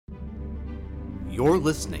You're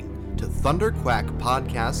listening to Thunderquack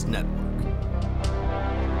Podcast Network.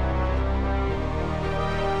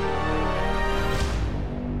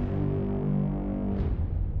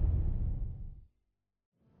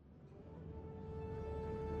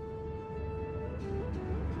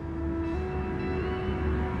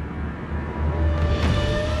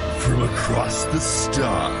 From across the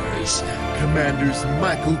stars, Commanders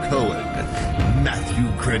Michael Cohen, Matthew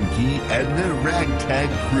Krenke, and their ragtag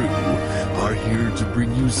crew are here to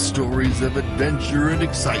bring you stories of adventure and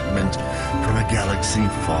excitement from a galaxy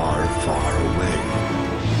far, far away.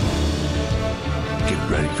 Get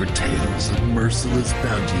ready for tales of merciless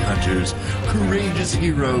bounty hunters, courageous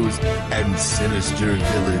heroes, and sinister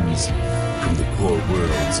villains from the core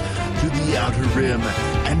worlds to the outer rim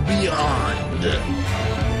and beyond.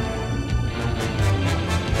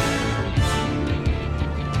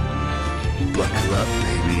 Buckle up,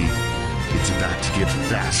 baby. It's about to get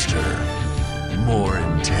faster, more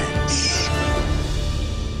intense.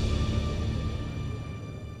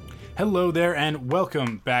 Hello there, and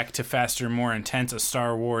welcome back to Faster, More Intense, a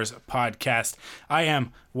Star Wars podcast. I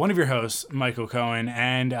am one of your hosts, Michael Cohen,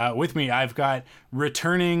 and with me I've got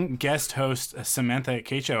returning guest host Samantha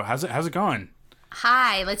Cacho. How's it going?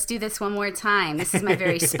 Hi, let's do this one more time. This is my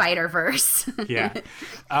very Spider-Verse. Yeah.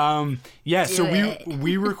 So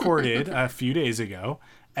we recorded a few days ago,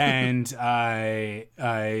 and this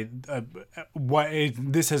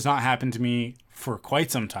has not happened to me for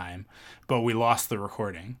quite some time, but we lost the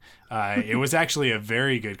recording. It was actually a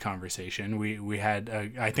very good conversation. We had,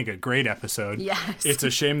 I think, a great episode. Yes. It's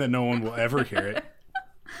a shame that no one will ever hear it.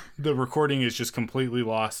 The recording is just completely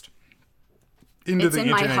lost into the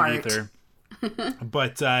internet ether.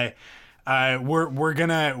 But we're not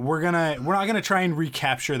gonna try and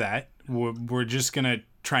recapture that. We're just gonna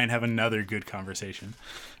try and have another good conversation.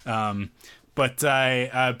 But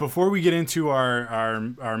before we get into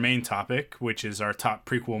our main topic, which is our top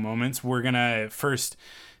prequel moments, we're gonna first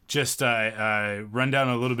just run down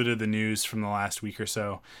a little bit of the news from the last week or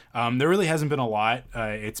so. There really hasn't been a lot.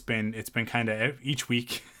 It's been kind of each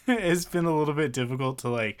week has been a little bit difficult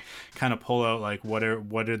to kind of pull out what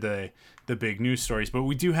are the big news stories. But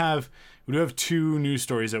we do have two news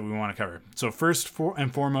stories that we want to cover. So first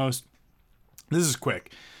and foremost, this is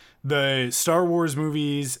quick. The Star Wars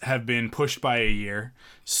movies have been pushed by a year.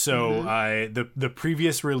 So the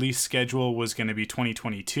previous release schedule was going to be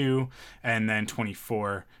 2022 and then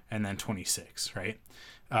 24 and then 26, right?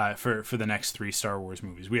 For the next three Star Wars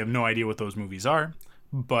movies. We have no idea what those movies are,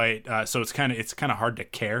 but so it's kind of hard to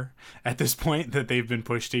care at this point that they've been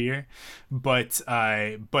pushed a year. But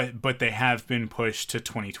they have been pushed to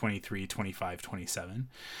 2023, 25, 27.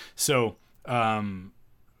 So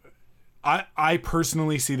I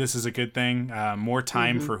personally see this as a good thing. More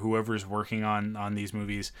time for whoever's working on these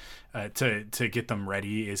movies to get them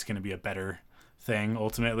ready is going to be a better thing.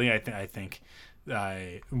 Ultimately, I think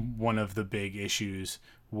one of the big issues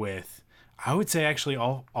with, I would say actually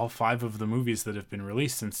all five of the movies that have been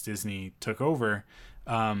released since Disney took over,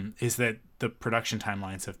 is that the production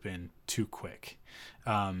timelines have been too quick.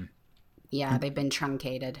 Yeah, they've been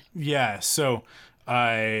truncated. Yeah, so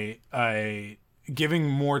I giving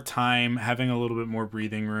more time, having a little bit more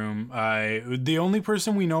breathing room. The only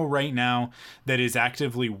person we know right now that is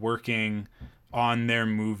actively working on their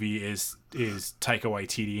movie is Taika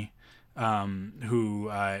Waititi, who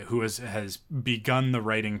has begun the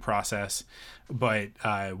writing process, but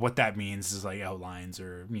what that means is outlines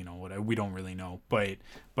or what we don't really know. But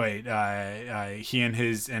he and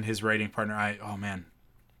his writing partner,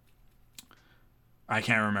 I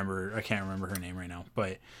can't remember her name right now,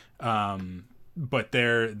 but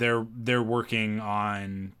they're working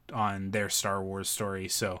on their Star Wars story.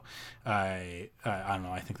 So I don't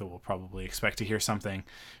know. I think that we'll probably expect to hear something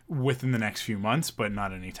within the next few months, but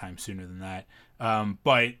not any time sooner than that.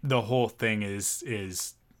 But the whole thing is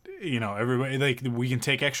everybody, we can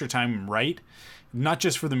take extra time and write, not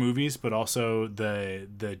just for the movies, but also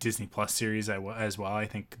the Disney Plus series as well. I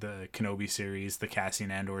think the Kenobi series, the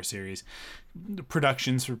Cassian Andor series, the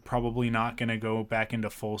productions are probably not going to go back into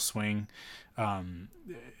full swing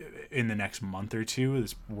in the next month or two.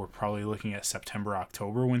 We're probably looking at September,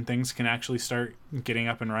 October when things can actually start getting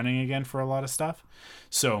up and running again for a lot of stuff.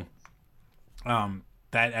 So that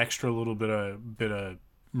extra little bit of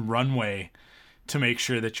runway to make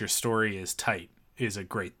sure that your story is tight is a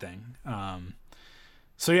great thing.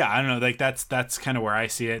 So yeah, I don't know, that's kind of where I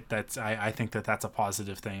see it. I think that's a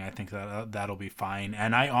positive thing. I think that'll be fine.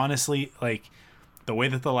 And I honestly, the way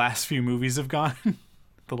that the last few movies have gone,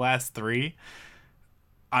 the last three,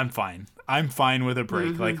 I'm fine. I'm fine with a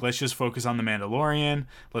break. Like, let's just focus on The Mandalorian.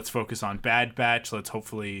 Let's focus on Bad Batch. Let's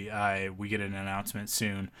hopefully we get an announcement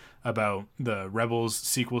soon about the Rebels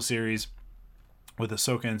sequel series with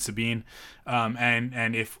Ahsoka and Sabine.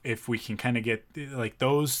 And if we can kind of get, like,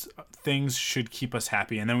 those things should keep us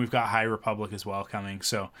happy. And then we've got High Republic as well coming.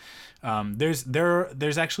 So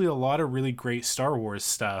there's actually a lot of really great Star Wars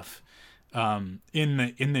stuff in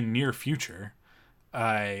the near future.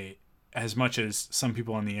 As much as some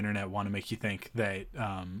people on the internet want to make you think that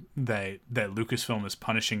that Lucasfilm is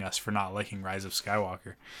punishing us for not liking Rise of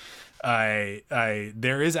Skywalker,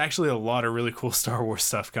 there is actually a lot of really cool Star Wars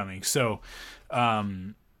stuff coming. So,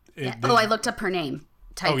 I looked up her name.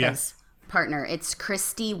 Taika's partner. It's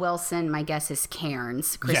Christy Wilson. My guess is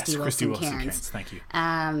Cairns. Christy Wilson Cairns. Thank you.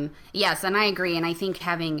 Yes, and I agree. And I think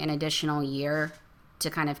having an additional year to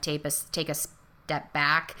kind of take a step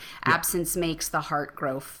back, absence makes the heart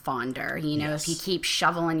grow fonder. You know, if you keep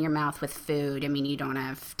shoveling your mouth with food, I mean, you don't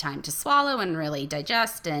have time to swallow and really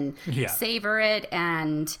digest and savor it.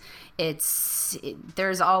 And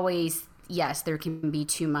there's always, there can be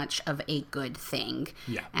too much of a good thing.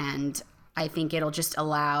 Yeah. And I think it'll just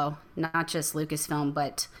allow not just Lucasfilm,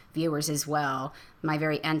 but viewers as well, my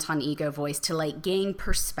very Anton Ego voice, to like gain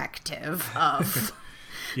perspective of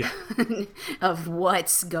of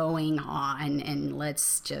what's going on, and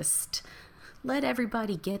let's just let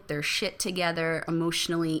everybody get their shit together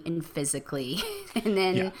emotionally and physically, and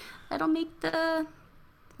then that'll make the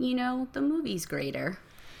movies greater.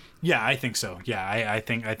 Yeah, I think so. Yeah, I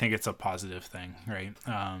think it's a positive thing, right?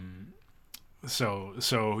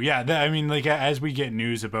 So yeah, I mean, like, as we get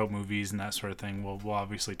news about movies and that sort of thing, we'll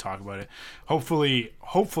obviously talk about it.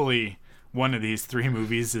 Hopefully one of these 3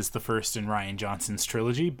 movies is the first in Rian Johnson's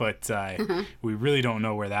trilogy, but we really don't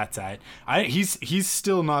know where that's at. He's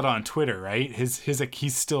still not on Twitter, right?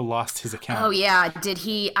 He's still lost his account. Oh yeah, did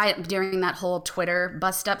he? During that whole Twitter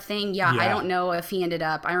bust up thing, I don't know if he ended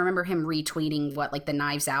up. I remember him retweeting like the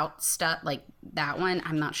Knives Out stuff, like that one.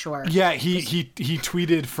 I'm not sure. Yeah, he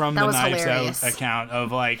tweeted from the Knives Out account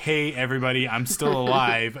of like, "Hey everybody, I'm still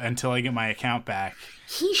alive until I get my account back."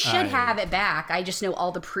 He should have it back. I just know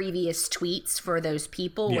all the previous tweets for those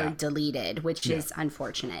people were deleted, which is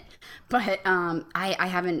unfortunate. But I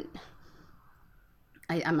haven't.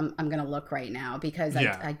 I'm gonna look right now because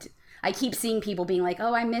I keep seeing people being like,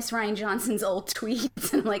 "Oh, I miss Rian Johnson's old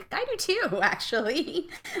tweets," and I'm like, "I do too, actually."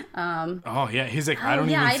 I don't even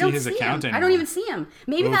see his account anymore. I don't even see him.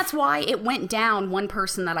 Maybe that's why it went down one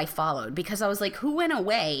person that I followed, because I was like, "Who went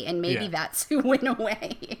away?" And maybe that's who went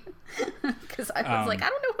away. Because I was like, I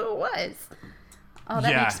don't know who it was. Oh,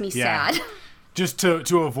 that makes me sad. Just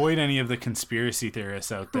to avoid any of the conspiracy theorists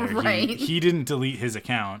out there, he didn't delete his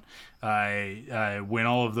account. When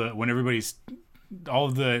all of the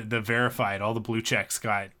verified, all the blue checks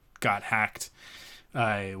got hacked.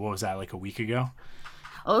 What was that, like a week ago?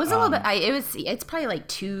 Oh, it was a little bit. It's probably like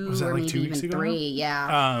 2 or maybe even 3.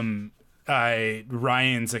 Yeah.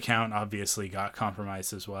 Ryan's account obviously got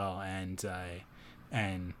compromised as well, and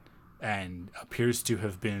appears to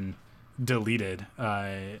have been deleted.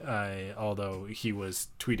 Although he was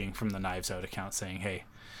tweeting from the Knives Out account saying, "Hey,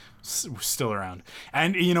 still around."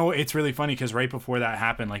 And it's really funny because right before that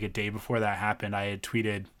happened, like a day before that happened, I had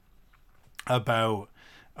tweeted about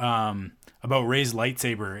Rey's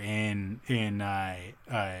lightsaber in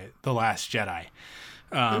The Last Jedi.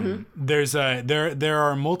 There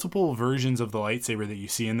are multiple versions of the lightsaber that you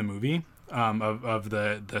see in the movie, of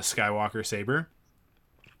the Skywalker saber.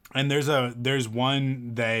 And there's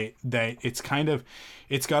one that it's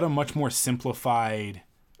got a much more simplified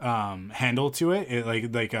handle to it.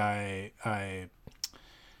 Like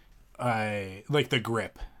the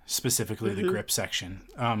grip, specifically the grip section.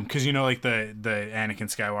 Because like the Anakin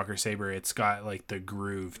Skywalker saber, it's got like the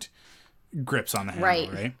grooved grips on the handle,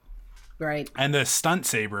 right? Right. And the stunt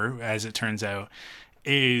saber, as it turns out,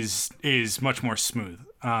 is much more smooth.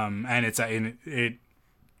 And it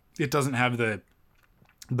doesn't have the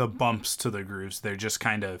bumps to the grooves. They're just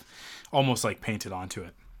kind of almost like painted onto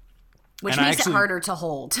it. Which makes it harder to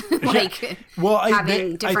hold.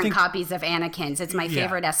 Having different copies of Anakin's. It's my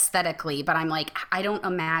favorite aesthetically, but I'm like, I don't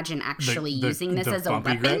imagine actually using this as a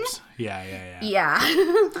weapon. Grips? Yeah.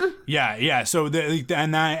 Yeah. So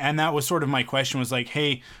that was sort of my question, was like,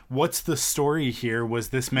 hey, what's the story here? Was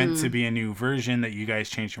this meant to be a new version that you guys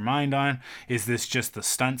changed your mind on? Is this just the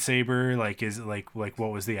stunt saber? Like, is it like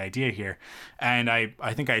what was the idea here? And I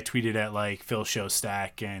think I tweeted at like Phil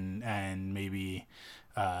Showstack and maybe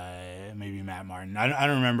Matt Martin. I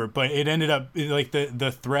don't remember, but it ended up like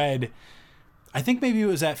the thread. I think maybe it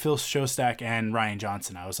was at Phil Shostak and Ryan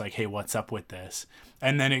Johnson. I was like, hey, what's up with this?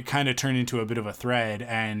 And then it kind of turned into a bit of a thread.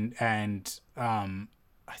 And I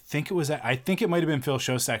think it might have been Phil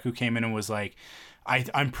Shostak who came in and was like,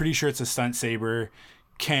 I'm pretty sure it's a stunt saber.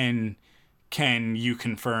 Can you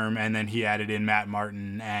confirm? And then he added in Matt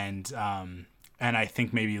Martin and I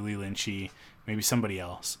think maybe Lee Lynchy, maybe somebody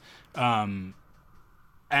else. And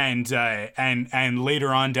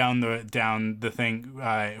later on down the thing,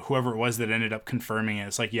 whoever it was that ended up confirming it,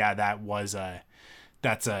 it's like, yeah, that's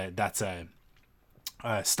a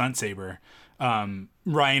stunt saber.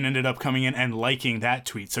 Ryan ended up coming in and liking that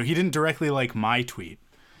tweet. So he didn't directly like my tweet,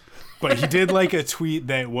 but he did like a tweet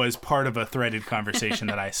that was part of a threaded conversation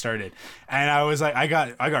that I started. And I was like, I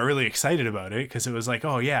got really excited about it, because it was like,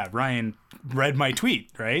 oh yeah, Ryan read my tweet,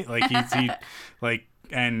 right? Like he like,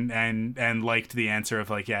 and liked the answer of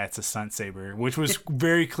like, yeah, it's a stunt saber, which was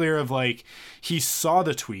very clear of like, he saw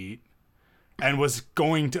the tweet and was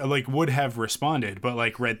going to like, would have responded, but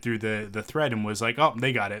like read through the thread and was like, oh,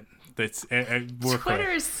 they got it. Twitter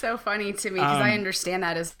is so funny to me, because I understand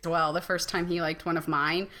that as well. The first time he liked one of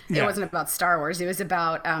mine, it wasn't about Star Wars. It was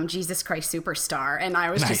about Jesus Christ Superstar. And I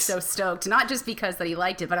was just so stoked. Not just because that he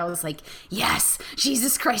liked it, but I was like, yes,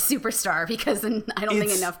 Jesus Christ Superstar. Because I don't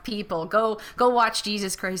think enough people go watch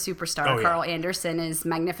Jesus Christ Superstar. Carl Anderson is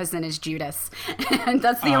magnificent as Judas. And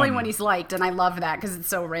that's the only one he's liked. And I love that because it's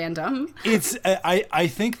so random. I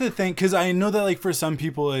think the thing, because I know that like for some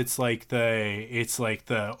people it's like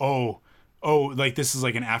like this is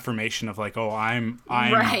like an affirmation of like, oh, I'm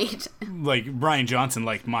right. Like Brian Johnson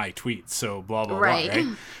liked my tweets, so blah blah blah. Right.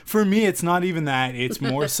 For me, it's not even that. It's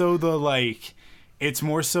more so the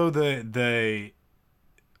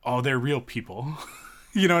they're real people.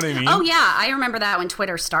 You know what I mean? Oh yeah, I remember that when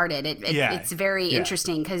Twitter started. It's very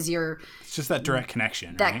interesting because it's just that direct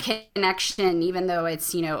connection. That connection, even though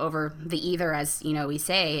it's over the ether, as we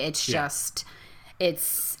say, it's just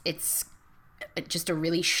it's just a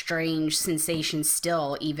really strange sensation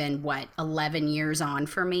still, even 11 years on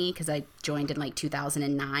for me, because I joined in like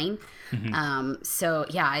 2009. Mm-hmm. So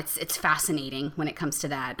yeah, it's fascinating when it comes to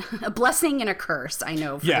that. A blessing and a curse, I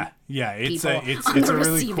know. It's a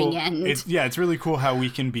really cool end. It's really cool how we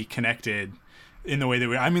can be connected in the way that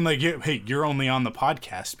I mean, like, hey, you're only on the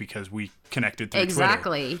podcast because we connected through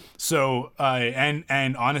Twitter. So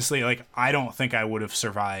and honestly, like, I don't think I would have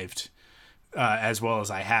survived as well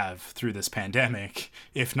as I have through this pandemic,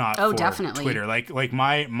 if not for definitely. Twitter. Like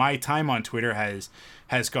my time on Twitter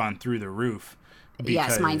has gone through the roof.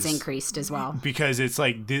 Yes, mine's increased as well. Because it's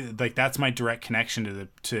like that's my direct connection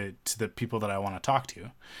to the people that I want to talk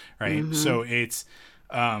to, right? Mm-hmm. So it's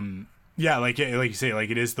like you say, like,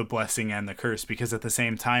 it is the blessing and the curse, because at the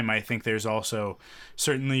same time, I think there's also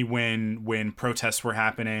certainly when protests were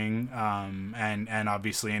happening, and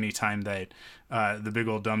obviously any time that the big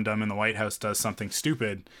old dum-dum in the White House does something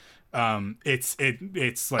stupid, it's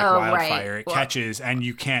like wildfire. Right. It catches, and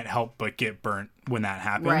you can't help but get burnt when that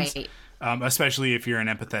happens. Right. Especially if you're an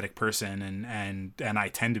empathetic person, and I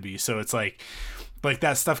tend to be. So it's like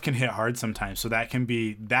that stuff can hit hard sometimes. So that can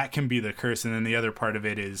be the curse. And then the other part of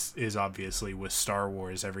it is obviously with Star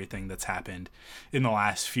Wars, everything that's happened in the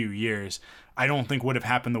last few years, I don't think would have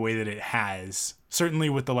happened the way that it has, certainly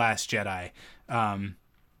with The Last Jedi,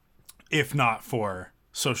 if not for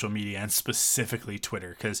social media, and specifically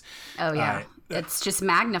Twitter. Because it's just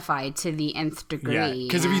magnified to the nth degree. Yeah,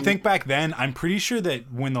 because if you think back then, I'm pretty sure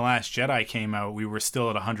that when The Last Jedi came out, we were still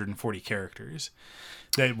at 140 characters.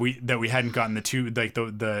 That we hadn't gotten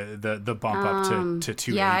the bump up to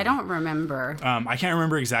 280. Yeah, I don't remember. I can't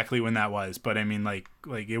remember exactly when that was, but I mean, like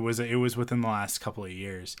it was within the last couple of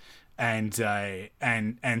years, and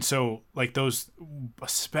so like those,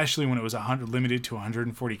 especially when it was limited to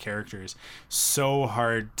 140 characters, so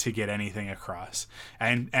hard to get anything across.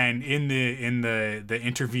 And in the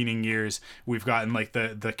intervening years, we've gotten like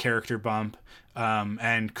the character bump.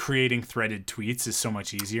 And creating threaded tweets is so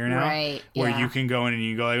much easier now, right? Where you can go in and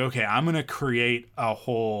you go like, okay, I'm gonna create a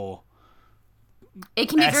whole. It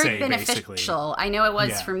can be very beneficial. Basically. I know it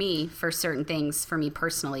was for me, for certain things, for me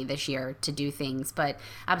personally this year to do things, but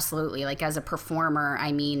absolutely, like as a performer,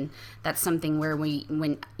 I mean, that's something where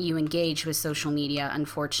when you engage with social media,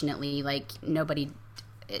 unfortunately, like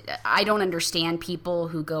I don't understand people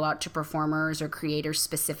who go out to performers or creators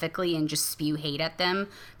specifically and just spew hate at them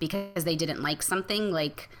because they didn't like something.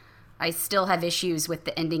 Like, I still have issues with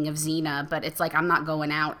the ending of Xena, but it's like I'm not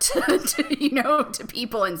going out to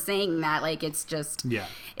people and saying that. Like, it's just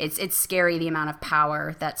it's scary the amount of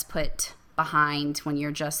power that's put behind when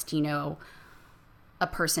you're just a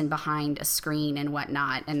person behind a screen and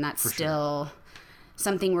whatnot, and that's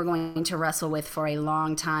something we're going to wrestle with for a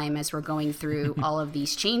long time as we're going through all of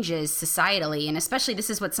these changes societally. And especially this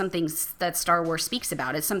is what something that Star Wars speaks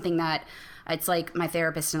about. It's something that it's like my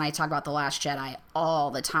therapist and I talk about The Last Jedi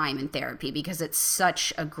all the time in therapy, because it's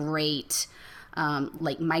such a great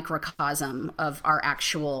like microcosm of our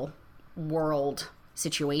actual world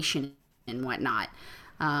situation and whatnot.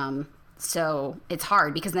 So it's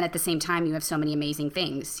hard because then at the same time you have so many amazing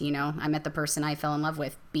things. You know, I met the person I fell in love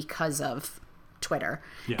with because of Twitter.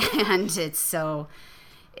 Yeah. And it's so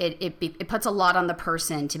it puts a lot on the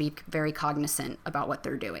person to be very cognizant about what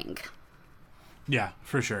they're doing. Yeah,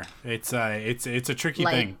 for sure. It's a tricky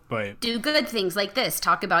thing, but do good things like this.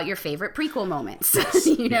 Talk about your favorite prequel moments. Yes,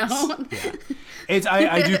 you know. Yeah. It's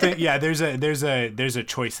I do think there's a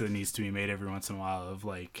choice that needs to be made every once in a while of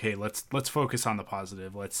like, hey, let's focus on the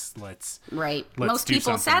positive. Let's right. Let's most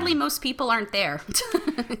people, sadly, most people aren't there.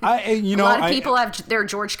 A lot of people have their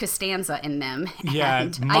George Costanza in them. Yeah,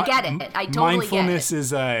 I get it. I totally get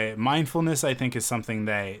it. Mindfulness I think is something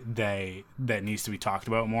that needs to be talked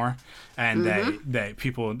about more, and that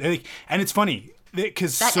people, and it's funny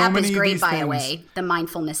because that so app many is great, of these by things, the way. The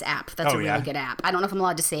mindfulness app. That's a really good app. I don't know if I'm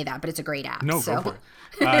allowed to say that, but it's a great app. No, go for it.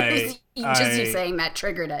 Just you saying that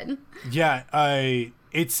triggered it. Yeah,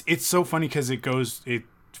 it's so funny because it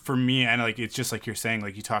for me, and like it's just like you're saying,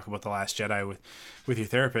 like you talk about The Last Jedi with your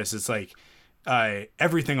therapist. It's like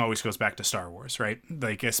everything always goes back to Star Wars, right?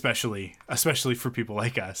 Like especially for people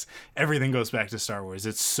like us, everything goes back to Star Wars.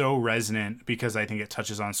 It's so resonant because I think it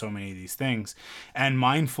touches on so many of these things, and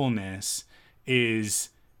mindfulness is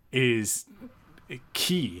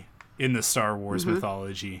key in the Star Wars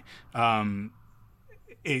mythology. One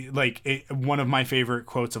of my favorite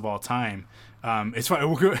quotes of all time. It's fine.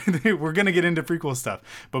 We're going to get into prequel stuff,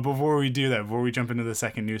 but before we do that, before we jump into the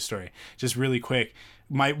second news story, just really quick,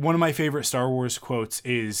 one of my favorite Star Wars quotes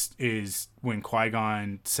is when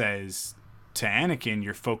Qui-Gon says to Anakin,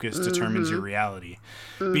 "Your focus determines your reality,"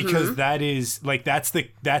 because that is like that's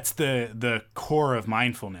the core of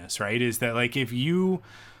mindfulness, right? Is that like if you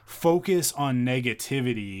focus on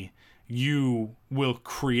negativity, you will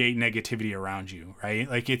create negativity around you, right?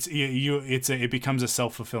 Like it becomes a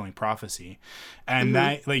self-fulfilling prophecy, and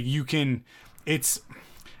that like you can, it's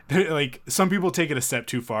like some people take it a step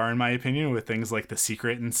too far in my opinion with things like The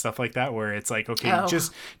Secret and stuff like that, where it's like, okay,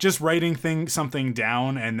 just writing something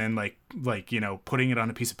down and then like you know putting it on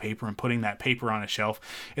a piece of paper and putting that paper on a shelf,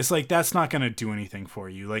 it's like that's not going to do anything for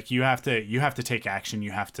you. Like you have to take action,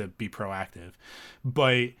 you have to be proactive,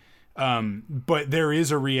 but there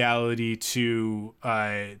is a reality to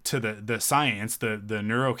the science, the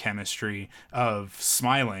neurochemistry of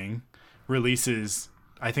smiling releases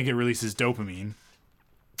dopamine,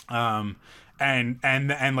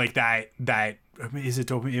 and like that is it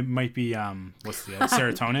dopamine? It might be what's the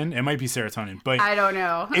serotonin? It might be serotonin, but I don't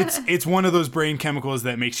know. it's one of those brain chemicals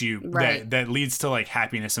that makes you right. that leads to like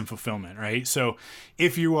happiness and fulfillment, right? So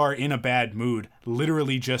if you are in a bad mood,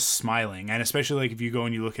 literally just smiling, and especially like if you go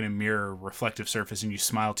and you look in a mirror, reflective surface, and you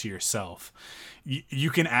smile to yourself, you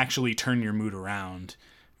can actually turn your mood around.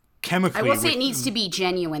 Chemically, I will say it needs to be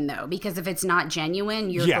genuine though, because if it's not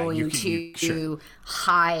genuine, you're going to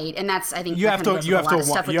hide, and that's I think you have to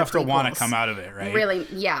want to come out of it, right? Really,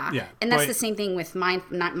 yeah. And that's the same thing with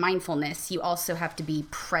mindfulness. You also have to be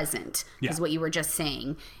present, is what you were just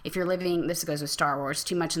saying. If you're living, this goes with Star Wars,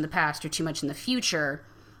 too much in the past or too much in the future,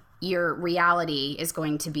 your reality is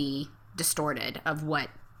going to be distorted of what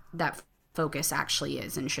that focus actually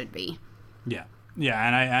is and should be. Yeah. Yeah,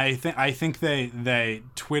 and I think that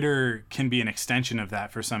Twitter can be an extension of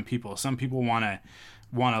that for some people. Some people want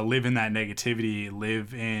to live in that negativity,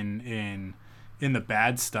 live in the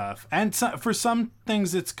bad stuff, and for some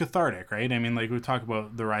things it's cathartic, right? I mean, like we talk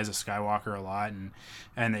about the Rise of Skywalker a lot,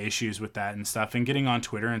 and the issues with that and stuff. And getting on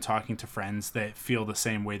Twitter and talking to friends that feel the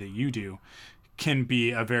same way that you do can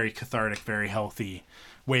be a very cathartic, very healthy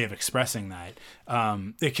way of expressing that.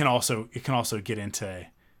 It can also get into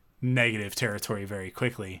negative territory very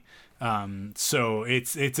quickly. So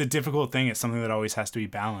it's a difficult thing. It's something that always has to be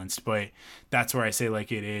balanced, but that's where I say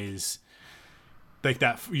like it is like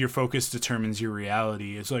that your focus determines your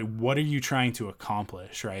reality. It's like, what are you trying to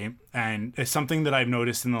accomplish, right? And it's something that I've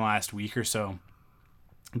noticed in the last week or so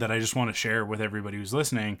that I just want to share with everybody who's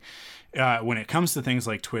listening. When it comes to things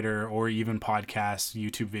like Twitter or even podcasts,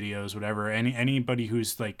 YouTube videos, whatever, anybody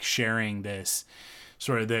who's like sharing this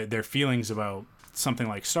sort of their feelings about something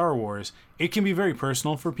like Star Wars, it can be very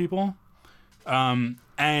personal for people,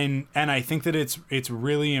 and I think that it's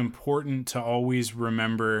really important to always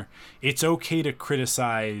remember it's okay to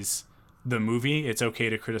criticize the movie. It's okay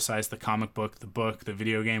to criticize the comic book, the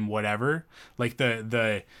video game, whatever. Like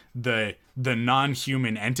the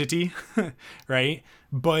non-human entity, right?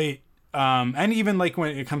 But and even like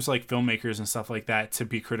when it comes to like filmmakers and stuff like that, to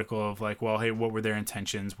be critical of like, well, hey, what were their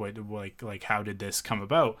intentions? What like how did this come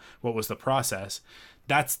about? What was the process?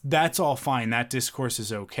 That's all fine. That discourse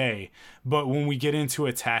is okay. But when we get into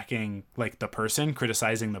attacking like the person,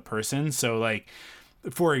 criticizing the person, so like,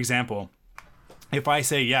 for example, if I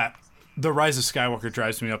say, yeah, The Rise of Skywalker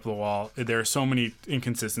drives me up the wall, there are so many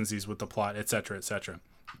inconsistencies with the plot, etc., etc.,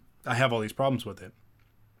 I have all these problems with it.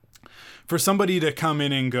 For somebody to come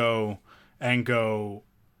in and go,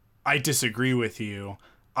 I disagree with you,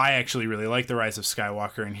 I actually really like The Rise of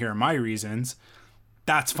Skywalker, and here are my reasons,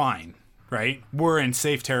 that's fine, right? We're in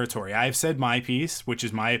safe territory. I've said my piece, which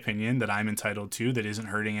is my opinion that I'm entitled to, that isn't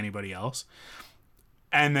hurting anybody else.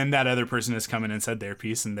 And then that other person has come in and said their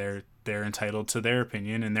piece, and they're entitled to their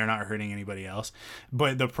opinion, and they're not hurting anybody else.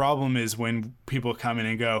 But the problem is when people come in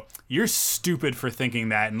and go, you're stupid for thinking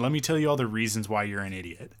that, and let me tell you all the reasons why you're an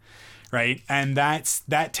idiot, right? And that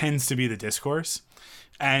tends to be the discourse.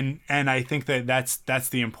 And I think that's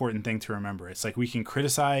the important thing to remember. It's like we can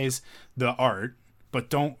criticize the art, but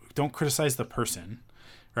don't criticize the person,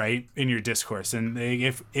 right, in your discourse. And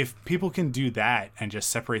if people can do that and just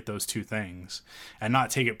separate those two things and not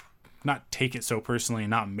take it so personally and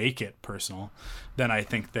not make it personal, then I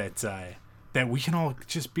think that we can all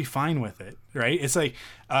just be fine with it, right? It's like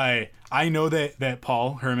I know that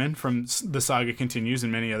Paul Herman from The Saga Continues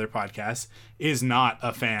and many other podcasts is not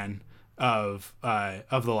a fan of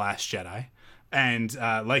The Last Jedi. And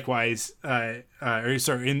likewise, or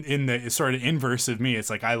sorry, in the sort of inverse of me, it's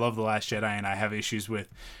like I love The Last Jedi and I have issues with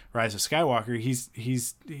Rise of Skywalker.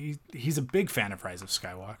 He's a big fan of Rise of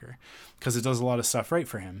Skywalker because it does a lot of stuff right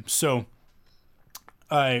for him. So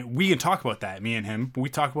we can talk about that, me and him. We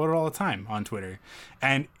talk about it all the time on Twitter,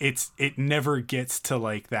 and it never gets to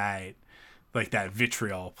like that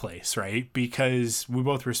vitriol place, right? Because we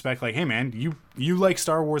both respect, like, hey man, you like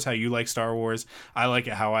Star Wars how you like Star Wars, I like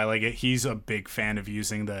it how I like it. He's a big fan of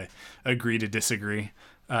using the agree to disagree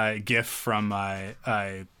gif from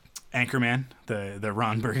Anchorman, the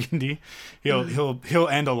Ron Burgundy. He'll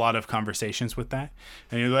end a lot of conversations with that,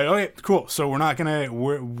 and you're like, okay, cool, so we're not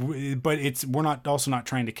also not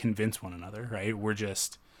trying to convince one another, right? We're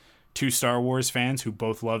just two Star Wars fans who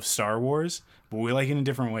both love Star Wars, but we like it in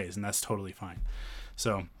different ways, and that's totally fine.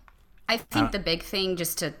 So I think the big thing,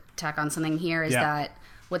 just to tack on something here, is that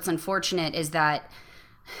what's unfortunate is that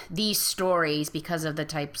these stories, because of the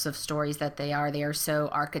types of stories that they are so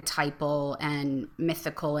archetypal and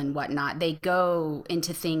mythical and whatnot. They go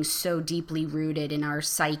into things so deeply rooted in our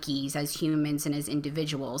psyches as humans and as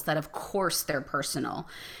individuals that of course they're personal.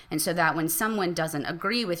 And so that when someone doesn't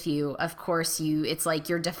agree with you, of course it's like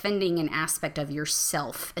you're defending an aspect of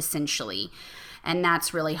yourself essentially. And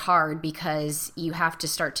that's really hard because you have to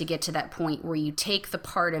start to get to that point where you take the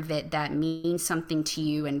part of it that means something to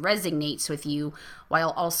you and resonates with you, while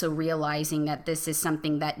also realizing that this is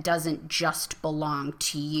something that doesn't just belong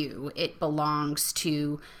to you. It belongs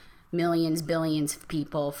to millions, billions of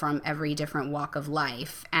people from every different walk of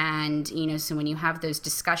life. And, so when you have those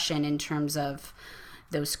discussion in terms of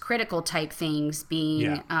those critical type things,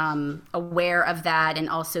 being aware of that, and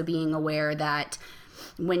also being aware that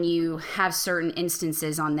when you have certain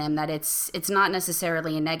instances on them, that it's not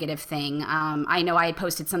necessarily a negative thing. I know I had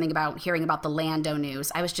posted something about hearing about the Lando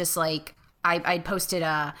news. I was just like, I posted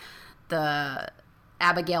the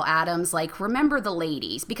Abigail Adams, like, remember the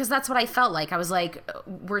ladies, because that's what I felt like. I was like,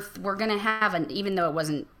 we're going to have even though it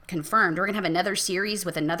wasn't confirmed, we're going to have another series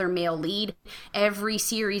with another male lead. Every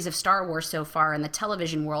series of Star Wars so far in the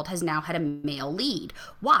television world has now had a male lead.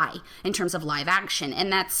 Why? In terms of live action.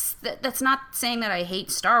 And that's not saying that I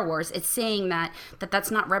hate Star Wars. It's saying that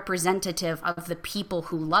that's not representative of the people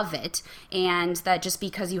who love it, and that just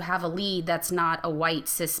because you have a lead that's not a white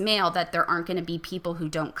cis male, that there aren't going to be people who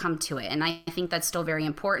don't come to it. And I think that's still very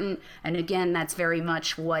important. And again, that's very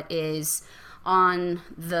much what is on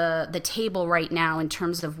the table right now in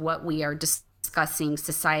terms of what we are discussing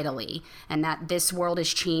societally, and that this world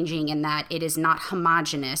is changing and that it is not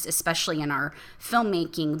homogenous, especially in our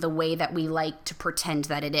filmmaking, the way that we like to pretend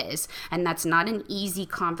that it is. And that's not an easy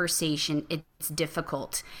conversation. It's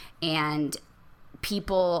difficult. And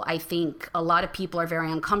people, I think a lot of people are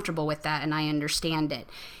very uncomfortable with that, and I understand it.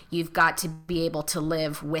 You've got to be able to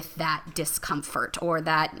live with that discomfort, or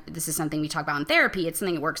that this is something we talk about in therapy. It's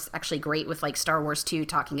something that works actually great with like Star Wars 2,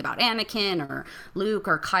 talking about Anakin or Luke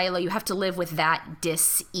or Kylo. You have to live with that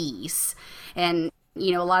dis-ease. And,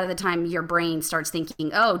 a lot of the time your brain starts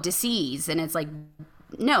thinking, oh, dis-ease. And it's like,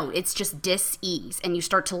 no, it's just dis-ease, and you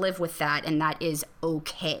start to live with that, and that is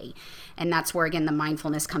okay. And that's where, again, the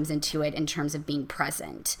mindfulness comes into it in terms of being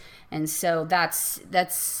present. And so that's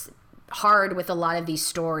hard with a lot of these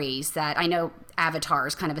stories. That I know Avatar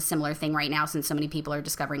is kind of a similar thing right now, since so many people are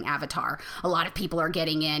discovering Avatar. A lot of people are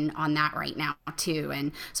getting in on that right now too.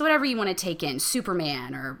 And so whatever you want to take in,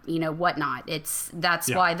 Superman or whatnot,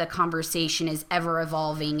 that's why the conversation is ever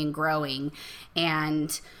evolving and growing.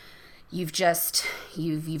 And you've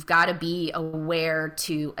got to be aware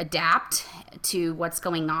to adapt to what's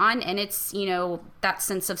going on. And it's, that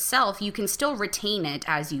sense of self, you can still retain it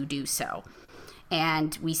as you do so.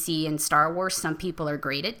 And we see in Star Wars, some people are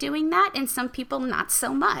great at doing that and some people not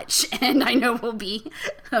so much. And I know we'll be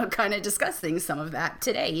kind of discussing some of that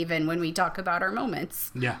today, even when we talk about our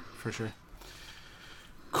moments. Yeah, for sure.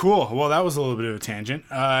 Cool. Well, that was a little bit of a tangent.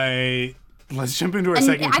 Let's jump into our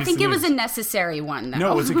second piece I think it was a necessary one, though.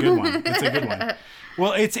 No, it's a good one. It's a good one.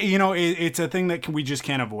 Well, it's it's a thing that we just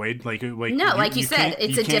can't avoid. Like you said,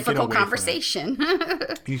 it's a difficult conversation.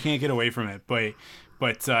 You can't get away from it, but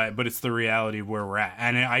it's the reality of where we're at.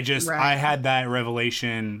 And I had that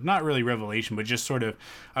revelation, not really revelation, but just sort of,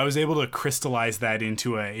 I was able to crystallize that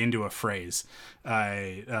into a phrase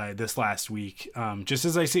this last week. Just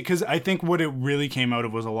as I say, because I think what it really came out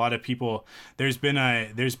of was a lot of people. There's been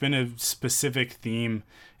a specific theme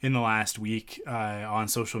in the last week on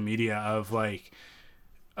social media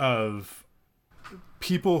of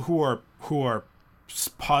people who are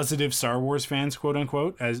positive Star Wars fans, quote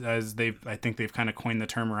unquote, as I think they've kind of coined the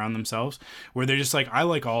term around themselves, where they're just like, I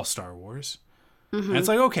like all Star Wars. Mm-hmm. And it's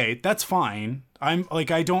like, okay, that's fine. I'm like,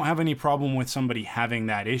 I don't have any problem with somebody having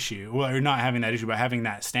that issue, well, or not having that issue, but having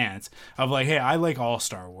that stance of like, hey, I like all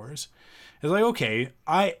Star Wars. It's like, okay,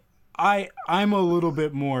 I'm a little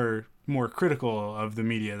bit more critical of the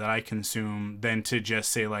media that I consume than to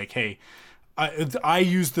just say like, hey, I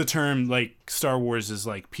use the term like Star Wars is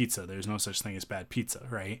like pizza. There's no such thing as bad pizza,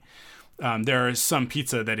 right? There is some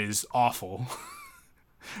pizza that is awful,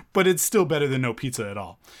 but it's still better than no pizza at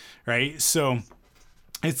all, right? So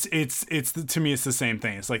it's to me it's the same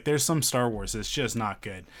thing. It's like there's some Star Wars that's just not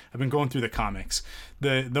good. I've been going through the comics,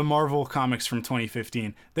 the Marvel comics from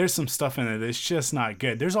 2015. There's some stuff in there that's just not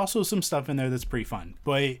good. There's also some stuff in there that's pretty fun,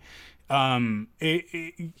 but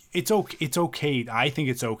it's okay. I think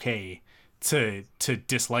it's okay to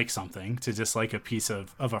dislike something, to dislike a piece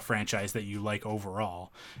of a franchise that you like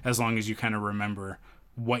overall, as long as you kind of remember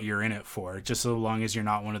what you're in it for, just so long as you're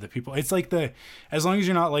not one of the people. It's like as long as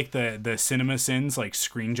you're not like the cinema sins, like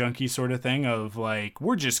Screen Junkie sort of thing of like,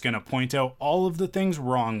 we're just going to point out all of the things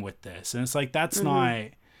wrong with this. And it's like, that's not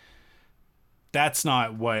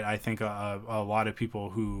what I think a lot of people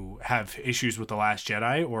who have issues with The Last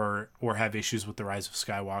Jedi or have issues with The Rise of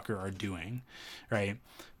Skywalker are doing, right?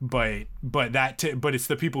 But it's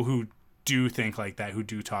the people who do think like that, who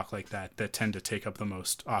do talk like that tend to take up the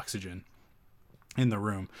most oxygen in the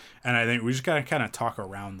room. And I think we just gotta kind of talk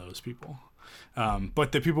around those people.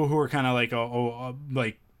 But the people who are kind of like,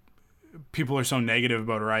 like people are so negative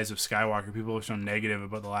about Rise of Skywalker, people are so negative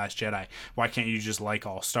about The Last Jedi, why can't you just like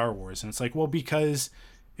all Star Wars? And it's like, well, because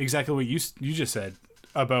exactly what you just said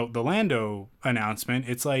about the Lando announcement.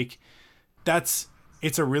 It's like, it's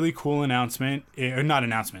a really cool announcement, or not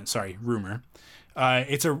announcement, sorry, rumor.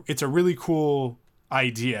 It's a really cool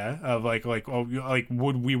idea of like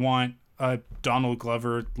would we want a Donald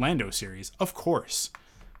Glover Lando series? Of course.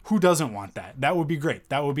 Who doesn't want that? That would be great.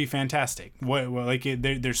 That would be fantastic.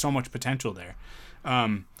 There's so much potential there.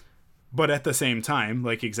 But at the same time,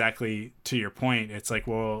 like exactly to your point, it's like,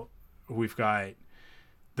 well, we've got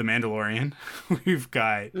The Mandalorian, we've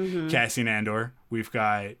got Cassian Andor, we've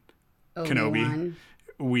got Kenobi,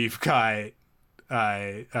 we've got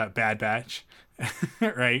Bad Batch,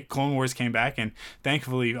 right? Clone Wars came back, and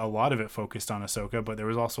thankfully a lot of it focused on Ahsoka, but there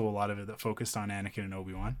was also a lot of it that focused on Anakin and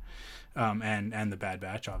Obi-Wan. And the Bad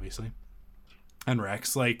Batch, obviously, and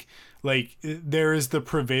Rex. Like there is the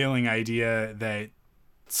prevailing idea that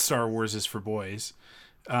Star Wars is for boys,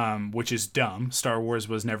 which is dumb. Star Wars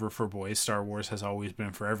was never for boys. Star Wars has always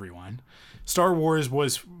been for everyone. Star Wars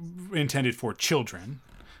was intended for children,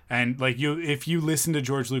 and like if you listen to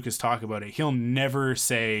George Lucas talk about it, he'll never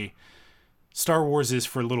say Star Wars is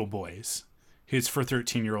for little boys. It's for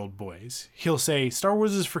 13-year-old boys. He'll say Star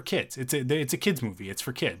Wars is for kids. It's a kids movie. It's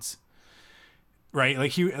for kids.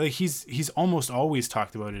 Right, he's almost always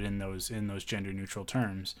talked about it in those gender neutral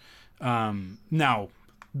terms. Now,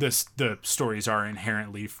 the stories are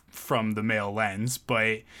inherently from the male lens,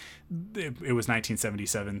 but it was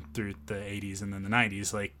 1977 through the 80s and then the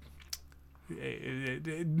 90s. Like,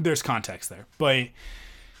 there's context there, but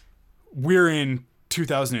we're in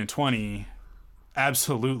 2020.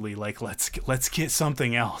 absolutely. Like, let's get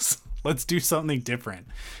something else. Let's do something different.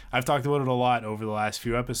 I've talked about it a lot over the last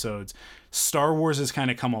few episodes. Star Wars has kind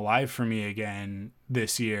of come alive for me again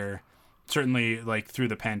this year, certainly like through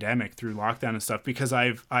the pandemic, through lockdown and stuff, because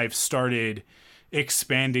I've started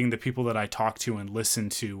expanding the people that I talk to and listen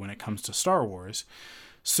to when it comes to Star Wars.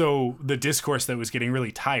 So the discourse that was getting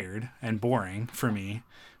really tired and boring for me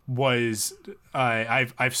was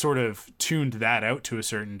I've sort of tuned that out to a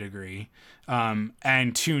certain degree,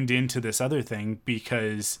 and tuned into this other thing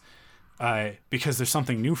because there's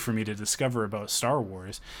something new for me to discover about Star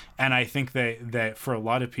Wars. And I think that for a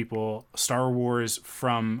lot of people, Star Wars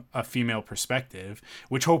from a female perspective,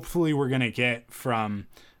 which hopefully we're going to get from,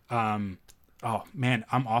 oh man,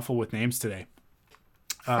 I'm awful with names today.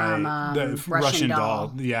 From the Russian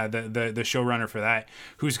Doll. Yeah, the showrunner for that,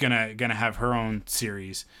 who's gonna have her own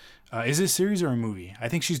series. Is it a series or a movie? I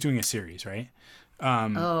think she's doing a series, right?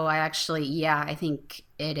 I think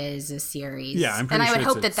it is a series. Yeah, I'm pretty sure. And I would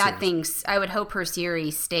hope I would hope her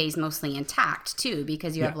series stays mostly intact too,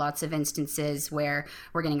 because you have lots of instances where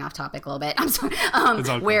we're getting off topic a little bit. I'm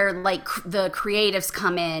sorry. Where like the creatives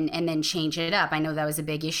come in and then change it up. I know that was a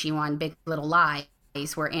big issue on Big Little Lies,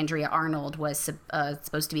 where Andrea Arnold was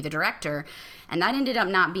supposed to be the director, and that ended up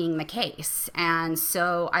not being the case. And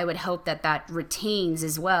so I would hope that retains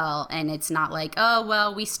as well, and it's not like, oh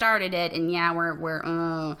well, we started it and yeah,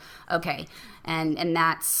 we're okay, and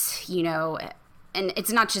that's, you know, and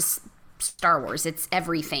it's not just Star Wars, it's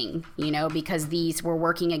everything, you know, because we're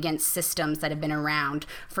working against systems that have been around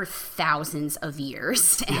for thousands of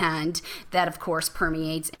years, and that of course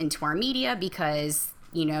permeates into our media because,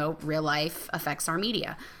 you know, real life affects our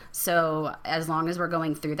media. So as long as we're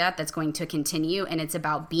going through that, that's going to continue. And it's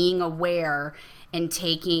about being aware and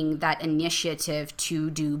taking that initiative to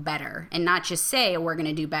do better, and not just say, we're going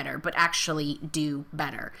to do better, but actually do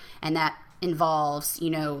better. And that involves, you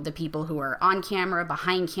know, the people who are on camera,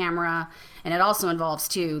 behind camera, and it also involves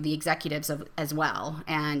too the executives as well.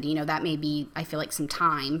 And, you know, that may be, I feel like, some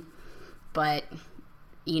time, but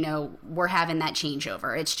you know, we're having that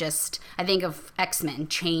changeover. It's just, I think of X-Men,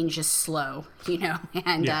 change is slow, you know,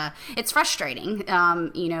 and it's frustrating,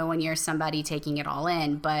 you know, when you're somebody taking it all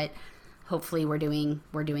in, but hopefully we're doing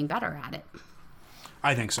better at it.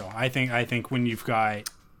 I think so. I think when you've got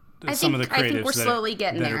some of the creatives I think we're slowly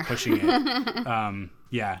getting there. Are pushing it.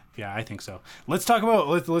 Yeah, I think so. Let's talk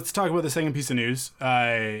about the second piece of news.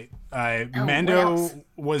 Mando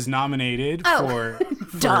was nominated for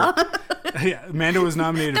duh. Yeah, Mando was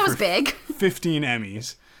nominated that was for big. 15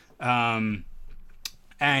 Emmys. And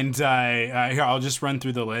here, I'll just run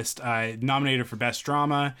through the list. Nominated for Best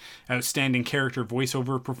Drama, Outstanding Character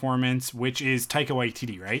Voiceover Performance, which is Taika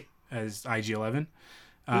Waititi, right? As IG-11.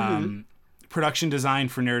 Production Design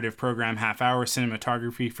for Narrative Program Half Hour,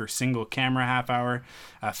 Cinematography for Single Camera Half Hour,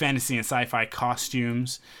 Fantasy and Sci-Fi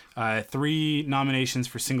Costumes, 3 nominations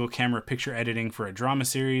for Single Camera Picture Editing for a Drama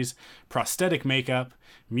Series, Prosthetic Makeup,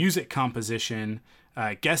 Music Composition,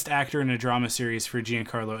 Guest Actor in a Drama Series for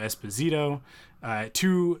Giancarlo Esposito,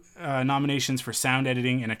 2 nominations for Sound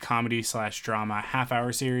Editing in a Comedy/Drama Half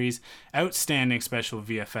Hour Series, Outstanding Special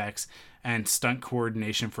VFX, and Stunt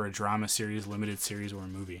Coordination for a Drama Series, Limited Series, or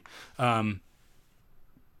Movie. I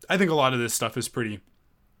think a lot of this stuff is pretty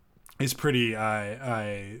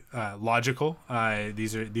logical.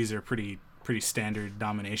 These are pretty standard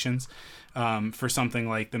nominations for something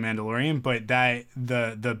like The Mandalorian, but that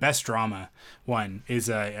the Best Drama one is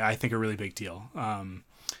I think a really big deal.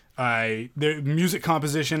 The music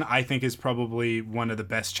composition, I think, is probably one of the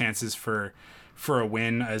best chances for a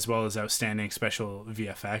win, as well as Outstanding Special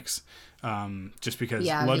VFX, just because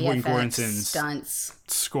Ludwig Göransson's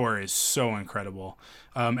score is so incredible,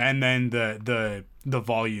 and then the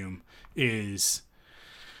volume is,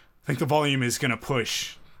 I think the volume is going to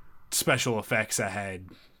push special effects ahead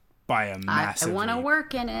by a massive. I want to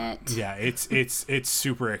work in it. Yeah, it's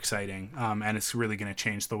super exciting, and it's really going to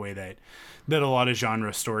change the way that a lot of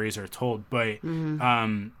genre stories are told. But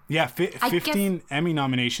 15 Emmy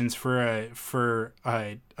nominations for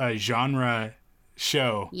a genre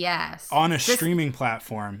show, on a streaming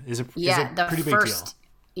platform is a pretty big deal.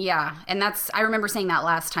 Yeah, and I remember saying that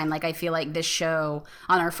last time. Like, I feel like this show,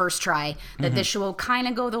 on our first try, that this show will kind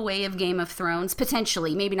of go the way of Game of Thrones,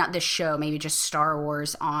 potentially. Maybe not this show, maybe just Star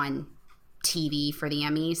Wars on TV for the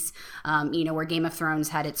Emmys. You know, where Game of Thrones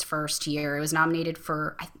had its first year. It was nominated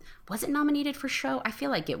for, was it nominated for show? I feel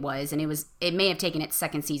like it was, and it may have taken its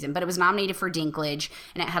second season, but it was nominated for Dinklage,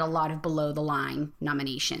 and it had a lot of below the line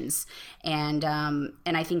nominations. And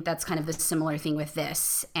I think that's kind of the similar thing with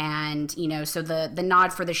this. And, you know, so the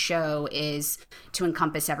nod for the show is to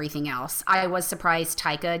encompass everything else. I was surprised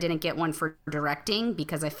Taika didn't get one for directing,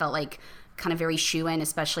 because I felt like kind of very shoe-in,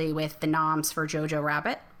 especially with the noms for Jojo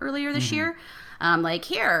Rabbit earlier this year. Like,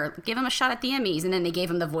 here, give him a shot at the Emmys. And then they gave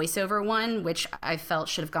him the voiceover one, which I felt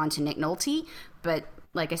should have gone to Nick Nolte. But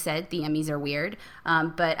like I said, the Emmys are weird.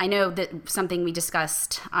 But I know that something we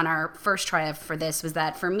discussed on our first try for this was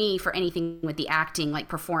that for me, for anything with the acting, like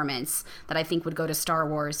performance, that I think would go to Star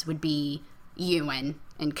Wars would be Ewan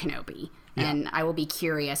and Kenobi. Yeah. And I will be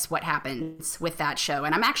curious what happens with that show.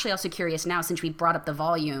 And I'm actually also curious now, since we brought up the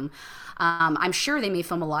volume, I'm sure they may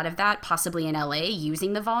film a lot of that, possibly in LA,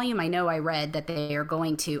 using the volume. I know I read that they are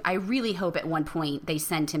going to. I really hope at one point they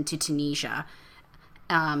send him to Tunisia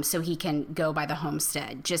so he can go by the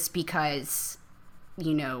homestead, just because,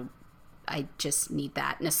 you know, I just need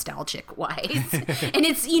that nostalgic wise. And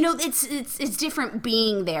it's, you know, it's different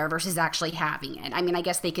being there versus actually having it. I mean, I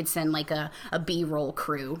guess they could send like a B-roll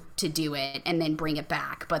crew to do it and then bring it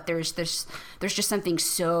back. But there's just something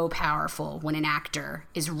so powerful when an actor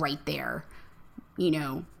is right there, you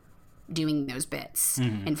know, doing those bits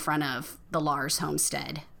in front of the Lars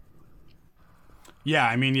homestead. Yeah,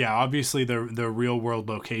 I mean, yeah, obviously the real world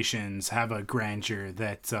locations have a grandeur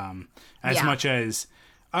that much as,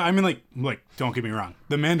 I mean, like, don't get me wrong,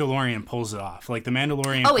 The Mandalorian pulls it off. Like, The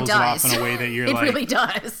Mandalorian pulls it off in a way that you're it like... really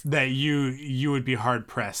does. That you would be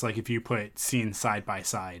hard-pressed, like, if you put scenes side by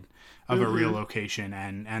side of a real location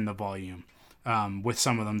and the volume. With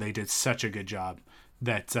some of them, they did such a good job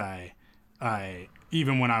that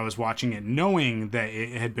even when I was watching it, knowing that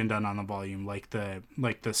it had been done on the volume, like the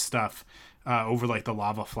stuff over, like, the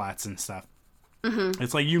lava flats and stuff.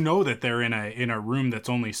 It's like, you know that they're in a room that's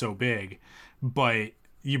only so big, but...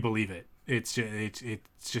 you believe it. It's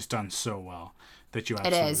just done so well that you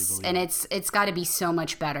absolutely believe it. And it's got to be so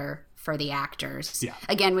much better for the actors. Yeah.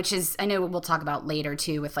 Again, which is, I know we'll talk about later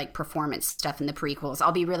too with like performance stuff in the prequels.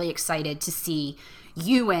 I'll be really excited to see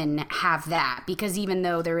Ewan have that, because even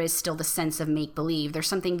though there is still the sense of make-believe, there's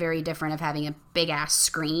something very different of having a big-ass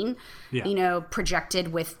screen, you know,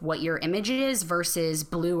 projected with what your image is versus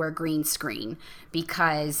blue or green screen.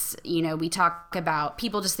 Because, you know, we talk about,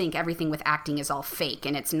 people just think everything with acting is all fake,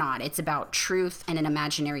 and it's not. It's about truth and an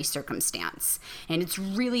imaginary circumstance. And it's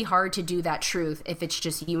really hard to do that truth if it's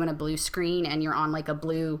just you and a blue screen and you're on like a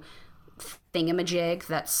blue thingamajig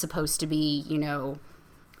that's supposed to be, you know,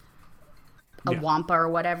 a wampa or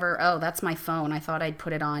whatever. Oh, that's my phone. I thought I'd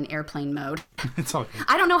put it on airplane mode. It's all good.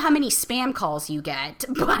 I don't know how many spam calls you get,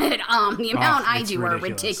 but the amount I do are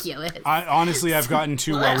ridiculous. Honestly, I've gotten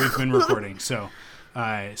two while we've been recording, so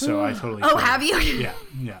I totally. Oh, have you? Yeah.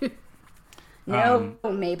 No,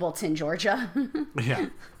 Mableton, Georgia. Yeah.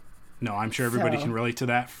 No, I'm sure everybody can relate to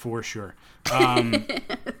that for sure.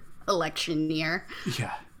 Election year.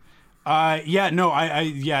 Yeah. The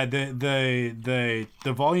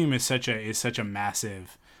volume is such a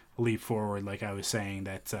massive leap forward, like I was saying,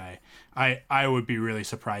 that I would be really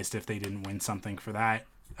surprised if they didn't win something for that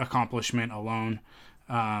accomplishment alone.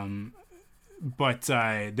 But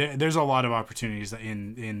there's a lot of opportunities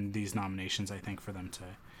in these nominations, I think, for them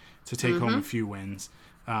to take home a few wins.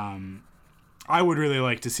 I would really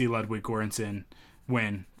like to see Ludwig Göransson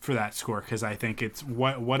win for that score, because I think it's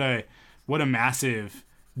what a massive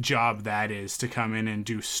job that is to come in and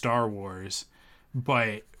do Star Wars,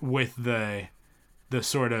 but with the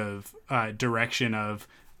sort of direction of,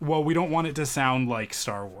 well, we don't want it to sound like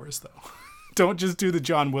Star Wars though. Don't just do the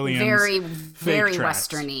John Williams very tracks,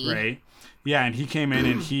 westerny, right? Yeah, and he came in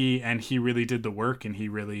and he really did the work, and he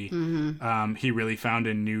really found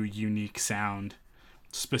a new unique sound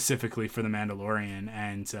specifically for the Mandalorian,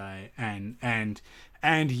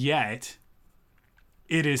 and yet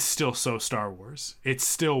it is still so Star Wars. It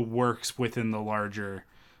still works within the larger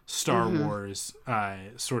Star Wars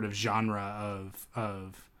sort of genre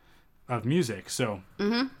of music. So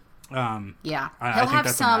he'll have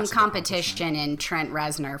some competition in Trent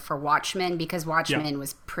Reznor for Watchmen, because Watchmen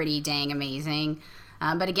was pretty dang amazing.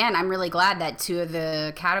 But again, I'm really glad that two of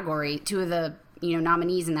the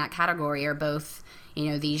nominees in that category are both, you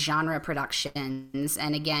know, these genre productions.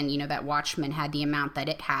 And again, you know, that Watchmen had the amount that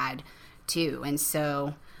it had too. And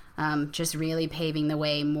so just really paving the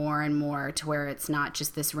way more and more to where it's not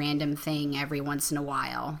just this random thing every once in a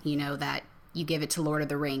while, you know, that you give it to Lord of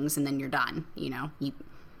the Rings and then you're done, you know.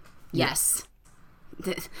 Yes.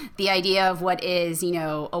 the idea of what is,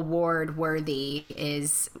 award worthy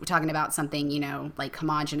is talking about something, like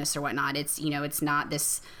homogenous or whatnot. It's, it's not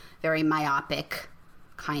this very myopic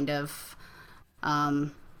kind of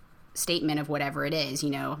statement of whatever it is,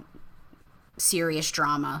 serious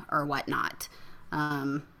drama or whatnot.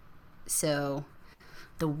 So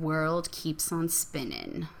the world keeps on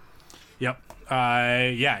spinning. Yep.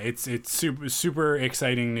 It's super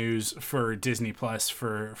exciting news for Disney Plus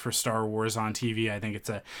for Star Wars on TV. I think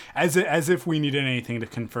it's as if we needed anything to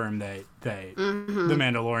confirm that The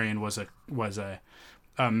Mandalorian was a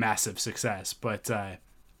massive success. But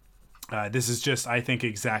this is just, I think,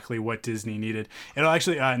 exactly what Disney needed. It'll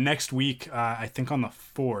actually next week, I think on the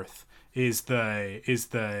 4th, is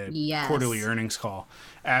the yes. quarterly earnings call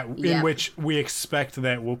in which we expect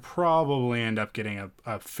that we'll probably end up getting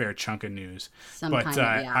a fair chunk of news.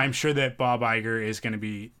 I'm sure that Bob Iger is going to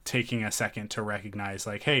be taking a second to recognize,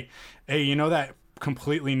 like, hey, that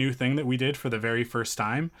completely new thing that we did for the very first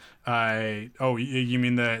time? You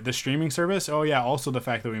mean the streaming service? Oh yeah, also the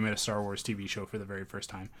fact that we made a Star Wars TV show for the very first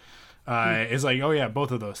time. Is like, oh yeah,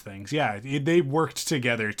 both of those things. Yeah, they worked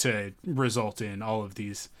together to result in all of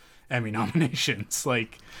these Emmy nominations.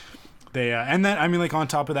 Like they and then, I mean, like, on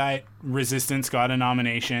top of that, Resistance got a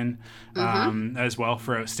nomination as well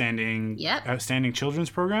for outstanding children's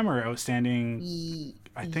program or outstanding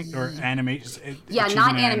I think, or animation. Yeah,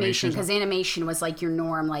 not animation, because animation was like your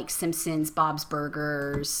norm, like Simpsons, Bob's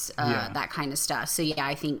Burgers, that kind of stuff. So yeah,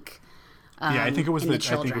 I think I think it was the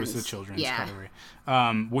children's category,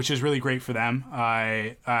 which is really great for them.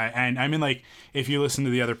 And I mean, like, if you listen to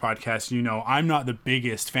the other podcasts, I'm not the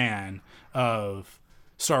biggest fan of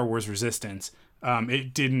Star Wars Resistance.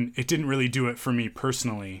 It didn't really do it for me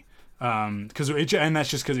personally, and that's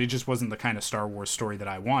just because it just wasn't the kind of Star Wars story that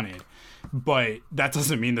I wanted. But that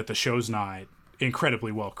doesn't mean that the show's not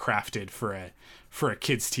incredibly well crafted for a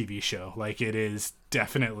kids TV show. Like, it is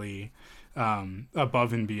definitely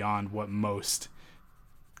above and beyond what most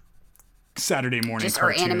Saturday morning just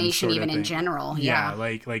cartoons or animation sort of even thing. In general. Yeah,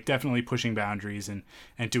 like definitely pushing boundaries and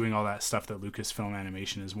doing all that stuff that Lucasfilm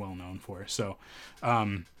Animation is well known for. So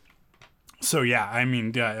yeah, I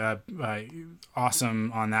mean,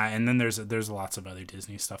 awesome on that. And then there's lots of other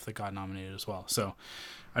Disney stuff that got nominated as well. So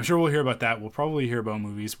I'm sure we'll hear about that. We'll probably hear about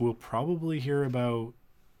movies. We'll probably hear about.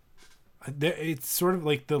 It's sort of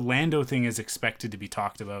like the Lando thing is expected to be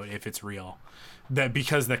talked about if it's real, that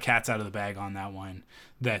because the cat's out of the bag on that one,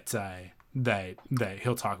 that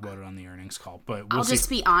he'll talk about it on the earnings call. But I'll just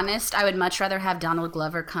be honest. I would much rather have Donald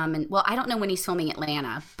Glover come and, well, I don't know when he's filming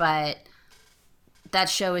Atlanta, but that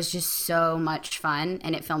show is just so much fun,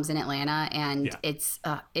 and it films in Atlanta, and it's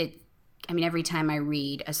I mean, every time I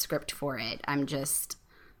read a script for it, I'm just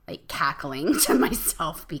like cackling to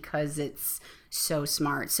myself because it's so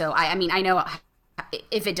smart. So I mean, I know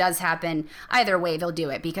if it does happen, either way they'll do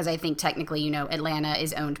it, because I think technically, Atlanta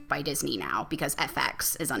is owned by Disney now because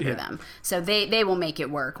FX is under them. So they will make it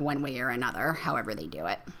work one way or another, however they do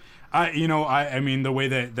it. I mean, the way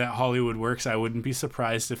that Hollywood works, I wouldn't be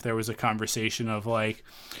surprised if there was a conversation of like,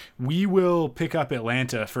 we will pick up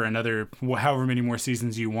Atlanta for another however many more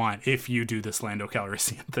seasons you want if you do this Lando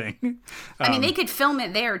Calrissian thing. I mean, they could film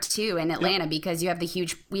it there too in Atlanta, because we have the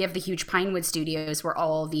huge Pinewood Studios where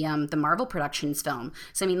all the Marvel productions film.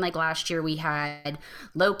 So I mean, like last year we had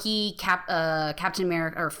Loki, Captain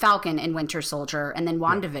America, or Falcon and Winter Soldier, and then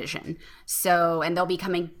WandaVision. So, and they'll be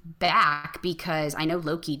coming back because I know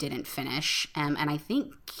Loki didn't finish, and I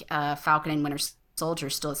think Falcon and Winter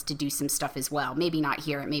Soldier still has to do some stuff as well. Maybe not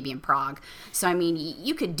here, maybe in Prague. So I mean,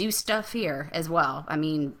 you could do stuff here as well. I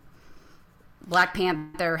mean, Black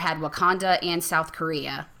Panther had Wakanda and South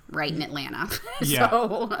Korea right in Atlanta. Yeah,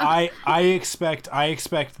 so I expect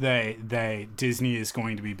that Disney is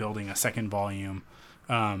going to be building a second volume,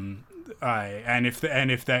 and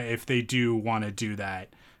if they do want to do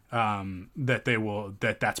that.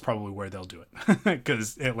 That's probably where they'll do it,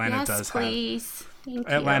 because Atlanta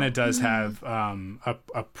does have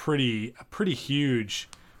a pretty huge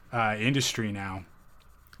industry now.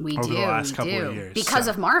 Over the last couple of years because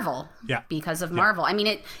of Marvel. Yeah, because of Marvel. I mean,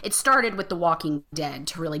 it started with The Walking Dead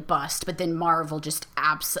to really bust, but then Marvel just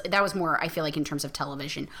that was more, I feel like, in terms of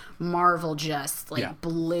television. Marvel just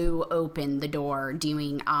blew open the door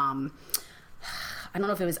doing I don't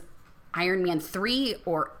know if it was Iron Man 3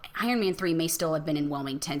 or Iron Man 3 may still have been in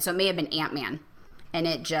Wilmington, so it may have been Ant-Man. And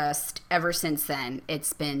it just, ever since then,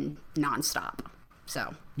 it's been nonstop.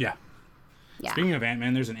 So. Yeah. Speaking of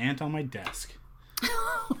Ant-Man, there's an ant on my desk.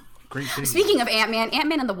 Great video. Speaking of Ant-Man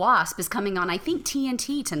and the Wasp is coming on, I think,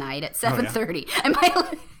 TNT tonight at 7:30.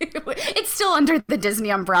 Oh, yeah? It's still under the Disney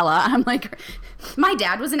umbrella. I'm like, my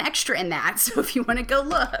dad was an extra in that, so if you want to go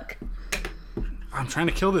look. I'm trying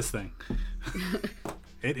to kill this thing.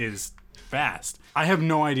 It is fast. I have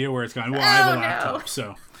no idea where it's gone. Well, I have a laptop,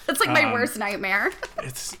 so that's like my worst nightmare.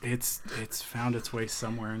 It's found its way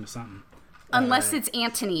somewhere into something. Unless it's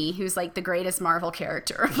Antony, who's like the greatest Marvel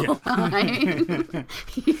character of all time.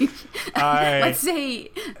 Let's say.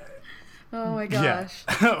 Oh my gosh.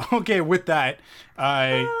 Yeah. Okay, with that,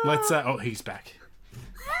 let's. Oh, he's back.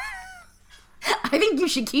 I think you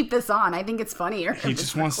should keep this on. I think it's funnier. He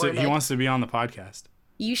just wants to. He wants to be on the podcast.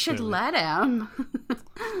 You should let him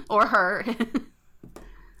or her.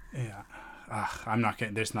 Yeah, I'm not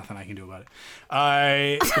getting. There's nothing I can do about it.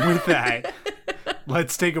 With that,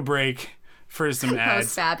 let's take a break for some ads. That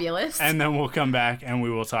was fabulous. And then we'll come back and we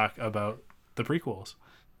will talk about the prequels.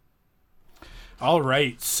 All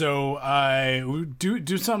right, so we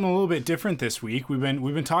do something a little bit different this week. We've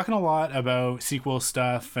been talking a lot about sequel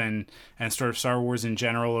stuff and sort of Star Wars in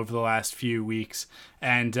general over the last few weeks,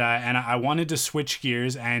 and I wanted to switch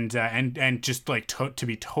gears and just like to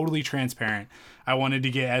be totally transparent. I wanted to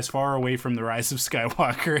get as far away from the Rise of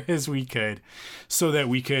Skywalker as we could, so that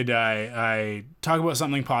we could talk about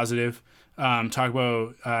something positive. Talk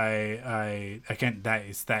about again,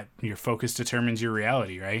 that your focus determines your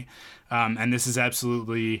reality, right? And this is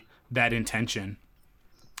absolutely that intention.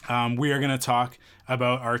 We are going to talk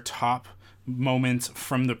about our top moments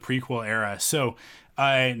from the prequel era. So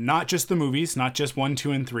not just the movies, not just 1,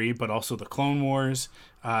 2, and 3, but also the Clone Wars,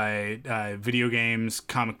 video games,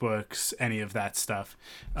 comic books, any of that stuff.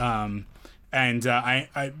 And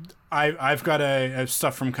I've got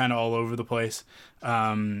stuff from kind of all over the place.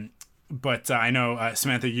 But I know,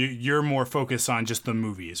 Samantha, you're more focused on just the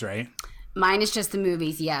movies, right? Mine is just the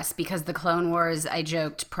movies, yes, because the Clone Wars, I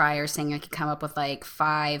joked prior saying I could come up with like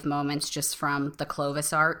 5 moments just from the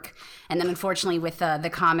Clovis arc. And then unfortunately with the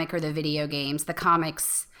comic or the video games, the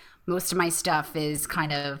comics, most of my stuff is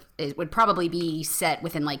it would probably be set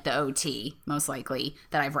within like the OT, most likely,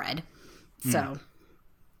 that I've read. So...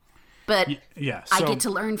 But yeah, I get to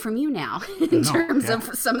learn from you now in terms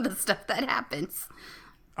of some of the stuff that happens.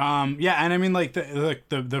 Yeah, and I mean, like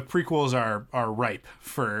the prequels are ripe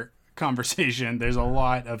for conversation. There's a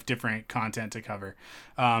lot of different content to cover,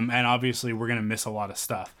 and obviously we're gonna miss a lot of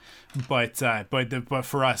stuff. But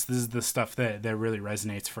for us, this is the stuff that really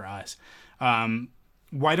resonates for us.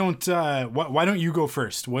 Why don't you go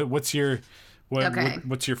first? What's your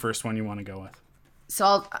first one you want to go with?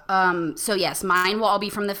 So so yes, mine will all be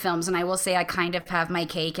from the films, and I will say I kind of have my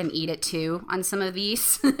cake and eat it too on some of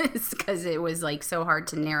these because it was like so hard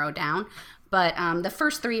to narrow down. But the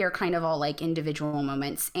first 3 are kind of all like individual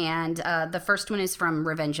moments, and the first one is from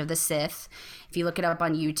Revenge of the Sith. If you look it up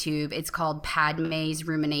on YouTube, it's called Padme's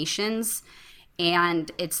Ruminations, and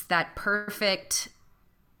it's that perfect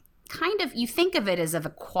kind of, you think of it as of a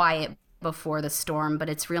quiet before the storm, but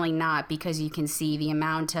it's really not, because you can see the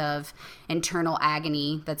amount of internal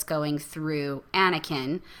agony that's going through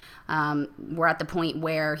Anakin. We're at the point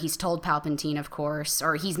where he's told Palpatine, of course,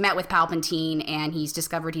 or he's met with Palpatine and he's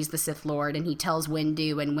discovered he's the Sith Lord, and he tells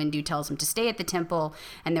Windu, and Windu tells him to stay at the temple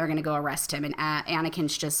and they're going to go arrest him, and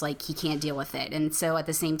Anakin's just like, he can't deal with it. And so at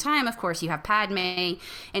the same time, of course, you have Padme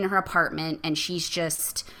in her apartment, and she's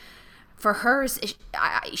just... For hers,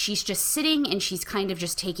 she's just sitting and she's kind of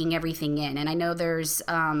just taking everything in. And I know there's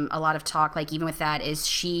a lot of talk, like even with that, is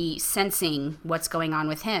she sensing what's going on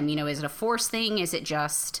with him? You know, is it a force thing? Is it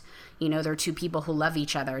just, you know, they're 2 people who love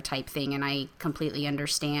each other type thing? And I completely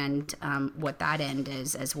understand what that end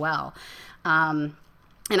is as well.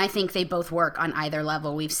 And I think they both work on either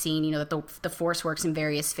level. We've seen, you know, that the Force works in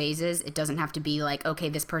various phases. It doesn't have to be like, okay,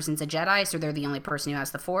 this person's a Jedi, so they're the only person who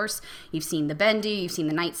has the Force. You've seen the Bendy, you've seen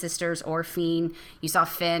the Night Sisters, Orphine. You saw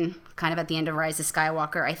Finn kind of at the end of Rise of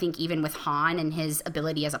Skywalker. I think even with Han and his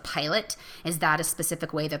ability as a pilot, is that a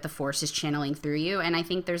specific way that the Force is channeling through you? And I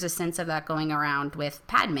think there's a sense of that going around with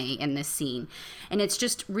Padme in this scene. And it's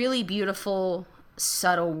just really beautiful,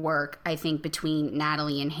 subtle work, I think, between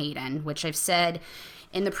Natalie and Hayden, which I've said...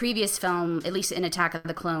 In the previous film, at least in Attack of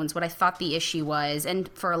the Clones, what I thought the issue was, and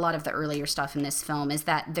for a lot of the earlier stuff in this film, is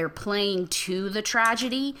that they're playing to the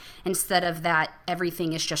tragedy instead of that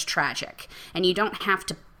everything is just tragic. And you don't have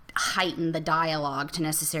to heighten the dialogue to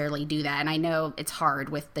necessarily do that. And I know it's hard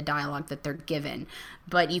with the dialogue that they're given,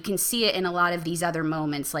 but you can see it in a lot of these other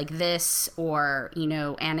moments like this, or, you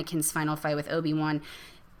know, Anakin's final fight with Obi-Wan.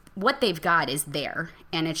 What they've got is there,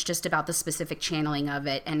 and it's just about the specific channeling of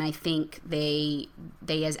it. And I think they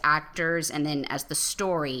as actors, and then as the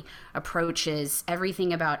story approaches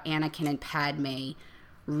everything about Anakin and Padme,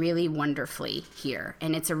 really wonderfully here.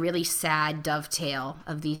 And it's a really sad dovetail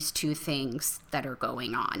of these two things that are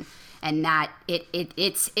going on. And that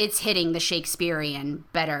it's hitting the Shakespearean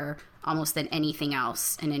better almost than anything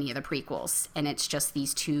else in any of the prequels. And it's just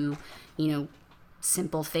these two,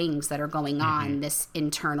 simple things that are going on, this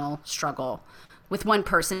internal struggle with one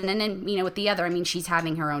person. And then, with the other, I mean, she's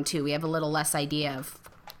having her own too. We have a little less idea of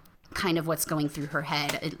kind of what's going through her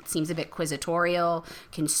head. It seems a bit inquisitorial,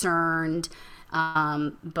 concerned,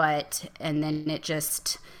 and then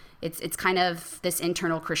it's kind of this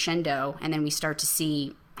internal crescendo, and then we start to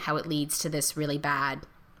see how it leads to this really bad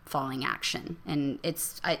falling action. And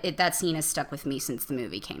that scene has stuck with me since the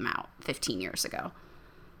movie came out 15 years ago.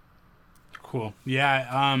 Cool.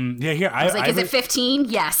 Yeah. Here I was like, is it 15?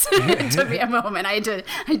 Yes. It took me a moment. I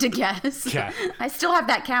had to guess. Yeah. I still have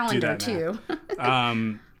that calendar too.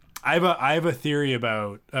 I have a theory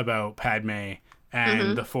about Padme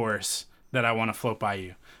and the Force that I want to float by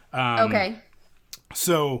you. Okay.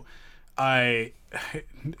 So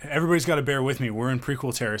everybody's got to bear with me. We're in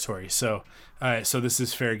prequel territory, so this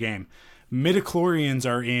is fair game. Midichlorians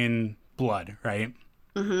are in blood, right?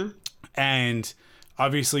 Mm-hmm. And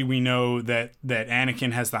obviously, we know that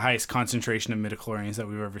Anakin has the highest concentration of midichlorians that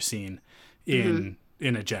we've ever seen in a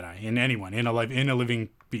Jedi, in anyone, in a living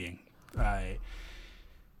being.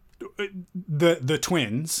 The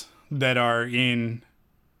twins that are in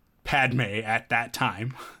Padme at that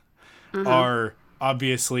time are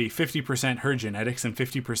obviously 50% her genetics and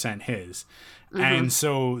 50% his. And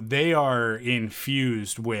so they are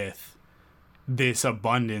infused with this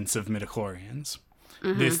abundance of midichlorians,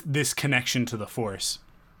 this connection to the Force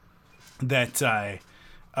that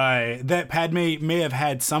Padme may have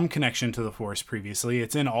had some connection to the Force previously.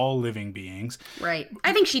 It's in all living beings. Right.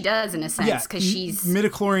 I think she does in a sense because she's...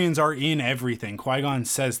 Midichlorians are in everything. Qui-Gon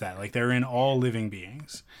says that. Like, they're in all living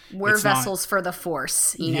beings. We're vessels for the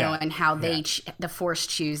Force, and how the Force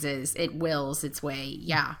chooses. It wills its way.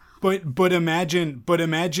 Yeah. But imagine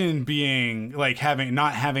being like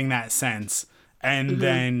not having that sense and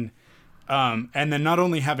then not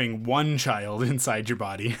only having one child inside your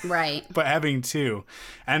body, right, but having two.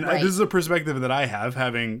 And this is a perspective that I have,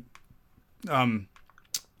 having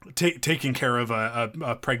taken care of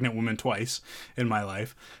a pregnant woman twice in my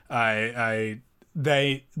life.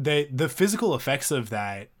 The physical effects of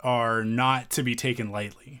that are not to be taken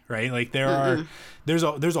lightly, right? Like there's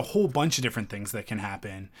a whole bunch of different things that can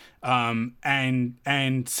happen.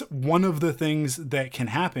 And one of the things that can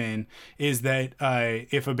happen is that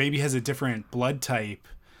if a baby has a different blood type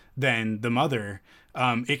than the mother,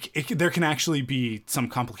 there can actually be some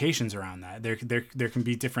complications around that. There can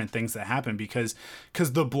be different things that happen because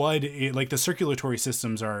the blood, like the circulatory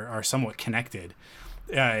systems are somewhat connected.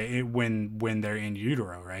 When they're in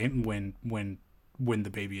utero, right? When the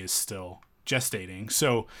baby is still gestating.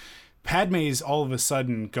 So Padme's all of a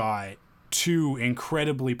sudden got two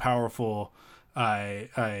incredibly powerful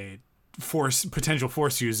potential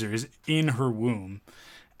Force users in her womb,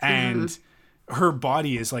 and her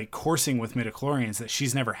body is like coursing with midichlorians that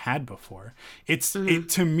she's never had before.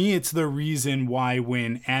 To me, it's the reason why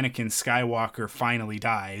when Anakin Skywalker finally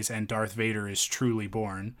dies and Darth Vader is truly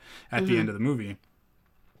born at the end of the movie,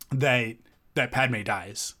 that Padme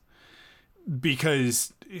dies,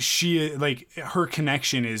 because her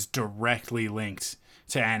connection is directly linked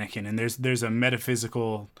to Anakin, and there's a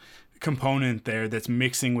metaphysical component there that's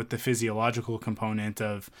mixing with the physiological component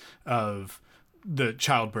of the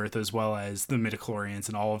childbirth as well as the midichlorians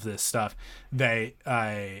and all of this stuff. They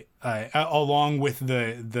along with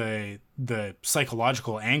the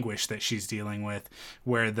psychological anguish that she's dealing with,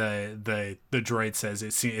 where the droid says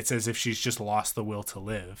it's as if she's just lost the will to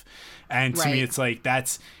live. And to me, it's like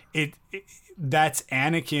that's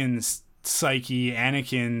Anakin's psyche,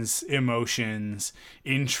 Anakin's emotions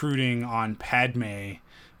intruding on Padme,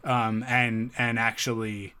 and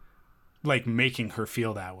actually like making her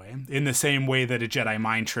feel that way, in the same way that a Jedi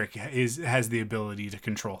mind trick has the ability to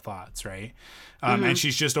control thoughts, right? And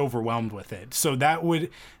she's just overwhelmed with it. So that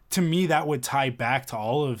would tie back to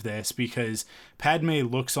all of this, because Padme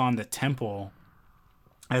looks on the temple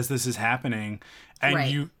as this is happening,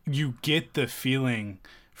 and you get the feeling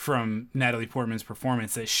from Natalie Portman's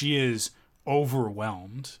performance that she is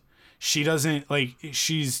overwhelmed. She doesn't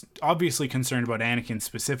she's obviously concerned about Anakin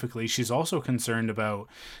specifically. She's also concerned about,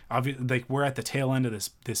 we're at the tail end of this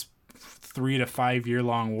 3 to 5 year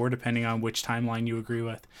long war, depending on which timeline you agree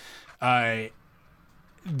with, that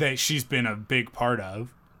she's been a big part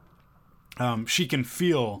of. She can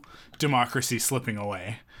feel democracy slipping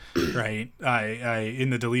away, right? In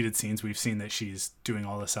the deleted scenes, we've seen that she's doing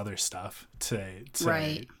all this other stuff to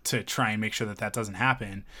try and make sure that doesn't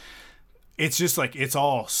happen. it's just like it's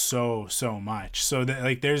all so much. So that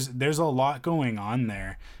like there's a lot going on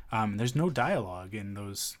there. There's no dialogue in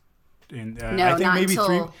those. No, I think not maybe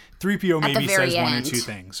until 3PO maybe says end. one or two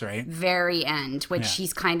things, right? Very end, which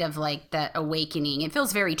she's kind of like that awakening. It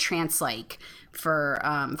feels very trance-like for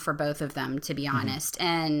both of them, to be honest.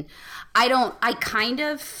 And I kind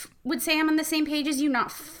of would say I'm on the same page as you,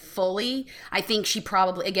 not fully. I think she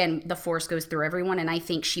probably, again, the Force goes through everyone, and I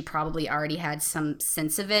think she probably already had some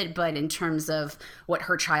sense of it, but in terms of what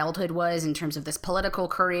her childhood was, in terms of this political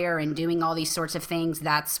career and doing all these sorts of things,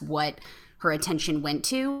 that's what her attention went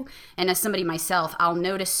to. And as somebody myself, I'll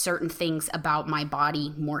notice certain things about my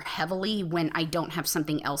body more heavily when I don't have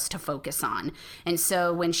something else to focus on. And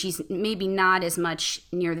so when she's maybe not as much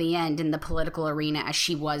near the end in the political arena as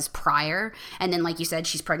she was prior, and then like you said,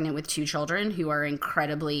 she's pregnant with 2 children who are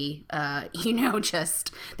incredibly,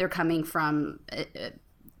 just they're coming from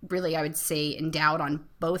really, I would say, endowed on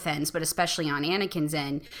both ends, but especially on Anakin's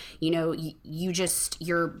end.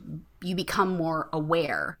 You become more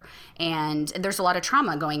aware, and there's a lot of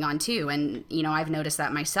trauma going on too. And, I've noticed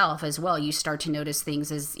that myself as well. You start to notice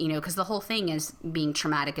things as, because the whole thing is being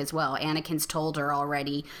traumatic as well. Anakin's told her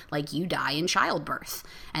already, like, you die in childbirth.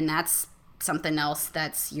 And that's something else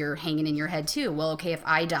that's you're hanging in your head too. Well, okay, if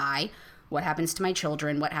I die, what happens to my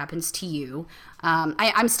children? What happens to you?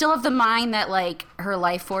 I'm still of the mind that, like, her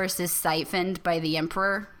life force is siphoned by the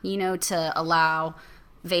Emperor, to allow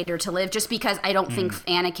Vader to live, just because I don't think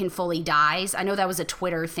Anakin fully dies. I know that was a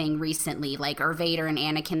Twitter thing recently, like, are Vader and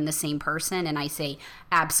Anakin the same person? And I say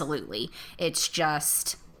absolutely. It's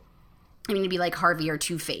just, it'd be like Harvey or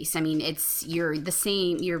Two-Face. You're the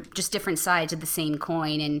same, you're just different sides of the same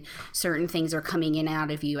coin, and certain things are coming in and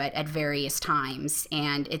out of you at various times.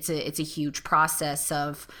 And it's a huge process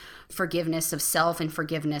of forgiveness of self and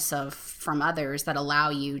forgiveness from others that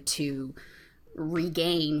allow you to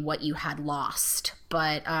regain what you had lost.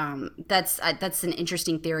 But that's an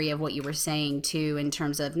interesting theory of what you were saying too, in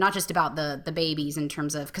terms of not just about the babies, in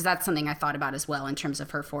terms of, because that's something I thought about as well in terms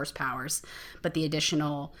of her force powers, but the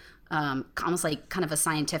additional almost like kind of a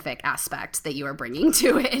scientific aspect that you are bringing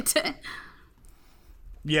to it.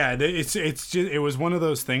 Yeah, it was one of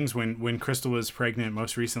those things when Crystal was pregnant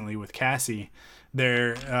most recently with Cassie.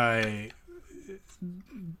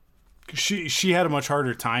 She had a much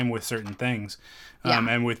harder time with certain things,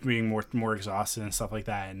 and with being more exhausted and stuff like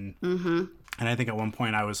that. And and I think at one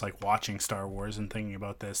point I was like watching Star Wars and thinking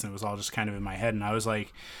about this, and it was all just kind of in my head. And I was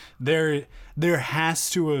like, there has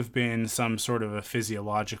to have been some sort of a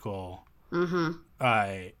physiological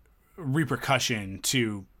repercussion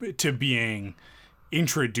to being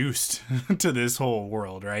introduced to this whole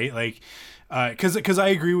world, right? Like, because I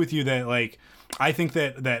agree with you that, like, I think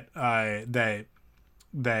that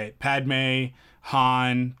Padme,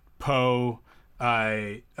 Han, Poe,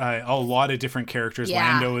 a lot of different characters,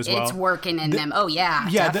 Lando as well. It's working in them. Oh yeah,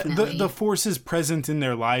 definitely. The Force is present in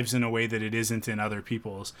their lives in a way that it isn't in other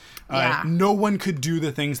people's. No one could do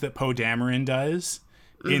the things that Poe Dameron does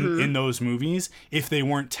in those movies if they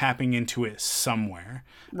weren't tapping into it somewhere.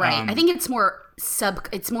 Right. I think it's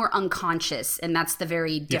more unconscious, and that's the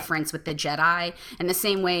very difference with the Jedi. In the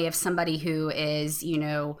same way, if somebody who is,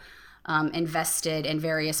 invested in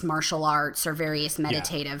various martial arts or various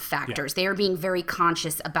meditative factors, they are being very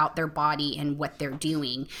conscious about their body and what they're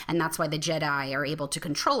doing, and that's why the Jedi are able to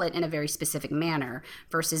control it in a very specific manner,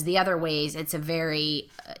 versus the other ways it's a very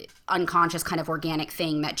unconscious kind of organic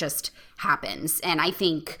thing that just happens. And I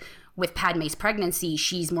think with Padme's pregnancy,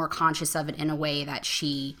 she's more conscious of it in a way that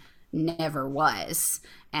she never was.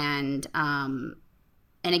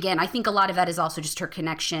 And again, I think a lot of that is also just her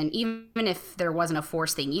connection, even if there wasn't a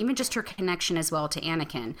Force thing, even just her connection as well to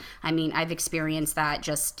Anakin. I've experienced that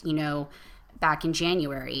just, back in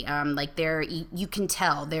January. You can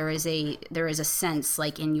tell there is a sense,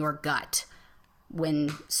 like, in your gut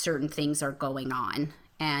when certain things are going on,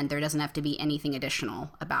 and there doesn't have to be anything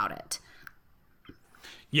additional about it.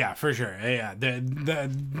 Yeah, for sure. Yeah, this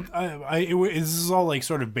is all like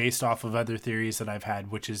sort of based off of other theories that I've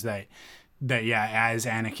had, which is that as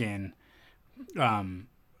Anakin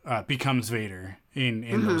becomes Vader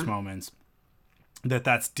in those moments,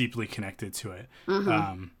 that's deeply connected to it.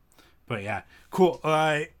 But yeah, cool.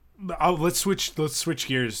 Let's switch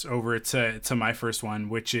gears over to my first one,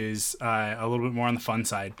 which is a little bit more on the fun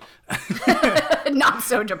side. Not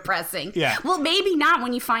so depressing. Yeah. Well, maybe not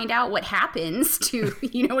when you find out what happens to,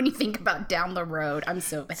 when you think about down the road.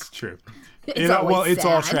 It's true. It's it's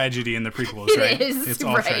all tragedy in the prequels, right? It is, it's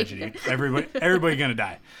all right. tragedy. Everybody gonna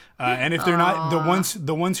die. And if they're not,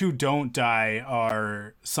 the ones who don't die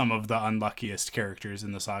are some of the unluckiest characters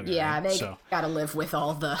in the saga. Yeah, right? they gotta live with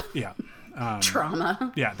all the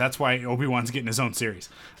Trauma. Yeah, that's why Obi-Wan's getting his own series.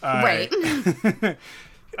 Right.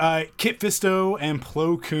 Kit Fisto and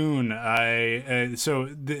Plo Koon.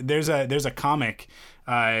 There's a comic.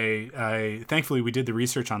 Thankfully we did the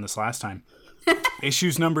research on this last time.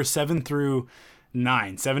 Issues number 7 through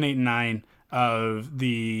 9, 7, 8, and 9 of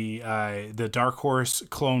the Dark Horse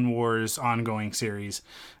Clone Wars ongoing series,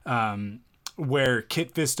 where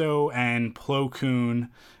Kit Fisto and Plo Koon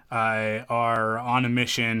are on a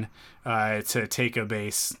mission to take a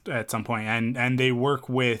base at some point, and they work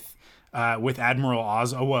with Admiral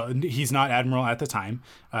Oz. Oh, well, he's not Admiral at the time.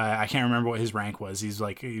 I can't remember what his rank was. He's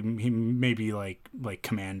like, he may be like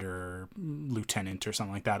commander or lieutenant or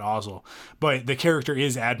something like that, Ozzel. But the character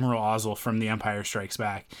is Admiral Ozzel from The Empire Strikes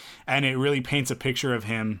Back. And it really paints a picture of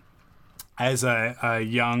him as a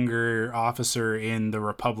younger officer in the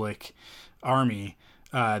Republic Army,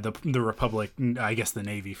 the Republic, I guess the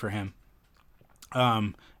Navy for him,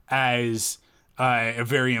 as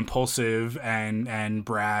very impulsive and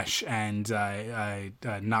brash and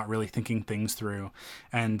not really thinking things through.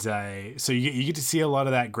 And so you get to see a lot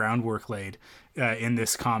of that groundwork laid in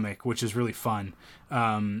this comic, which is really fun.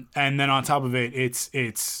 And then on top of it, it's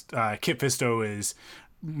Kit Fisto is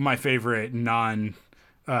my favorite main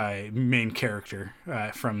character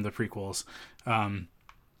from the prequels. And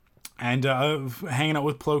hanging out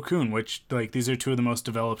with Plo Koon, which, like, these are two of the most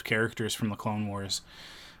developed characters from the Clone Wars.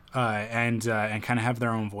 And kind of have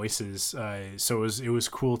their own voices. So it was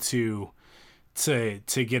cool to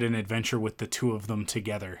get an adventure with the two of them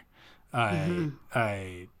together, and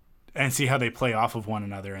see how they play off of one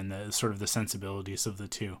another and the sort of the sensibilities of the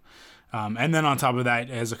two. And then on top of that,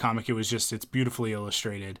 as a comic, it's beautifully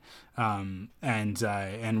illustrated, and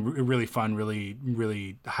really fun,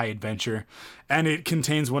 really high adventure. And it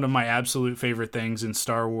contains one of my absolute favorite things in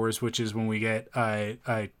Star Wars, which is when we get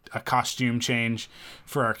a costume change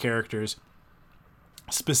for our characters.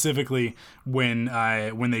 Specifically, when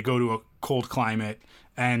they go to a cold climate,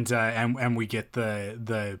 and we get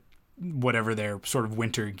the whatever their sort of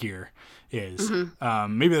winter gear is.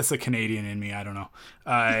 Mm-hmm. Maybe that's the Canadian in me. I don't know.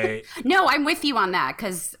 No, I'm with you on that,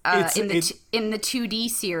 because in the 2D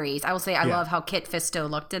series, I will say I love how Kit Fisto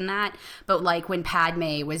looked in that. But like when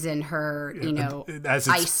Padme was in her,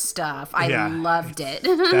 ice stuff, I loved it.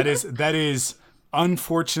 that is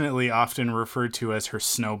unfortunately often referred to as her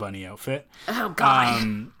Snow Bunny outfit. Oh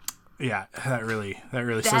God. Yeah, that really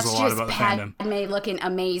says a lot about the fandom. Padme looking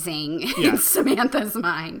amazing in Samantha's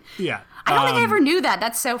mind. Yeah. I don't think I ever knew that.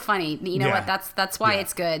 That's so funny. You know what? That's why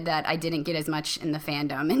it's good that I didn't get as much in the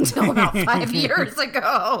fandom until about 5 years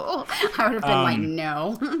ago. I would have been like,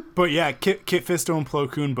 no. But yeah, Kit Fisto and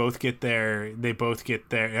Plo Koon both get there. They both get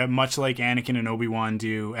there, much like Anakin and Obi-Wan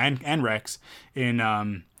do, and Rex in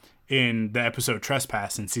the episode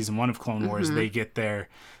Trespass in season 1 of Clone Wars. They get their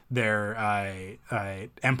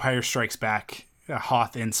Empire Strikes Back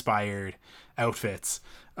Hoth inspired outfits.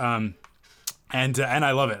 And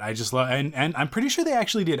I love it. I just love, and I'm pretty sure they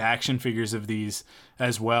actually did action figures of these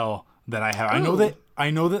as well that I have. Ooh. I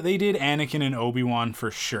know that they did Anakin and Obi-Wan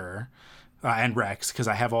for sure, and Rex, because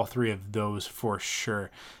I have all 3 of those for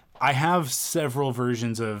sure. I have several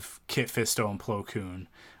versions of Kit Fisto and Plo Koon.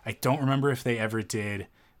 I don't remember if they ever did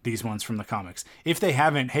these ones from the comics. If they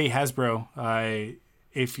haven't, hey Hasbro,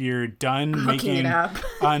 if you're done making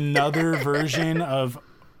another version of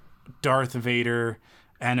Darth Vader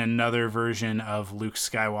and another version of Luke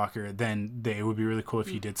Skywalker, then it would be really cool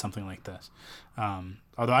if you did something like this.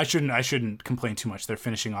 Although I shouldn't complain too much. They're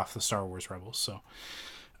finishing off the Star Wars Rebels, so.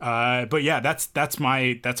 But yeah, that's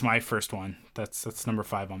my first one. That's number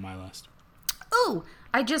 5 on my list. Oh,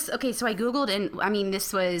 so I Googled, and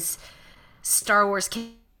this was Star Wars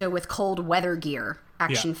with cold weather gear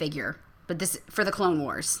action figure, but this for the Clone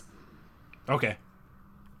Wars. Okay.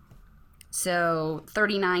 So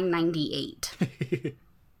 $39.98.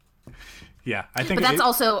 Yeah, I think. But that's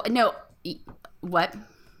also no. What?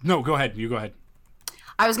 No, go ahead. You go ahead.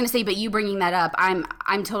 I was going to say, but you bringing that up, I'm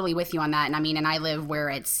totally with you on that. And and I live where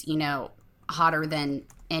it's hotter than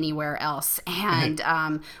anywhere else. And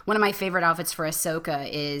one of my favorite outfits for Ahsoka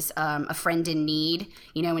is a friend in need.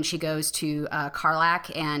 When she goes to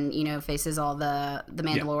Karlak and faces all the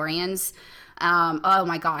Mandalorians. Yeah. Oh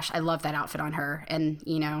my gosh, I love that outfit on her. And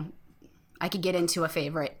I could get into a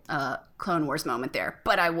favorite Clone Wars moment there,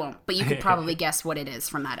 but I won't. But you could probably guess what it is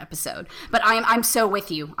from that episode. But I'm so with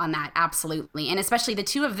you on that, absolutely. And especially the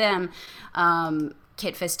two of them,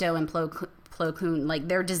 Kit Fisto and Plo Koon, like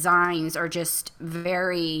their designs are just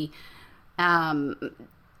very,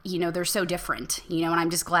 they're so different. And I'm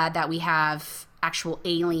just glad that we have actual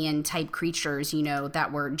alien type creatures, you know,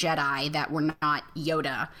 that were Jedi, that were not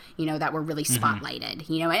Yoda, you know, that were really spotlighted,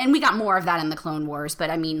 you know, and we got more of that in the Clone Wars, but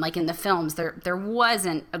I mean, like in the films, there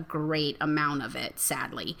wasn't a great amount of it,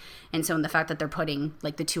 sadly. And so in the fact that they're putting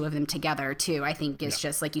like the two of them together too, I think is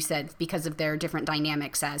just, like you said, because of their different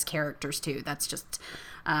dynamics as characters too. That's just,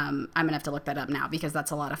 I'm gonna have to look that up now because that's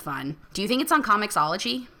a lot of fun. Do you think it's on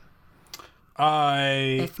Comixology?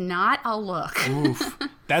 If not, I'll look. Oof,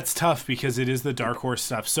 that's tough because it is the Dark Horse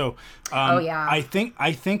stuff. So, I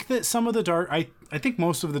think that some of the I think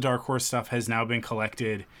most of the Dark Horse stuff has now been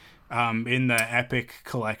collected, in the Epic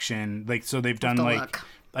collection. Like, so they've done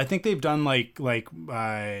I think they've done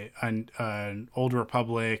an Old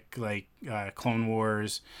Republic, Clone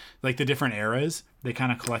Wars, like the different eras. They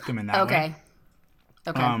kind of collect them in that way.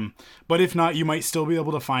 Okay. But if not, you might still be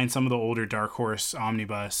able to find some of the older Dark Horse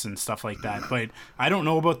omnibus and stuff like that. But I don't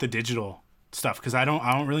know about the digital stuff because I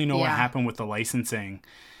don't really know what happened with the licensing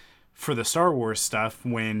for the Star Wars stuff.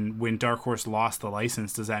 When Dark Horse lost the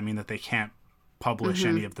license, does that mean that they can't publish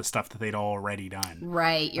any of the stuff that they'd already done?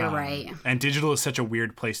 Right, you're right. And digital is such a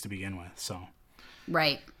weird place to begin with, so.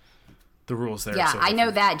 Right. The rules there. Yeah, I know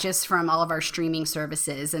that just from all of our streaming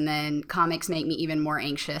services, and then comics make me even more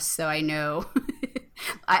anxious, so I know.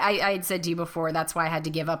 I had said to you before, that's why I had to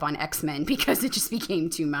give up on X-Men, because it just became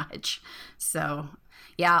too much. So,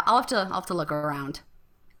 yeah, I'll have to look around.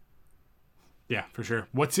 Yeah, for sure.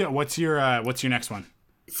 What's your next one?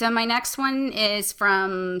 So my next one is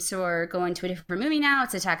so we're going to a different movie now.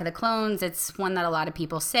 It's Attack of the Clones. It's one that a lot of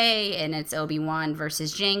people say, and it's Obi-Wan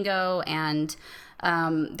versus Jango. And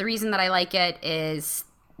the reason that I like it is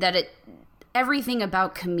that everything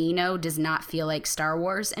about Kamino does not feel like Star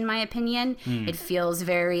Wars, in my opinion. It feels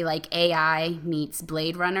very like AI meets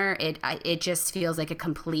Blade Runner. It just feels like a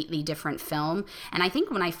completely different film. And I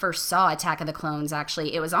think when I first saw Attack of the Clones,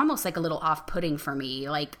 actually, it was almost like a little off-putting for me.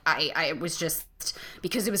 Like I was just,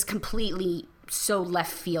 because it was completely so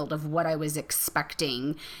left field of what I was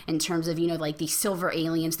expecting in terms of, you know, like the silver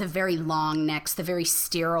aliens, the very long necks, the very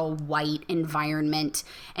sterile white environment,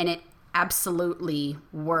 and it absolutely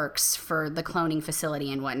works for the cloning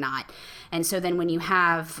facility and whatnot. And so then when you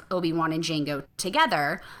have Obi-Wan and Jango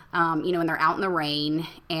together, you know, and they're out in the rain,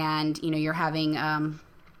 and, you know, you're having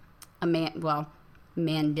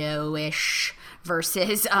Mando-ish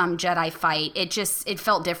versus Jedi fight, it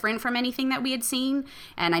felt different from anything that we had seen.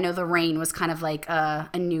 And I know the rain was kind of like a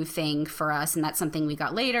new thing for us, and that's something we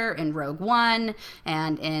got later in Rogue One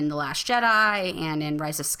and in The Last Jedi and in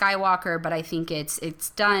Rise of Skywalker, but I think it's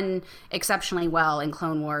done exceptionally well in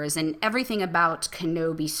Clone Wars. And everything about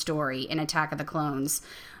Kenobi's story in Attack of the Clones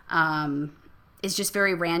is just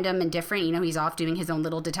very random and different. You know, he's off doing his own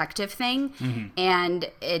little detective thing,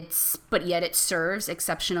 but yet it serves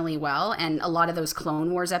exceptionally well. And a lot of those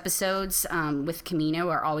Clone Wars episodes with Kamino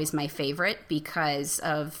are always my favorite because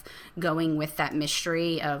of going with that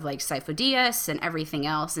mystery of like Sifo Dyas and everything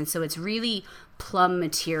else. And so it's really plum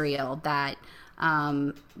material that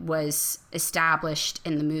was established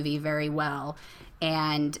in the movie very well.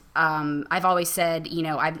 And I've always said, you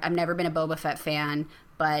know, I've never been a Boba Fett fan,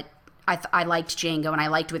 but I liked Jango, and I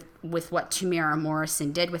liked with what Tamira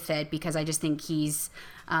Morrison did with it, because I just think he's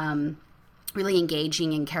really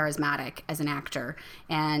engaging and charismatic as an actor.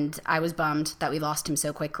 And I was bummed that we lost him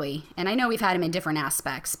so quickly. And I know we've had him in different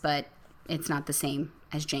aspects, but it's not the same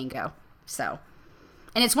as Jango. So,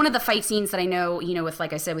 and it's one of the fight scenes that I know, you know, with,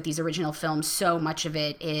 like I said, with these original films, so much of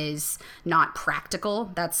it is not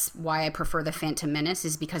practical. That's why I prefer The Phantom Menace,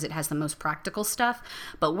 is because it has the most practical stuff.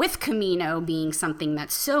 But with Kamino being something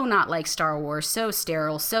that's so not like Star Wars, so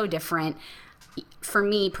sterile, so different, for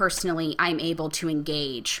me personally, I'm able to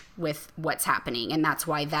engage with what's happening. And that's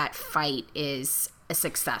why that fight is a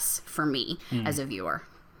success for me as a viewer.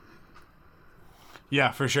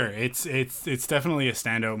 Yeah, for sure. It's definitely a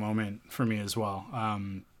standout moment for me as well.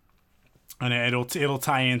 And it'll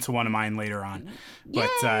tie into one of mine later on. But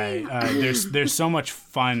there's so much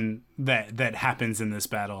fun that happens in this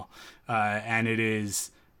battle, and it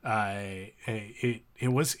is it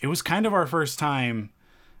was kind of our first time.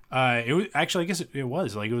 It was actually, I guess it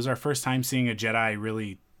was our first time seeing a Jedi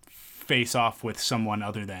really face off with someone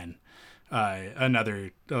other than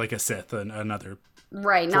another, like a Sith, another.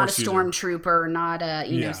 Right, not a stormtrooper, not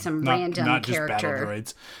a some random not character, just battle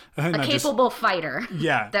droids. A capable fighter.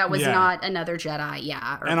 Yeah, that was not another Jedi.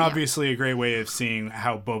 Yeah, and obviously a great way of seeing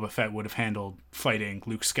how Boba Fett would have handled fighting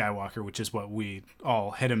Luke Skywalker, which is what we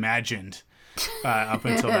all had imagined up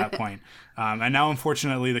until that point. And now,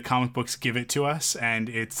 unfortunately, the comic books give it to us, and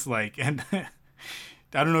it's like, and I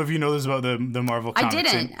don't know if you know this about the Marvel comics. I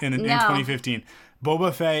didn't. In 2015,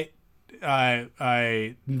 Boba Fett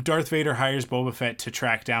Darth Vader hires Boba Fett to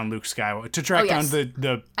track down Luke Skywalker, to track down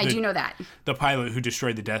the I do know that. The pilot who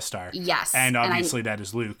destroyed the Death Star. Yes. And obviously that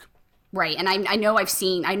is Luke. Right. And I know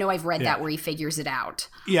I've read that where he figures it out.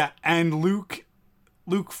 Yeah. And Luke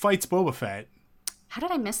fights Boba Fett. How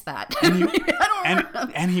did I miss that?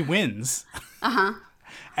 And he wins. Uh-huh.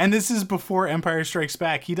 And this is before Empire Strikes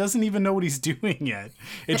Back. He doesn't even know what he's doing yet.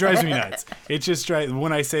 It drives me nuts. It just drives,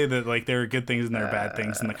 when I say that like there are good things and there are bad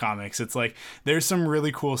things in the comics, it's like there's some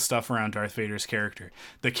really cool stuff around Darth Vader's character.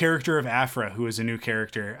 The character of Aphra, who is a new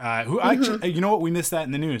character, who actually, you know what, we missed that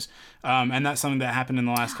in the news. And that's something that happened in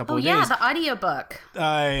the last couple of days. Oh yeah, the audiobook.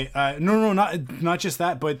 No, not just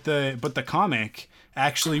that, but the comic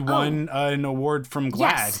actually won an award from GLAAD.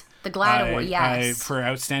 Yes. The GLAAD Award, yes. For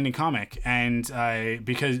outstanding comic, and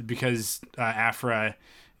because Aphra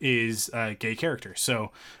is a gay character,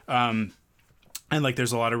 so and like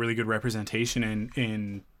there's a lot of really good representation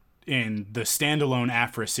in the standalone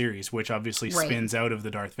Aphra series, which obviously spins out of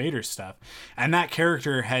the Darth Vader stuff, and that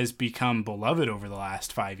character has become beloved over the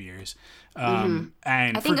last 5 years. And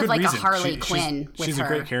I think for of good like reason. a Harley Quinn with she's her. a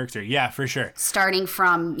great character, yeah, for sure. Starting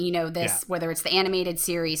from whether it's the animated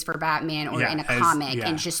series for Batman or in a comic,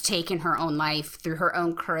 and just taking her own life through her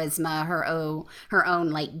own charisma, her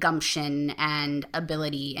own like gumption and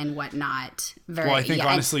ability and whatnot. I think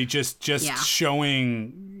honestly, just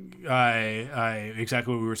showing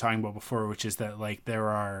exactly what we were talking about before, which is that like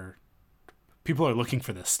people are looking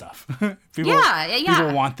for this stuff. People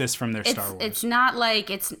want this from their Star Wars. It's not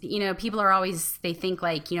like people are always, they think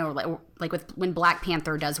like with when Black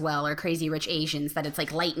Panther does well or Crazy Rich Asians, that it's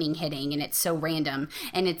like lightning hitting and it's so random,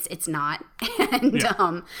 and it's not. And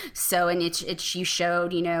it's you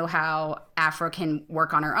showed how Aphra can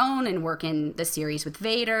work on her own and work in the series with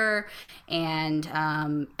Vader, and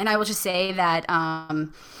I will just say that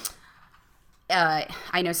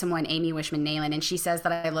I know someone, Amy Wishman-Nayland, and she says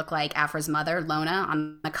that I look like Aphra's mother, Lona,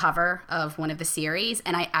 on the cover of one of the series,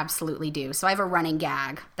 and I absolutely do. So I have a running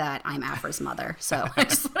gag that I'm Aphra's mother. So I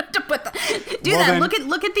just wanted to put that. Then,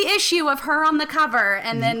 look at the issue of her on the cover,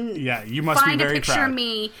 and then you must find be very a picture proud. of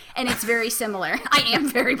me, and it's very similar. I am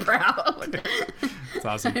very proud. That's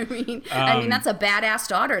awesome. I mean, that's a badass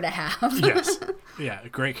daughter to have. Yes. Yeah,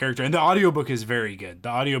 great character. And the audiobook is very good. The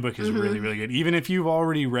audiobook is really, really good. Even if you've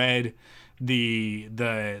already read the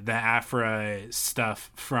Aphra stuff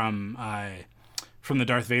from the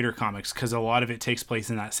Darth Vader comics, because a lot of it takes place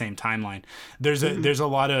in that same timeline. There's a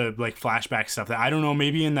lot of like flashback stuff that I don't know,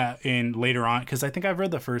 maybe in later on, because I think I've read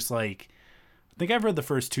the first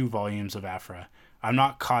 2 volumes of Aphra. I'm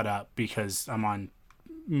not caught up because I'm on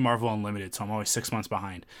Marvel Unlimited, so I'm always 6 months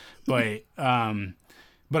behind.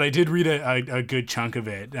 But I did read a good chunk of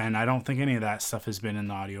it, and I don't think any of that stuff has been in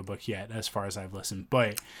the audiobook yet, as far as I've listened.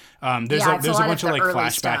 But there's a bunch of like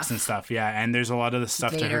flashbacks and stuff, and there's a lot of the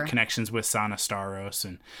stuff to her connections with Sana Starros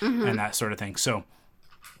and that sort of thing. So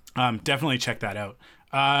definitely check that out.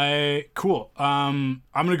 Cool. I'm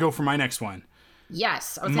gonna go for my next one.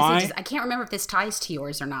 Yes, I can't remember if this ties to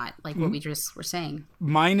yours or not, like what we just were saying.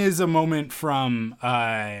 Mine is a moment from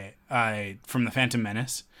the Phantom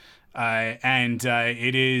Menace.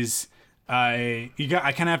 It is I kind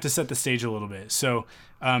of have to set the stage a little bit. So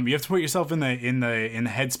you have to put yourself in the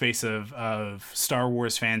headspace of Star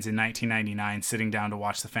Wars fans in 1999 sitting down to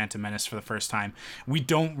watch The Phantom Menace for the first time. We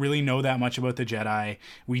don't really know that much about the Jedi.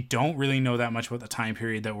 We don't really know that much about the time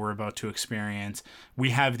period that we're about to experience.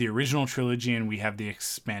 We have the original trilogy and we have the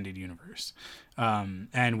expanded universe.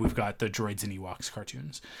 And we've got the Droids and Ewoks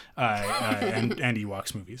cartoons and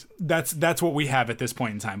Ewoks movies. That's what we have at this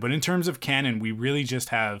point in time. But in terms of canon, we really just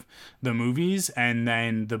have the movies and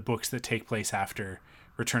then the books that take place after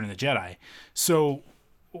Return of the Jedi. So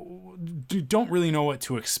don't really know what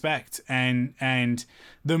to expect. And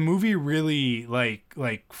the movie really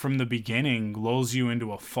like from the beginning lulls you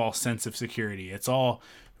into a false sense of security. It's all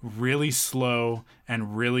really slow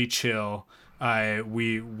and really chill.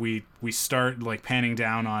 We start like panning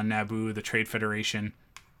down on Naboo, the Trade Federation.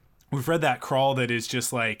 We've read that crawl that is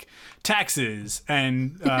just like taxes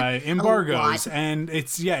and embargoes, and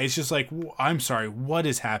it's just like, I'm sorry, what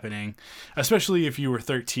is happening? Especially if you were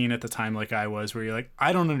 13 at the time, like I was, where you're like,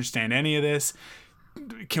 I don't understand any of this.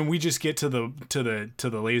 Can we just get to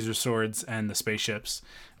the laser swords and the spaceships?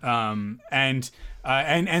 And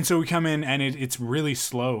so we come in and it's really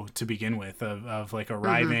slow to begin with of like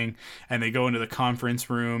arriving and they go into the conference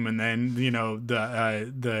room and then, the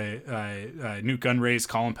Newt Gunray's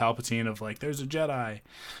calling Palpatine of like, there's a Jedi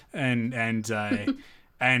and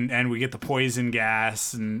we get the poison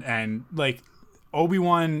gas and like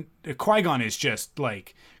Obi-Wan, Qui-Gon is just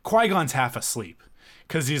like, Qui-Gon's half asleep.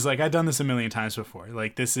 because he's like, I've done this a million times before.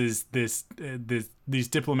 Like these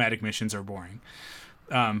diplomatic missions are boring.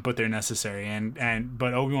 But they're necessary,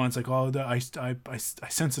 but Obi-Wan's like, I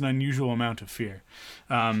sense an unusual amount of fear.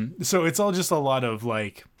 So it's all just a lot of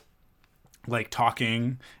like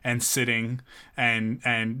talking and sitting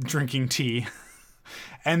and drinking tea,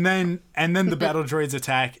 and then the battle droids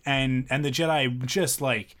attack, and the Jedi just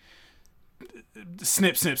like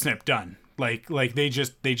snip, done. Like they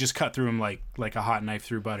just cut through him like a hot knife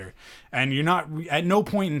through butter, and you're not, at no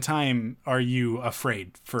point in time are you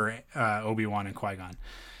afraid for Obi-Wan and Qui-Gon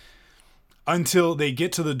until they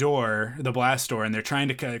get to the door, the blast door, and they're trying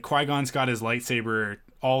to. Qui-Gon's got his lightsaber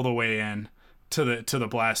all the way in to the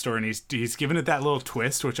blast door, and he's giving it that little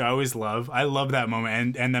twist, which I always love. I love that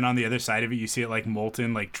moment, and then on the other side of it, you see it like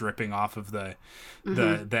molten, like dripping off of the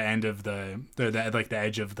end of the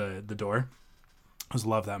edge of the door. I just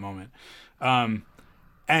love that moment. And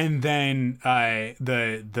then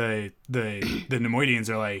the Neimoidians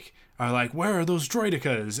are like, where are those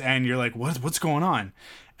droidicas? And you're like, what's going on?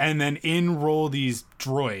 And then in roll these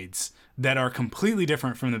droids that are completely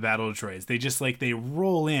different from the battle droids. They just they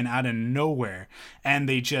roll in out of nowhere, and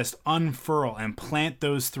they just unfurl and plant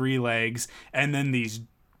those 3 legs, and then these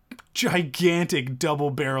gigantic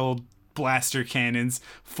double-barreled blaster cannons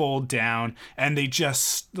fold down, and they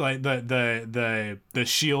just like the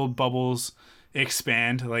shield bubbles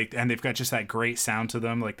expand, and they've got just that great sound to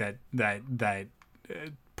them, like that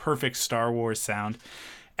perfect Star Wars sound.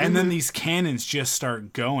 And then these cannons just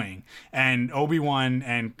start going, and Obi-Wan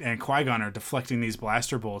and Qui-Gon are deflecting these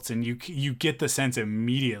blaster bolts, and you get the sense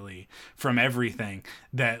immediately from everything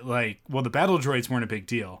that the battle droids weren't a big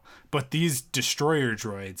deal, but these destroyer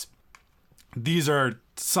droids, these are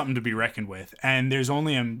something to be reckoned with. And there's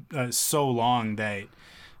only so long that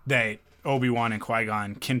Obi-Wan and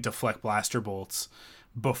Qui-Gon can deflect blaster bolts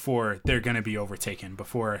before they're going to be overtaken,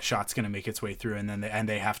 before a shot's going to make its way through, and then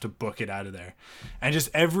they have to book it out of there. And just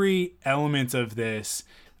every element of this,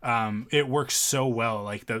 it works so well.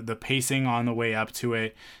 Like the pacing on the way up to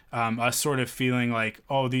it, us sort of feeling like,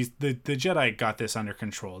 oh, the Jedi got this under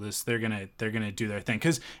control. They're gonna do their thing,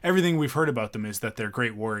 because everything we've heard about them is that they're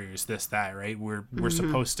great warriors. This, that, right? We're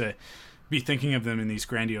supposed to be thinking of them in these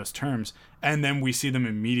grandiose terms, and then we see them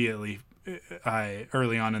immediately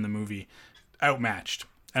early on in the movie outmatched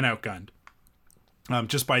and outgunned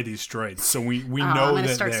just by these droids. So we know I'm gonna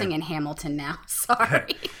that start singing Hamilton now.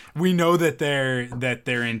 Sorry. We know that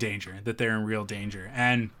they're in danger, that they're in real danger,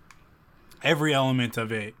 and every element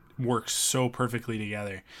of it works so perfectly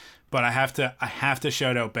together. But I have to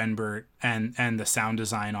shout out Ben Burtt and the sound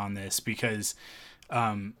design on this, because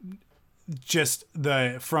just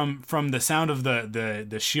from the sound of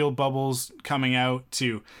the shield bubbles coming out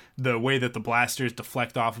to the way that the blasters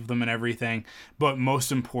deflect off of them and everything, but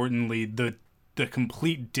most importantly the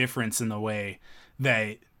complete difference in the way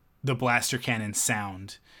that the blaster cannons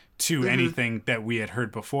sound to anything that we had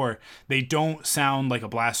heard before. They don't sound like a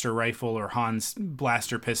blaster rifle or Han's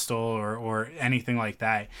blaster pistol or anything like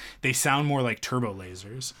that. They sound more like turbo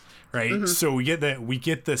lasers, right? So we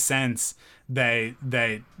get the sense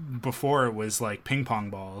that before it was like ping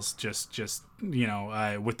pong balls, just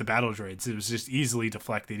with the battle droids, it was just easily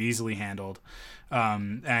deflected, easily handled,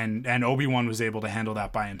 and Obi-Wan was able to handle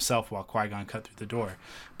that by himself while Qui-Gon cut through the door.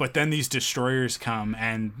 But then these destroyers come,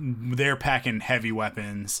 and they're packing heavy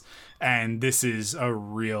weapons, and this is a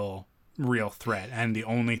real threat, and the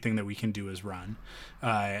only thing that we can do is run,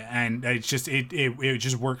 and it's just it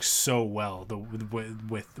just works so well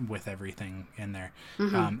with everything in there.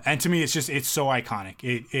 And to me, it's so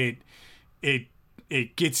iconic.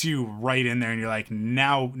 It gets you right in there, and you're like,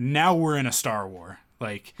 now we're in a Star War.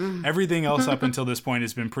 Like everything else up until this point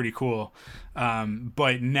has been pretty cool,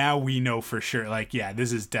 but now we know for sure, like, yeah,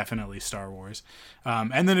 this is definitely Star Wars.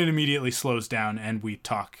 And then it immediately slows down, and we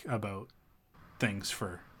talk about things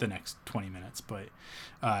for the next 20 minutes, but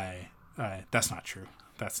that's not true.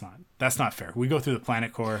 That's not fair. We go through the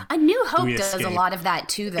planet core. A New Hope does a lot of that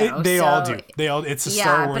too, though. They all do. It's a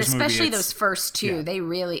Star Wars movie. But especially those first two, they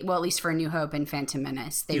really, well, at least for A New Hope and Phantom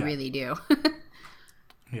Menace, they really do.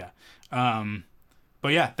 Yeah.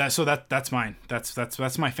 But yeah, that's mine.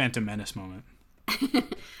 That's my Phantom Menace moment.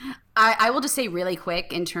 I will just say really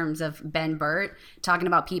quick, in terms of Ben Burtt, talking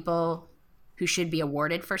about people who should be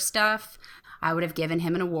awarded for stuff, I would have given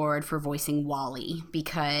him an award for voicing WALL-E,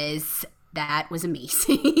 because that was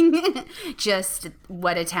amazing. Just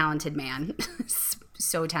what a talented man.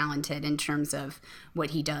 So talented in terms of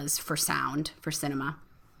what he does for sound, for cinema.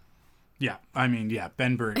 Yeah, I mean,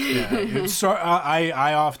 Ben Burtt. Yeah. So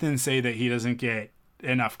I often say that he doesn't get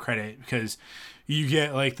enough credit, because you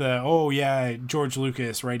get like the George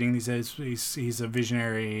Lucas writing these, he's a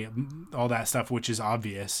visionary, all that stuff, which is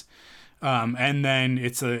obvious. And then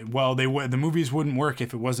it's the movies wouldn't work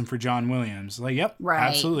if it wasn't for John Williams. Like, yep, right.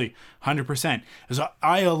 Absolutely, 100%. So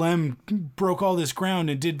ILM broke all this ground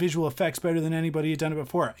and did visual effects better than anybody had done it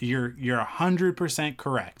before. You're 100%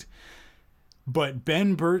 correct. But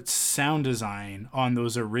Ben Burtt's sound design on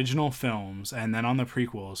those original films and then on the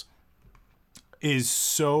prequels is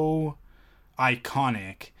so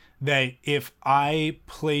iconic that if I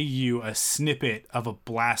play you a snippet of a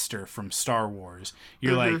blaster from Star Wars,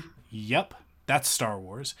 you're like, yep, that's Star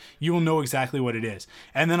Wars. You will know exactly what it is.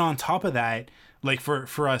 And then on top of that, like for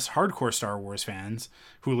us hardcore Star Wars fans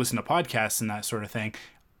who listen to podcasts and that sort of thing,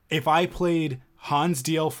 if I played Han's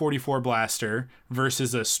DL-44 blaster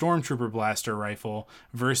versus a Stormtrooper blaster rifle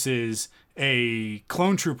versus a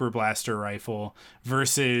Clone Trooper blaster rifle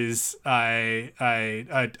versus a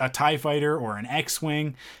TIE fighter or an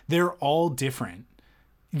X-Wing, they're all different.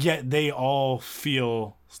 Yet they all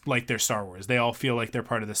feel like they're Star Wars. They all feel like they're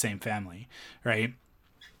part of the same family, right?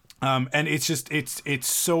 And it's just, it's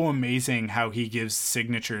so amazing how he gives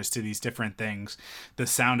signatures to these different things. The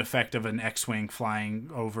sound effect of an X-Wing flying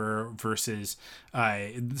over versus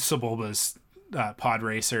Sebulba's pod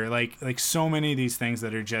racer, like so many of these things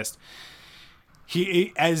that are just,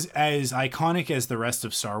 as iconic as the rest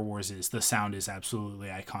of Star Wars is, the sound is absolutely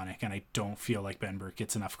iconic, and I don't feel like Ben Burtt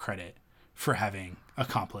gets enough credit for having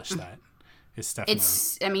accomplished that. It's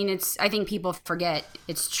definitely, I think people forget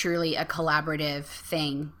it's truly a collaborative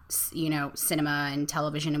thing, cinema and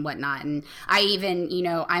television and whatnot. And I even,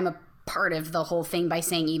 I'm a part of the whole thing by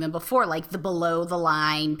saying even before, like the below the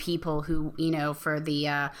line people who, for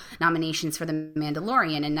the nominations for the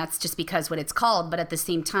Mandalorian, and that's just because what it's called, but at the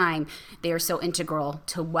same time, they are so integral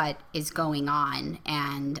to what is going on.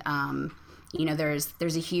 And,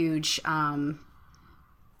 there's a huge,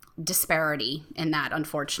 disparity in that,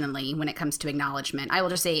 unfortunately, when it comes to acknowledgement. I will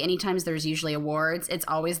just say, anytime there's usually awards, it's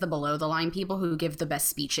always the below the line people who give the best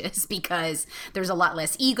speeches, because there's a lot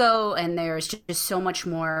less ego and there's just so much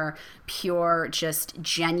more pure, just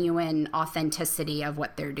genuine authenticity of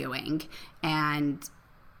what they're doing. And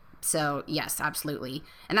so yes, absolutely.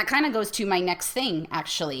 And that kind of goes to my next thing,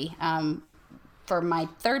 actually, for my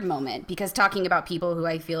third moment, because talking about people who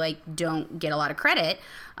I feel like don't get a lot of credit,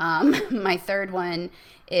 my third one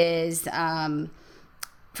is from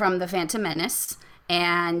The Phantom Menace,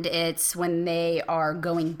 and it's when they are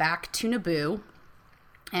going back to Naboo,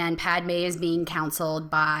 and Padme is being counseled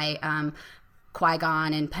by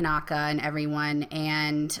Qui-Gon and Panaka and everyone,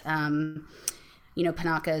 and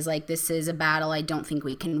Panaka is like, this is a battle I don't think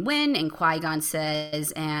we can win, and Qui-Gon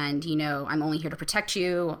says, and I'm only here to protect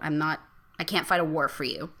you, I can't fight a war for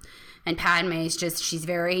you. And Padme is just, she's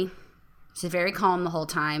very calm the whole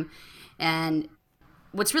time. And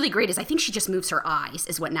what's really great is I think she just moves her eyes,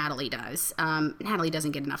 is what Natalie does. Natalie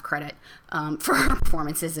doesn't get enough credit for her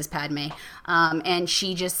performances as Padme. And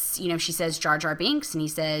she just, she says, Jar Jar Binks, and he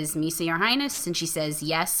says, Misa, Your Highness, and she says,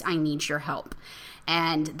 yes, I need your help.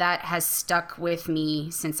 And that has stuck with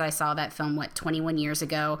me since I saw that film, 21 years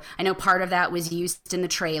ago. I know part of that was used in the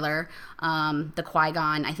trailer. The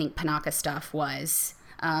Qui-Gon, I think Panaka stuff was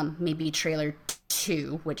maybe trailer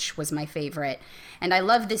 2, which was my favorite. And I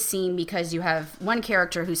love this scene because you have one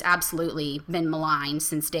character who's absolutely been maligned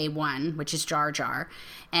since day one, which is Jar Jar.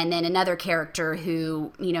 And then another character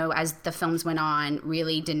who, as the films went on,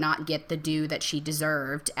 really did not get the due that she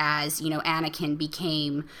deserved as, Anakin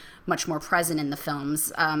became much more present in the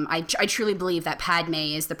films. I truly believe that Padme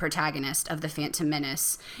is the protagonist of The Phantom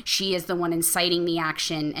Menace. She is the one inciting the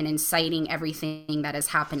action and inciting everything that is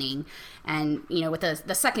happening. And, with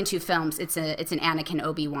the second 2 films, it's an Anakin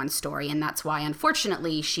Obi-Wan story, and that's why,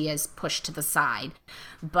 unfortunately, she is pushed to the side.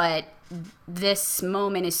 But this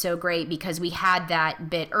moment is so great because we had that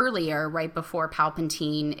bit earlier, right before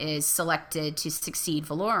Palpatine is selected to succeed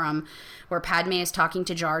Valorum, where Padme is talking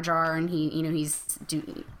to Jar Jar, and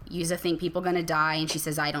you think people gonna die, and she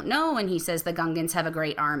says, I don't know, and he says the Gungans have a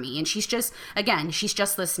great army, and she's just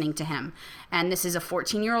listening to him. And this is a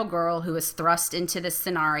 14-year-old girl who is thrust into this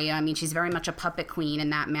scenario. I mean, she's very much a puppet queen in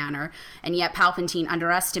that manner, and yet Palpatine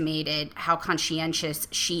underestimated how conscientious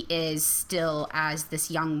she is still as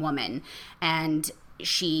this young woman, and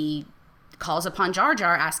she calls upon Jar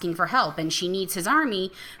Jar asking for help, and she needs his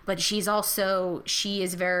army, but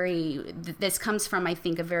this comes from, I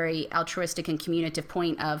think, a very altruistic and communicative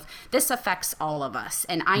point of, this affects all of us,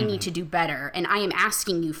 and I need to do better, and I am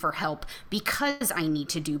asking you for help because I need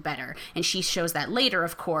to do better. And she shows that later,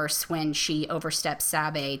 of course, when she oversteps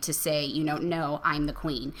Sabe to say, no, I'm the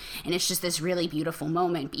queen. And it's just this really beautiful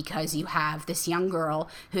moment, because you have this young girl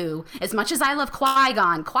who, as much as I love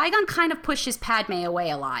Qui-Gon kind of pushes Padme away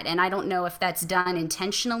a lot. And I don't know if that's done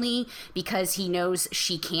intentionally because he knows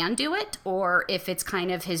she can do it, or if it's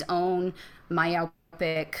kind of his own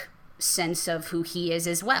myopic sense of who he is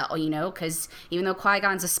as well, because even though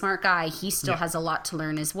Qui-Gon's a smart guy, he still has a lot to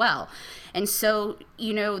learn as well. And so,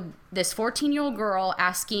 this 14-year-old girl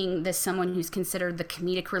asking this someone who's considered the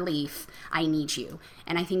comedic relief, I need you.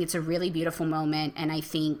 And I think it's a really beautiful moment, and I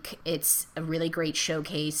think it's a really great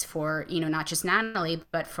showcase for, not just Natalie,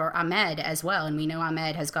 but for Ahmed as well. And we know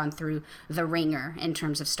Ahmed has gone through the ringer in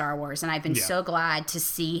terms of Star Wars, and I've been so glad to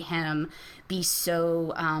see him be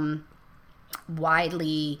so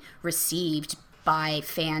widely received by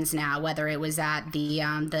fans now, whether it was at the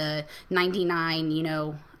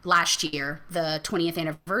 99, last year, the 20th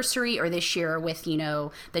anniversary, or this year with,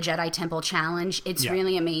 the Jedi Temple Challenge. It's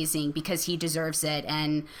really amazing, because he deserves it.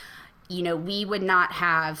 And, we would not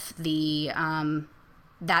have the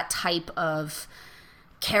that type of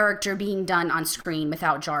character being done on screen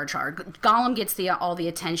without Jar Jar. Gollum gets all the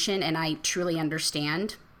attention, and I truly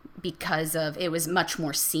understand, because of it was much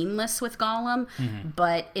more seamless with Gollum,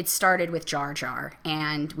 but it started with Jar Jar,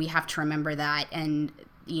 and we have to remember that. And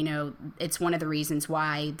it's one of the reasons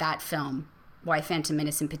why that film, why Phantom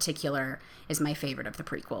Menace in particular, is my favorite of the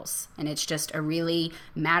prequels. And it's just a really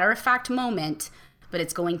matter-of-fact moment, but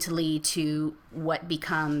it's going to lead to what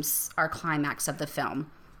becomes our climax of the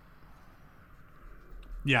film.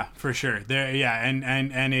 Yeah, for sure.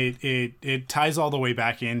 And it ties all the way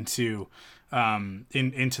back into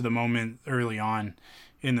into the moment early on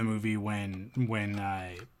in the movie when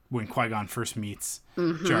Qui-Gon first meets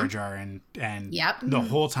Jar Jar, and the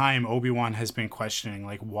whole time Obi-Wan has been questioning,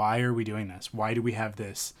 like, why are we doing this? Why do we have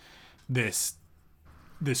this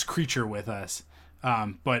creature with us?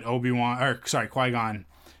 But Qui-Gon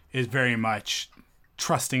is very much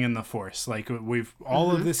trusting in the Force. Like,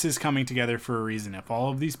 all of this is coming together for a reason. If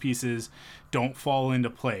all of these pieces don't fall into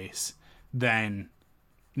place, then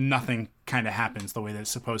nothing kind of happens the way that it's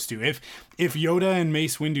supposed to. If Yoda and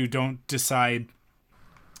Mace Windu don't decide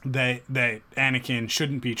that Anakin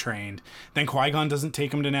shouldn't be trained, then Qui-Gon doesn't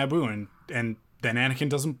take him to Naboo, and then Anakin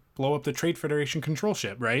doesn't blow up the Trade Federation control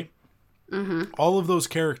ship, right? All of those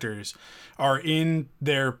characters are in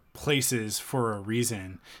their places for a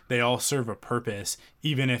reason. They all serve a purpose,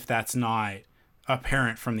 even if that's not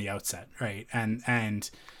apparent from the outset, right? And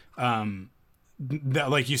that,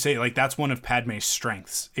 like you say, like, that's one of Padme's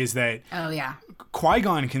strengths, is that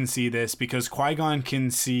Qui-Gon can see this, because Qui-Gon can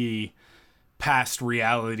see past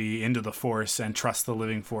reality into the Force and trust the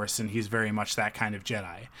living Force, and he's very much that kind of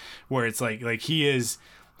Jedi, where it's like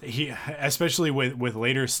he especially with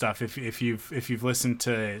later stuff, if you've listened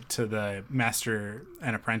to the Master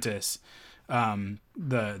and Apprentice, the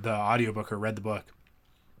audiobook, or read the book.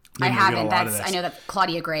 I haven't. I know that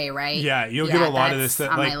Claudia Gray, right? Yeah, you'll get a lot of this. That,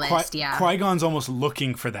 on like, my list, Qui-Gon's almost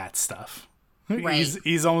looking for that stuff. Right.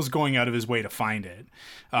 He's almost going out of his way to find it.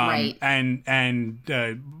 Right. And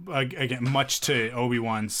again, much to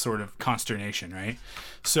Obi-Wan's sort of consternation, right?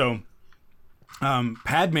 So,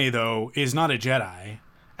 Padme, though, is not a Jedi,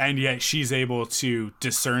 and yet she's able to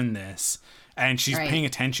discern this, and she's paying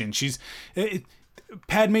attention.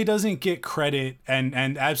 Padme doesn't get credit,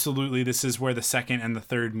 and absolutely this is where the second and the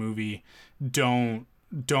third movie don't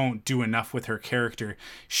do enough with her character.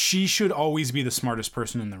 She should always be the smartest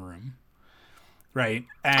person in the room, right?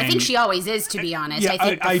 And I think she always is, to be honest. Yeah,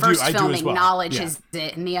 I think the first film acknowledges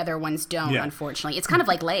it, and the other ones don't, unfortunately. It's kind of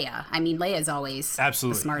like Leia. I mean, Leia's always the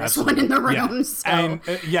smartest one in the room.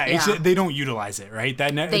 Yeah. So, and they don't utilize it, right?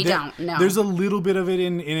 They don't, no. There's a little bit of it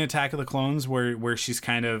in Attack of the Clones where she's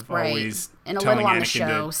kind of always and a telling little on Anakin the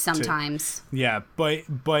show sometimes.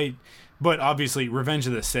 But obviously, Revenge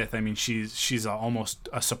of the Sith, I mean, she's almost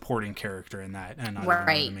a supporting character in that, and not one of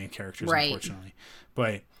the main characters, unfortunately.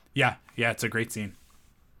 But yeah, it's a great scene.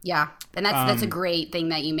 Yeah, and that's a great thing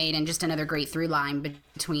that you made, and just another great through line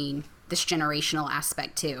between this generational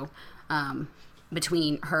aspect too,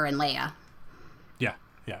 between her and Leia.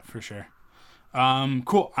 Yeah, for sure.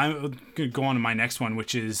 Cool. I'm gonna go on to my next one,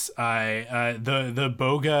 which is the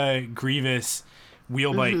Boga Grievous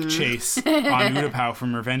wheelbike chase on Utapau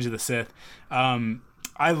from Revenge of the Sith.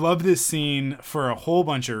 I love this scene for a whole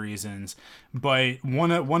bunch of reasons, but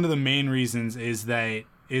one of the main reasons is that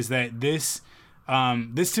is that this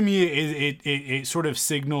to me it sort of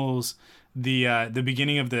signals the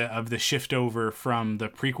beginning of the shift over from the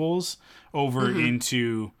prequels over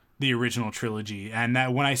into the original trilogy. And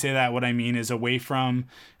that when I say that, what I mean is away from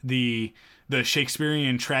the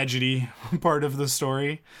Shakespearean tragedy part of the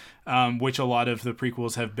story, which a lot of the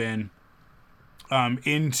prequels have been,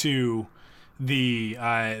 into the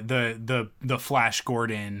Flash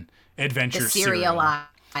Gordon adventure, the serialized,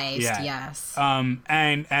 yeah. Yes.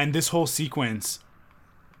 And this whole sequence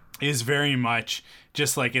is very much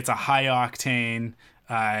just like, it's a high octane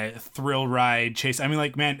thrill ride chase. I mean,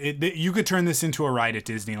 like, man, you could turn this into a ride at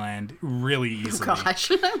Disneyland really easily. Oh,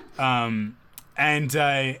 gosh.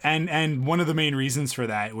 And one of the main reasons for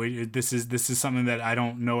that, this is something that I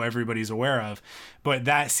don't know everybody's aware of, but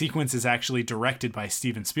that sequence is actually directed by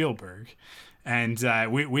Steven Spielberg. And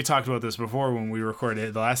we talked about this before when we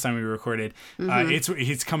recorded, the last time we recorded.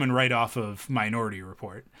 It's coming right off of Minority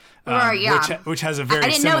Report, which has a very similar sequence. I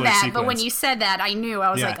didn't know that, but when you said that, I knew.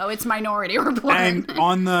 I was like, oh, it's Minority Report. And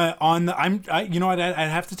on the you know what, I'd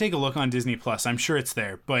have to take a look on Disney Plus. I'm sure it's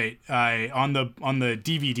there, but on the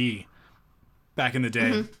DVD back in the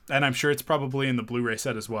day, and I'm sure it's probably in the Blu-ray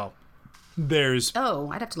set as well. I'd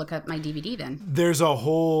have to look up my DVD then. There's a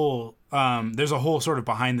whole sort of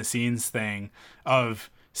behind the scenes thing of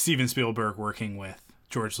Steven Spielberg working with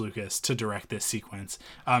George Lucas to direct this sequence.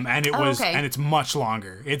 And it's much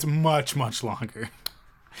longer. It's much longer.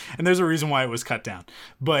 And there's a reason why it was cut down.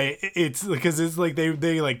 But it's because it's like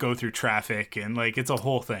they like go through traffic and like it's a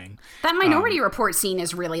whole thing. That Minority Report scene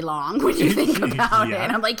is really long when you think about it.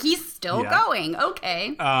 I'm like, he's still going.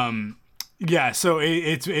 Okay. Yeah, so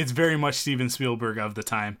it's very much Steven Spielberg of the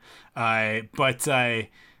time, but yeah,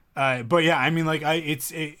 I mean, like,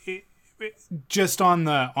 it's just on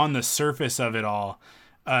the surface of it all,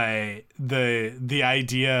 the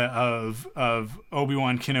idea of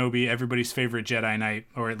Obi-Wan Kenobi, everybody's favorite Jedi Knight,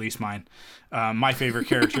 or at least mine, my favorite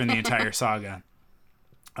character in the entire saga,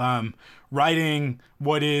 riding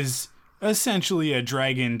what is essentially a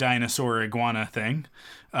dragon dinosaur iguana thing.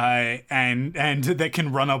 And that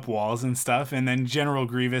can run up walls and stuff. And then General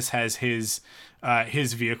Grievous has his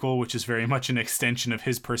vehicle, which is very much an extension of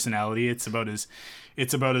his personality. It's about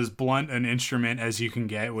as blunt an instrument as you can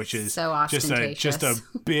get, which is so just a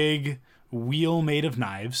big wheel made of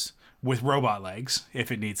knives with robot legs if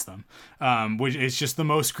it needs them, which is just the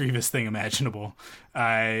most Grievous thing imaginable.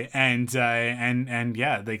 And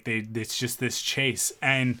yeah, like it's just this chase.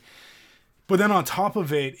 But then on top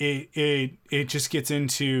of it, it just gets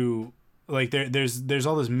into like there's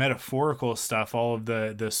all this metaphorical stuff, all of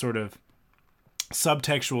the sort of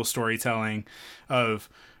subtextual storytelling of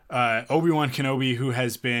Obi-Wan Kenobi, who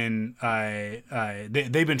has been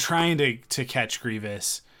they've been trying to catch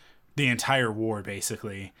Grievous the entire war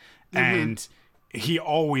basically, and he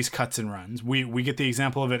always cuts and runs. We get the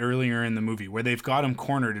example of it earlier in the movie where they've got him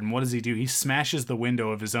cornered, and what does he do? He smashes the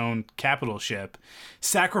window of his own capital ship,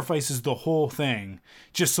 sacrifices the whole thing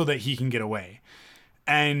just so that he can get away.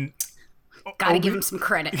 And gotta give him some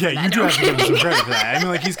credit. Yeah, you do have to give him some credit for that. I mean,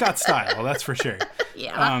 like, he's got style, that's for sure.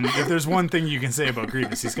 Yeah. If there's one thing you can say about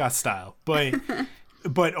Grievous, he's got style. But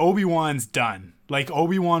Obi-Wan's done. Like,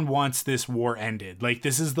 Obi-Wan wants this war ended. Like,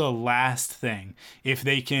 this is the last thing. If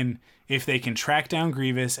they can track down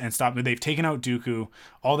Grievous and stop, they've taken out Dooku,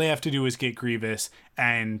 all they have to do is get Grievous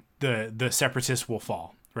and the Separatists will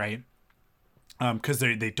fall, right? Because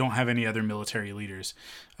they don't have any other military leaders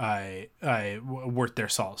worth their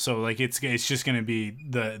salt. So like it's just going to be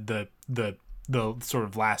the sort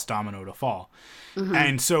of last domino to fall.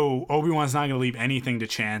 And so Obi-Wan's not going to leave anything to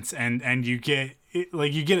chance, and you get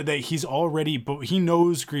it that he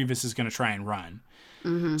knows Grievous is going to try and run.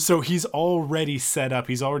 So he's already set up.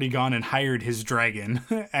 He's already gone and hired his dragon,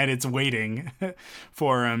 and it's waiting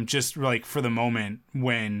for him, just like for the moment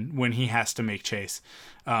when he has to make chase.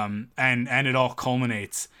 And it all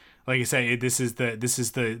culminates. Like I say, this is the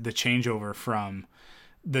changeover from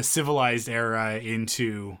the civilized era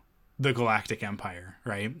into the Galactic Empire,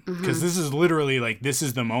 right? Because this is literally like, this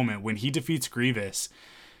is the moment when he defeats Grievous.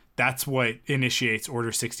 That's what initiates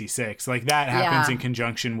Order 66. Like that happens in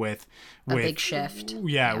conjunction with a big shift.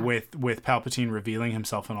 With Palpatine revealing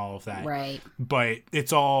himself and all of that. Right. But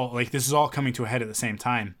it's all like, this is all coming to a head at the same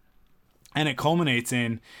time. And it culminates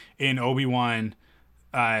in Obi-Wan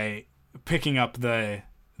picking up the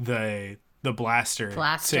blaster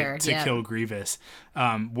to kill Grievous,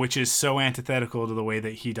 which is so antithetical to the way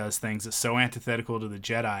that he does things. It's so antithetical to the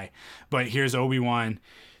Jedi. But here's Obi-Wan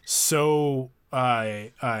so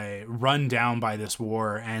run down by this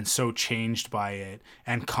war and so changed by it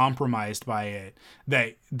and compromised by it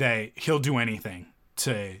that he'll do anything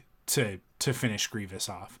to to finish Grievous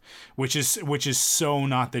off, which is so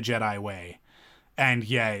not the Jedi way. And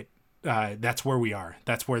yet that's where we are.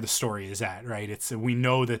 That's where the story is at, right? We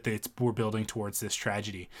know that we're building towards this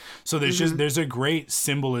tragedy. So there's a great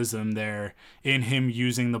symbolism there in him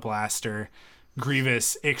using the blaster,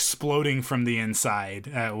 Grievous exploding from the inside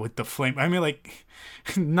with the flame. I mean, like,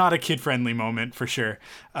 not a kid-friendly moment for sure.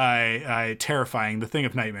 Terrifying, the thing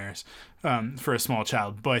of nightmares for a small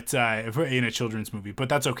child, but in a children's movie. But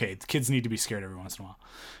that's okay. Kids need to be scared every once in a while.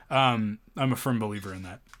 I'm a firm believer in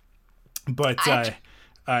that. But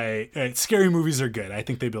scary movies are good. I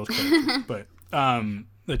think they build character,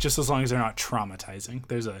 but just as long as they're not traumatizing.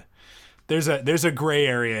 There's a gray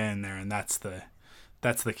area in there, and that's the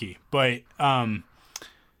key. But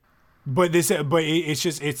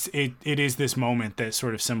it is this moment that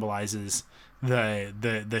sort of symbolizes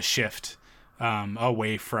the shift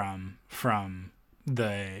away from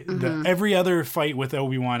the every other fight with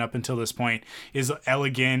Obi-Wan up until this point is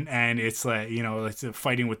elegant, and it's like, it's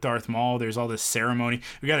fighting with Darth Maul. There's all this ceremony.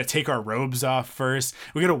 We got to take our robes off first.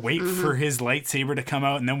 We got to wait for his lightsaber to come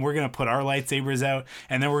out, and then we're gonna put our lightsabers out,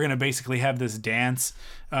 and then we're gonna basically have this dance.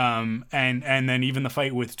 And then even the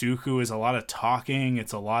fight with Dooku is a lot of talking.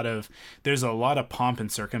 There's a lot of pomp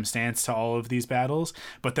and circumstance to all of these battles.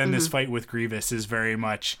 But then this fight with Grievous is very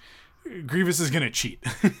much, Grievous is going to cheat.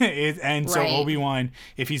 So Obi-Wan,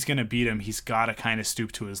 if he's going to beat him, he's got to kind of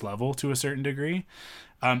stoop to his level to a certain degree.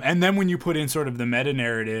 And then when you put in sort of the meta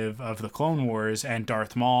narrative of the Clone Wars and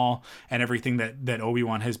Darth Maul and everything that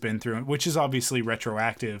Obi-Wan has been through, which is obviously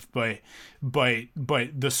retroactive, but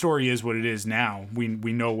the story is what it is now. We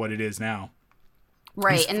know what it is now.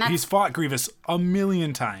 Right. He's fought Grievous a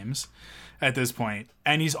million times at this point,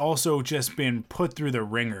 and he's also just been put through the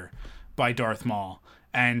ringer by Darth Maul.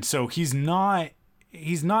 And so it's not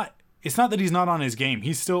that he's not on his game.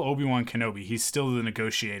 He's still Obi-Wan Kenobi. He's still the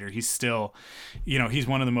negotiator. He's still, he's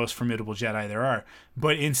one of the most formidable Jedi there are.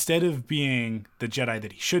 But instead of being the Jedi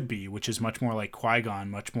that he should be, which is much more like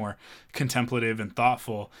Qui-Gon, much more contemplative and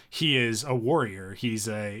thoughtful, he is a warrior. He's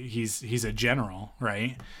a general,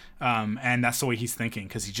 right? And that's the way he's thinking,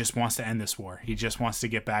 because he just wants to end this war. He just wants to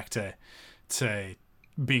get back to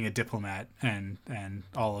being a diplomat and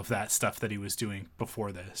all of that stuff that he was doing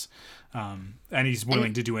before this. And he's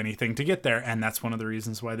willing to do anything to get there. And that's one of the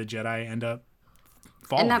reasons why the Jedi end up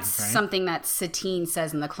falling. And that's something that Satine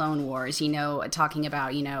says in the Clone Wars, talking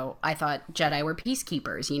about, I thought Jedi were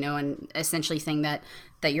peacekeepers, and essentially saying that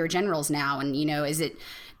you're generals now. And, is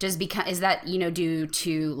that, due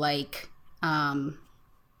to like,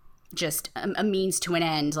 just a means to an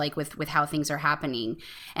end, like with how things are happening.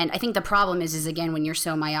 And I think the problem is again, when you're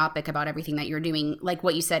so myopic about everything that you're doing, like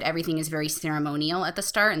what you said, everything is very ceremonial at the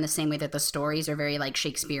start, in the same way that the stories are very like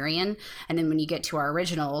Shakespearean. And then when you get to our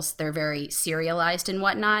originals, they're very serialized and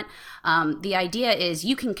whatnot. The idea is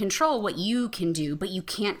you can control what you can do, but you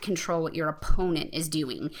can't control what your opponent is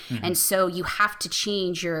doing. And so you have to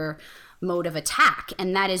change your mode of attack,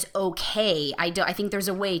 and that is okay. I think there's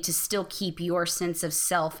a way to still keep your sense of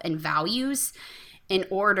self and values in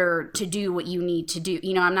order to do what you need to do.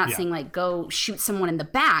 I'm not saying like go shoot someone in the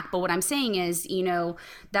back, but what I'm saying is,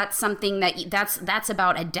 that's something that's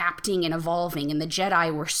about adapting and evolving. And the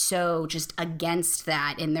Jedi were so just against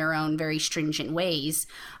that in their own very stringent ways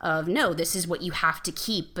of, no, this is what you have to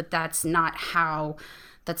keep, but that's not how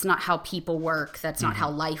people work. That's not how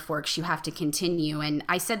life works. You have to continue. And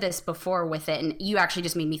I said this before with it, and you actually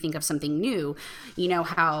just made me think of something new.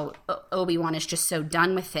 How Obi-Wan is just so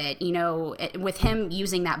done with it. With him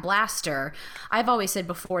using that blaster, I've always said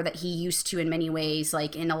before that he used to, in many ways,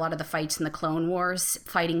 like in a lot of the fights in the Clone Wars,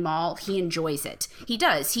 fighting Maul, he enjoys it. He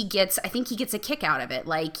does. I think he gets a kick out of it.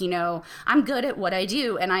 Like, I'm good at what I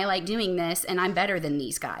do, and I like doing this, and I'm better than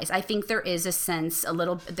these guys. I think there is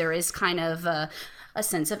there is kind of a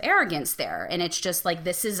sense of arrogance there, and it's just like,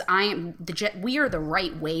 we are the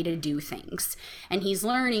right way to do things. And he's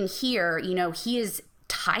learning here, he is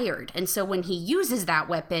tired, and so when he uses that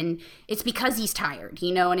weapon, it's because he's tired,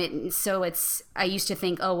 I used to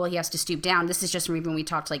think, oh well, he has to stoop down. This is just from even we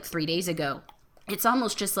talked like 3 days ago. It's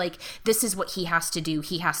almost just like, this is what he has to do.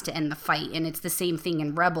 He has to end the fight. And it's the same thing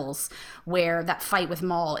in Rebels, where that fight with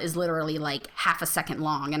Maul is literally like half a second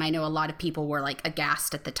long. And I know a lot of people were like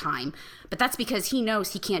aghast at the time, but that's because he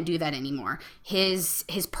knows he can't do that anymore. His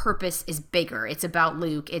purpose is bigger. It's about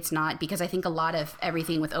Luke. It's not, because I think a lot of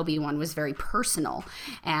everything with Obi-Wan was very personal,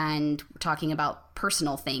 and talking about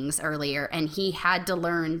personal things earlier. And he had to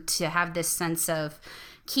learn to have this sense of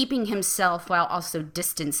keeping himself while also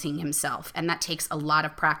distancing himself. And that takes a lot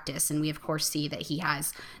of practice. And we, of course, see that he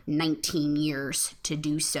has 19 years to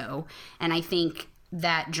do so. And I think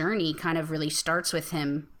that journey kind of really starts with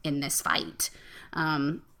him in this fight,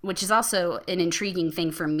 which is also an intriguing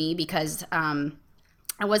thing for me because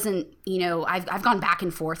I wasn't, I've gone back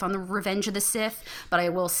and forth on the Revenge of the Sith, but I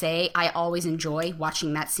will say I always enjoy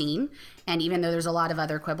watching that scene. And even though there's a lot of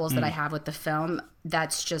other quibbles that I have with the film,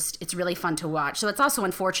 it's really fun to watch. So it's also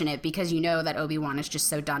unfortunate because that Obi-Wan is just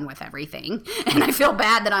so done with everything. And I feel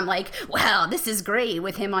bad that I'm like, wow, this is great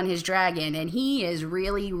with him on his dragon. And he is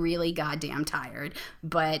really, really goddamn tired.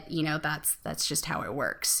 But, that's just how it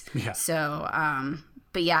works. Yeah. So,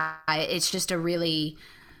 but yeah, it's just a really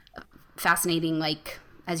fascinating, like,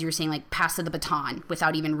 as you were saying, like pass of the baton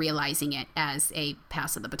without even realizing it as a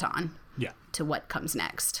pass of the baton. Yeah. To what comes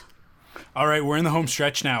next. All right, we're in the home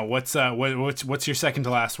stretch now. What's your second to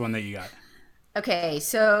last one that you got? Okay,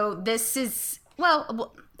 so this is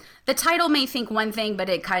the title may think one thing, but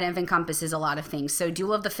it kind of encompasses a lot of things. So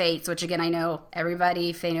Duel of the Fates, which again, I know everybody,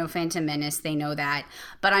 if they know Phantom Menace, they know that.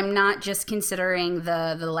 But I'm not just considering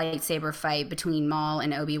the lightsaber fight between Maul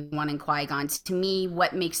and Obi-Wan and Qui-Gon. To me,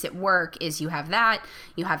 what makes it work is you have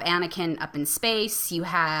Anakin up in space, you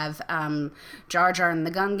have Jar Jar and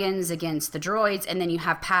the Gungans against the droids, and then you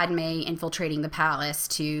have Padme infiltrating the palace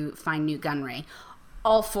to find Nute Gunray.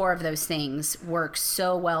 All four of those things work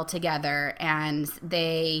so well together, and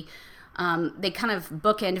they kind of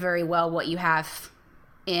bookend very well what you have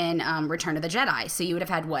in Return of the Jedi. So you would have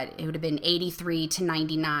had it would have been 83 to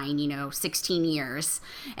 99, 16 years.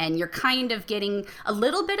 And you're kind of getting a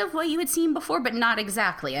little bit of what you had seen before, but not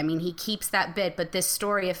exactly. I mean, he keeps that bit, but this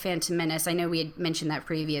story of Phantom Menace, I know we had mentioned that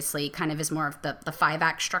previously, kind of is more of the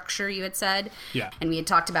 5-act structure you had said. Yeah. And we had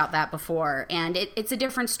talked about that before. And it's a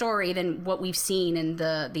different story than what we've seen in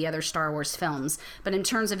the other Star Wars films. But in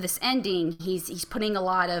terms of this ending, he's putting a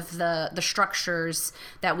lot of the structures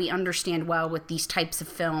that we understand well with these types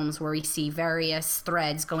of films where we see various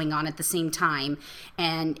threads going on at the same time,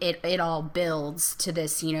 and it all builds to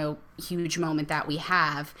this huge moment that we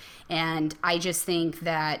have. And I just think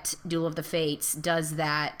that Duel of the Fates does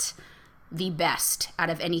that the best out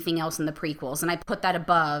of anything else in the prequels, and I put that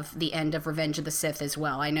above the end of Revenge of the Sith as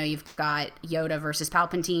well. I know you've got Yoda versus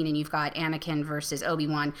Palpatine and you've got Anakin versus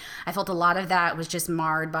Obi-Wan. I felt a lot of that was just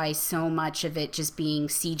marred by so much of it just being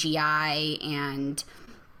CGI, and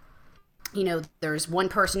there's one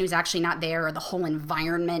person who's actually not there, or the whole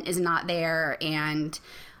environment is not there, and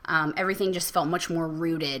everything just felt much more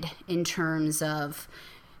rooted in terms of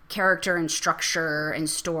character and structure and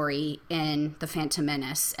story in The Phantom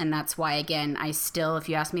Menace. And that's why, again, if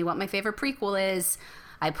you ask me what my favorite prequel is,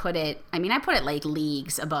 I put it like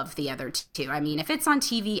leagues above the other two. I mean, if it's on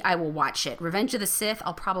TV, I will watch it. Revenge of the Sith,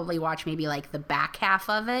 I'll probably watch maybe like the back half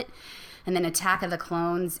of it. And then Attack of the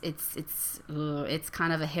Clones, it's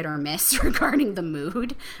kind of a hit or miss regarding the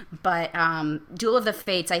mood. But Duel of the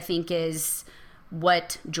Fates, I think, is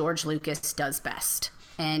what George Lucas does best.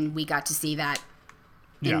 And we got to see that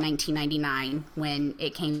in 1999 when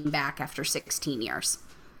it came back after 16 years.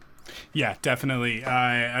 Yeah, definitely.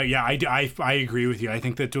 I agree with you. I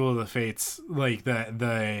think that Duel of the Fates, like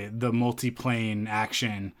the multiplane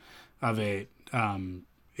action of it,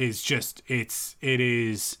 is just it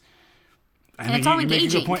is. And it's all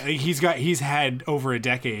engaging. Point. He's had over a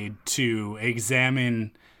decade to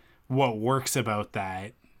examine what works about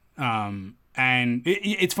that, and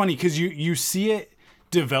it's funny because you see it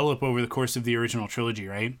develop over the course of the original trilogy,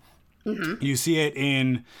 right? Mm-hmm. You see it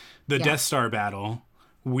in the Death Star battle.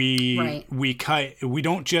 We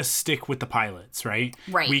don't just stick with the pilots, right?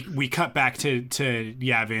 Right. We cut back to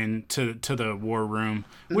Yavin, to the war room,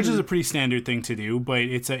 which is a pretty standard thing to do, but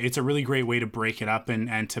it's a really great way to break it up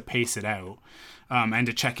and to pace it out. And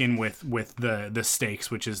to check in with the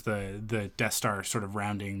stakes, which is the Death Star sort of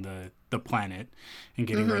rounding the planet and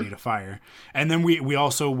getting ready to fire. And then we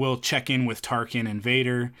also will check in with Tarkin and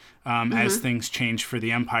Vader as things change for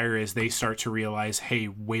the Empire, as they start to realize, hey,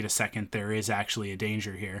 wait a second, there is actually a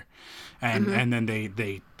danger here. And and then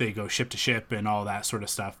they go ship to ship and all that sort of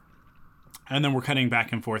stuff. And then we're cutting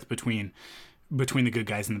back and forth between the good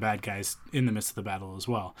guys and the bad guys in the midst of the battle as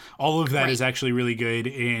well. All of that is actually really good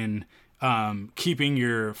in keeping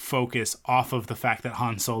your focus off of the fact that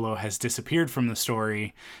Han Solo has disappeared from the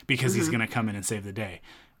story because he's going to come in and save the day.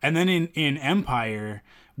 And then in Empire,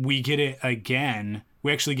 we get it again.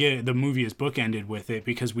 We actually get it. The movie is bookended with it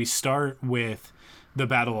because we start with the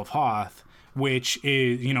Battle of Hoth, which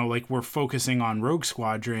is, like we're focusing on Rogue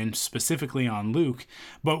Squadron, specifically on Luke,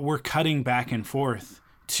 but we're cutting back and forth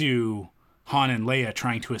to Han and Leia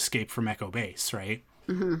trying to escape from Echo Base, right?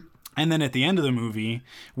 Mm-hmm. And then at the end of the movie,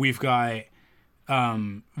 we've got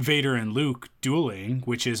Vader and Luke dueling,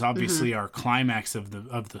 which is obviously our climax of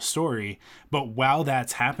the story. But while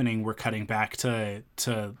that's happening, we're cutting back to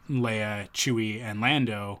Leia, Chewie, and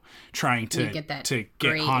Lando trying to get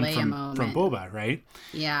Han from Boba, right?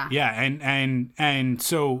 Yeah. Yeah, and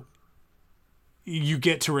so you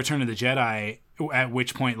get to Return of the Jedi, at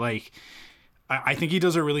which point, like, I think he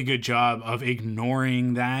does a really good job of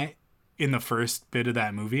ignoring that in the first bit of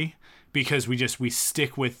that movie, because we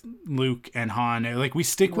stick with Luke and Han, like we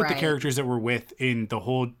stick with the characters that we're with in the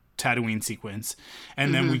whole Tatooine sequence,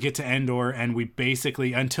 and then we get to Endor and we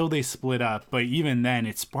basically, until they split up, but even then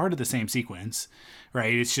it's part of the same sequence,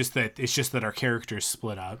 right? It's just that our characters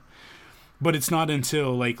split up. But it's not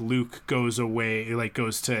until like Luke goes away, like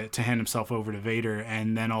goes to hand himself over to Vader,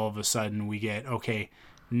 and then all of a sudden we get, okay,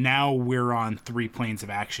 now we're on 3 planes of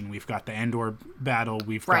action. We've got the Endor battle,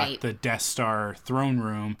 we've got the Death Star throne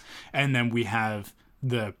room, and then we have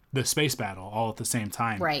the space battle all at the same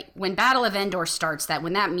time. Right. When Battle of Endor starts,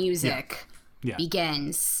 when that music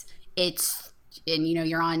begins, it's, and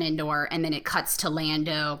you're on Endor, and then it cuts to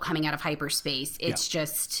Lando coming out of hyperspace. It's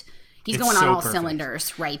just... He's going on all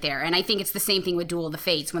cylinders right there. And I think it's the same thing with Duel of the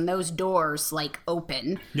Fates. When those doors like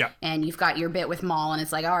open and you've got your bit with Maul, and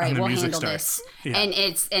it's like, all right, we'll handle this. Yeah. And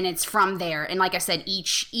it's from there. And like I said,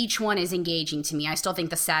 each one is engaging to me. I still think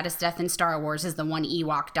the saddest death in Star Wars is the one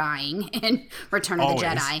Ewok dying in Return of the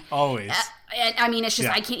Jedi. Always. I mean, it's just,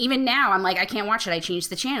 I can't, even now, I'm like, I can't watch it. I changed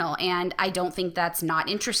the channel. And I don't think that's not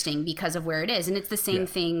interesting because of where it is. And it's the same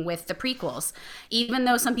thing with the prequels. Even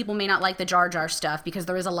though some people may not like the Jar Jar stuff, because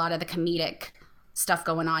there is a lot of the comedic stuff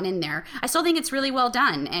going on in there, I still think it's really well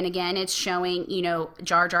done. And again, it's showing,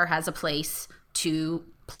 Jar Jar has a place to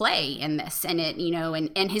play in this, and it,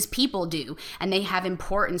 and his people do. And they have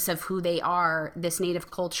importance of who they are, this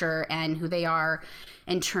native culture, and who they are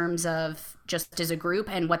in terms of just as a group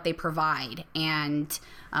and what they provide and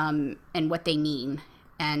what they mean.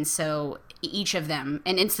 And so each of them,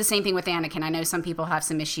 and it's the same thing with Anakin. I know some people have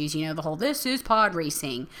some issues, the whole, this is pod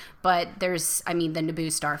racing, but the Naboo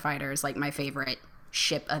Starfighter is like my favorite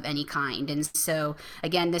ship of any kind. And so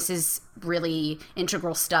again, this is really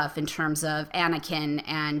integral stuff in terms of Anakin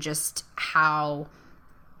and just how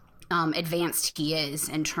advanced he is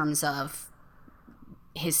in terms of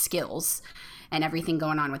his skills and everything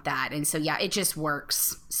going on with that. And so, it just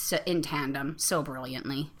works in tandem so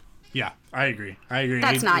brilliantly. Yeah, I agree.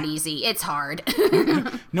 That's not easy. It's hard.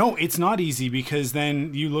 No, it's not easy, because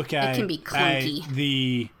then you look at, it can be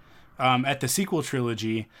clunky. At the sequel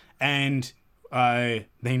trilogy, and they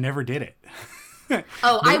never did it.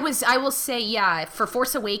 I will say, for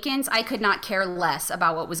Force Awakens, I could not care less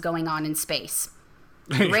about what was going on in space.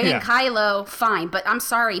 Rey and Kylo, fine, but I'm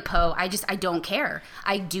sorry, Poe. I don't care.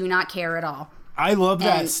 I do not care at all. I love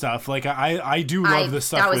that stuff. Like I do love the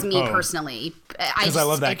stuff. That was with me Poe, personally, because I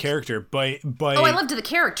love that character. But I loved the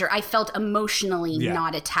character. I felt emotionally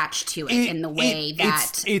not attached to it in the way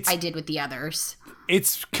that I did with the others.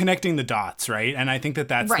 It's connecting the dots, right? And I think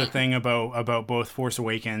that's the thing about both Force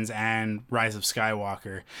Awakens and Rise of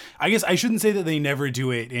Skywalker. I guess I shouldn't say that they never do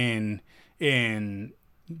it in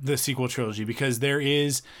the sequel trilogy, because there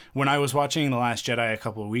is, when I was watching The Last Jedi a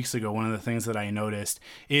couple of weeks ago, one of the things that I noticed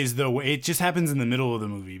is the way it just happens in the middle of the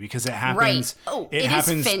movie, because it happens it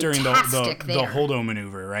happens during the Holdo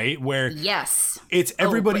maneuver, right? Where it's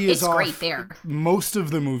everybody is off. Great there. Most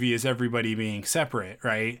of the movie is everybody being separate,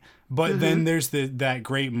 right? But then there's that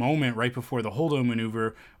great moment right before the Holdo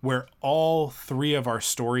maneuver where all 3 of our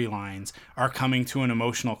storylines are coming to an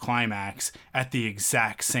emotional climax at the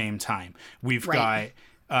exact same time. We've got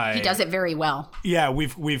he does it very well. Yeah,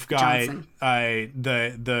 we've got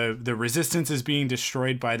the Resistance is being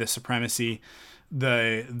destroyed by the Supremacy.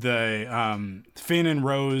 The Finn and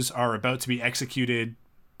Rose are about to be executed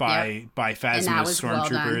by Phasma's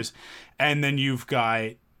stormtroopers, and then you've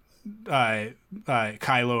got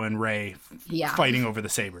Kylo and Rey fighting over the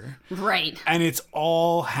saber, right? And it's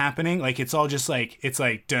all happening, like it's all just like, it's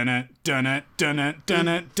like dunna dunna dunna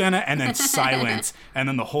dunna dunna, and then silence, and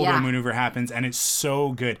then the Holdo maneuver happens, and it's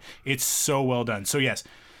so good. It's so well done. So yes,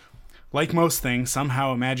 like most things,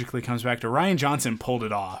 somehow it magically comes back to Rian Johnson pulled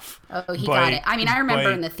it off. Oh, he got it. I mean, I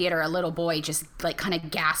remember in the theater a little boy just like kind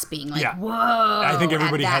of gasping, like, whoa. I think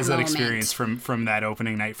everybody has that experience from that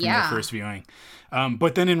opening night from their first viewing.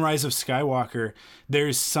 But then in Rise of Skywalker,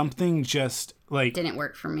 there's something just like... Didn't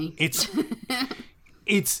work for me.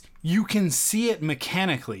 It's you can see it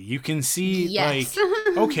mechanically. You can see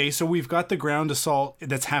okay, so we've got the ground assault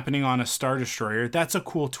that's happening on a Star Destroyer. That's a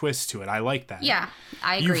cool twist to it. I like that. Yeah,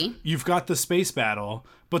 I agree. You've got the space battle,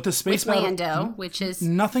 but the space with battle... Lando, which is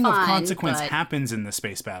nothing fun, of consequence but... happens in the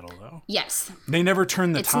space battle, though. Yes. They never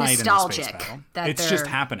turn the tide in the space battle. That it's just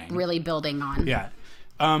happening. Really building on. Yeah.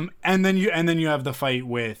 And then you have the fight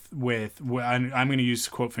with I'm going to use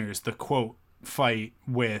quote fingers, the quote fight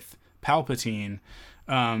with Palpatine,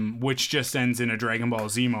 which just ends in a Dragon Ball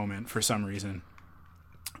Z moment for some reason.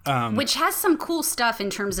 Which has some cool stuff in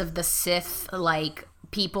terms of the Sith, like,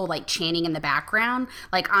 people, like, chanting in the background.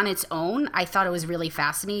 Like, on its own, I thought it was really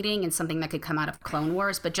fascinating and something that could come out of Clone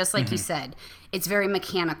Wars. But just like you said, it's very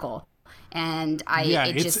mechanical. And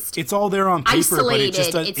it's all there on paper,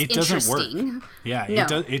 isolated, but it doesn't work. Yeah,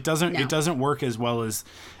 no, it doesn't work as well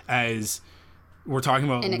as we're talking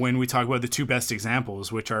about when we talk about the two best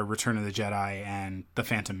examples, which are Return of the Jedi and The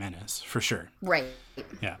Phantom Menace, for sure. Right.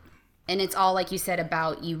 Yeah. And it's all, like you said,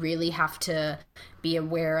 about you really have to be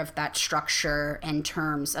aware of that structure and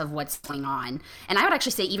terms of what's going on. And I would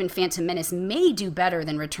actually say even Phantom Menace may do better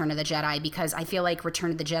than Return of the Jedi, because I feel like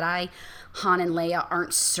Return of the Jedi, Han and Leia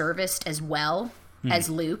aren't serviced as well as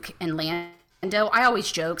Luke and Lando. I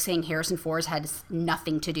always joke saying Harrison Ford had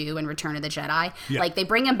nothing to do in Return of the Jedi. Yeah. Like, they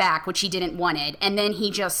bring him back, which he didn't wanted, and then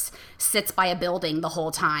he just sits by a building the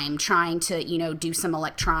whole time trying to, do some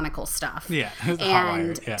electronical stuff. Yeah, and hot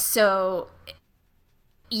wire. Yeah. So,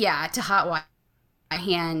 yeah, to hotwire.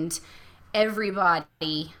 And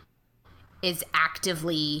everybody is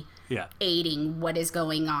actively aiding what is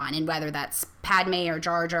going on, and whether that's Padme or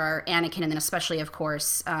Jar Jar, Anakin, and then especially, of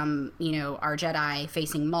course, our Jedi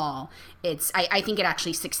facing Maul. I think it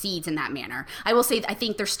actually succeeds in that manner. I will say I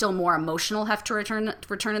think there's still more emotional heft to Return of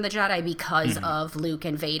the Jedi because of Luke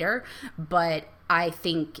and Vader, but I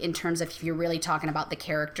think in terms of if you're really talking about the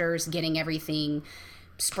characters getting everything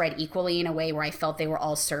spread equally in a way where I felt they were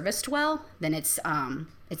all serviced well, then it's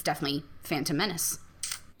definitely Phantom Menace.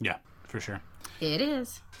 Yeah, for sure. It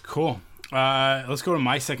is. Cool. Let's go to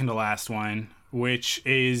my second to last one, which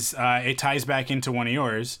is it ties back into one of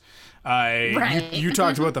yours. Right. You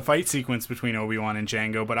talked about the fight sequence between Obi-Wan and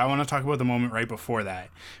Jango, but I want to talk about the moment right before that,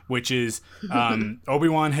 which is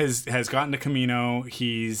Obi-Wan has gotten to Kamino.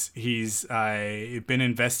 He's been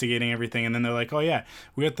investigating everything, and then they're like, oh yeah,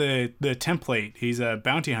 we got the template. He's a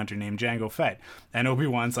bounty hunter named Jango Fett, and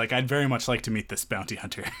Obi-Wan's like, I'd very much like to meet this bounty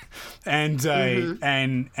hunter, and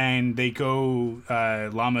and they go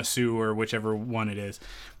Lama Su or whichever one it is.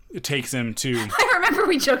 It takes him to... I remember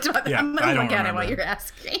we joked about that. Yeah, I'm going to look at it while you're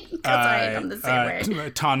asking. Because I'm the same way.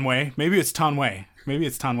 Tanway. Maybe it's Tanway.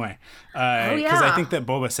 Because I think that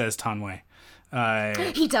Boba says Tanway.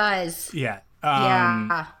 He does. Yeah.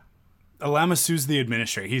 Yeah. Lama Su's the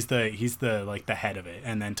administrator. He's the like the head of it,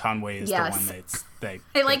 and then Tanway is the one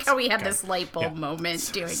I like how we had this light bulb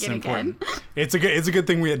moment doing it important. again. It's a good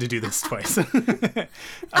thing we had to do this twice.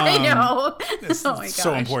 I know. It's oh my gosh.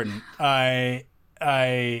 So important.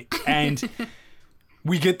 And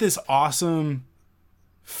we get this awesome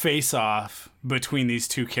face-off between these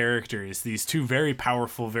two characters, these two very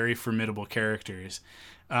powerful, very formidable characters,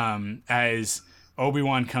 as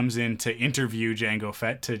Obi-Wan comes in to interview Jango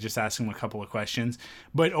Fett to just ask him a couple of questions.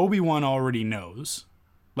 But Obi-Wan already knows.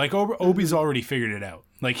 Like, Obi's already figured it out.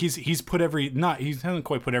 Like, he hasn't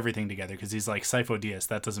quite put everything together, because he's like, Sifo Dyas,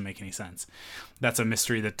 that doesn't make any sense. That's a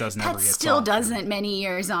mystery that doesn't ever get solved. That still doesn't many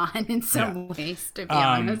years on in some ways, to be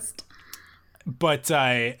honest. But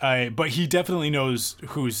he definitely knows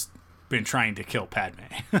who's been trying to kill Padme,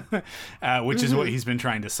 which is what he's been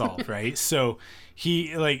trying to solve, right? So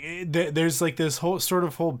he there's like this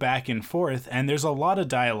whole back and forth, and there's a lot of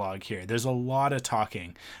dialogue here. There's a lot of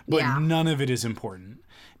talking, but none of it is important,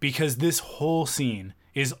 because this whole scene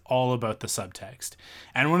is all about the subtext.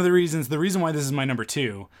 And the reason why this is my number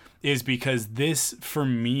 2 is because this, for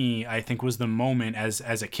me, I think was the moment as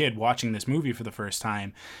a kid watching this movie for the first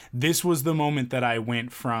time. This was the moment that I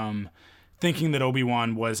went from thinking that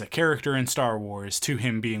Obi-Wan was a character in Star Wars to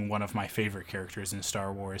him being one of my favorite characters in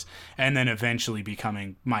Star Wars, and then eventually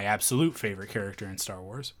becoming my absolute favorite character in Star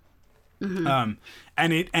Wars. And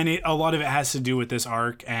a lot of it has to do with this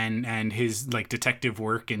arc and his like detective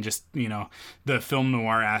work and just, the film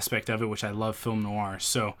noir aspect of it, which I love film noir.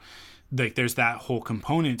 So like there's that whole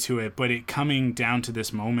component to it, but it coming down to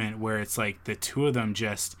this moment where it's like the two of them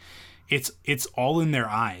just, it's all in their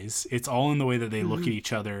eyes. It's all in the way that they look at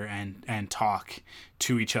each other and talk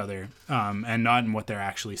to each other, and not in what they're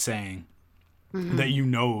actually saying. That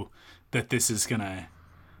that this is gonna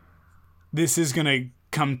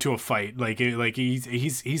come to a fight. Like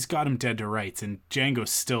he's got him dead to rights, and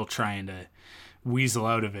Jango's still trying to weasel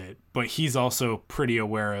out of it, but he's also pretty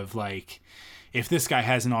aware of like, if this guy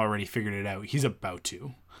hasn't already figured it out, he's about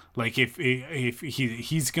to. Like if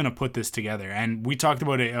he's gonna put this together, and we talked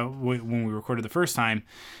about it when we recorded the first time,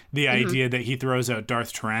 the idea that he throws out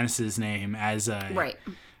Darth Tyrannus's name as a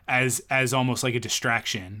as almost like a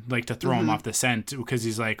distraction, like to throw him off the scent, because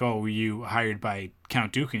he's like, oh, were you hired by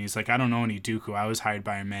Count Dooku? And he's like, I don't know any Dooku. I was hired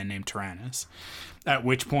by a man named Tyrannus. At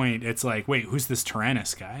which point it's like, wait, who's this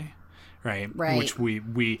Tyrannus guy? Right. Which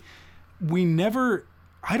we never,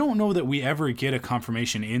 I don't know that we ever get a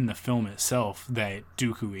confirmation in the film itself that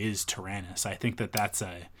Dooku is Tyrannus. I think that's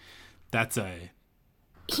a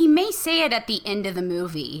he may say it at the end of the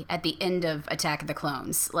movie, at the end of Attack of the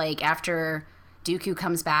Clones, like after Dooku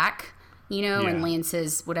comes back, you know, and lands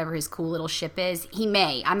his whatever his cool little ship is. He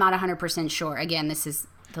may. I'm not 100% sure. Again, this is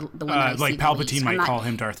the one that I like see Palpatine might call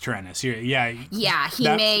him Darth Tyrannus. Yeah, he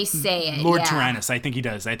may say it. Lord Tyrannus. I think he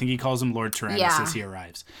does. I think he calls him Lord Tyrannus as he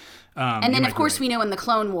arrives. And then, of course, we know in the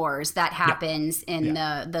Clone Wars that happens in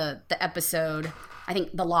the episode. I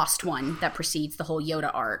think the Lost one that precedes the whole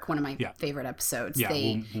Yoda arc, one of my favorite episodes. Yeah,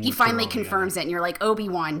 he finally confirms it, and you're like,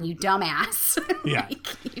 Obi-Wan, you dumbass. Yeah.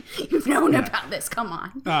 You've known about this. Come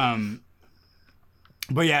on.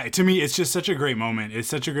 But yeah, to me, it's just such a great moment. It's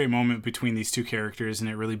such a great moment between these two characters, and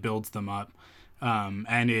it really builds them up.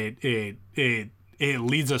 And it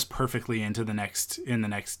leads us perfectly into the next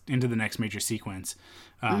major sequence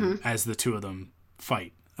as the two of them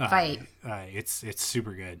fight. It's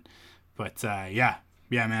super good. But yeah,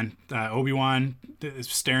 man. Obi-Wan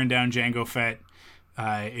staring down Jango Fett.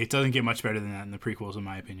 It doesn't get much better than that in the prequels, in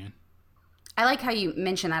my opinion. I like how you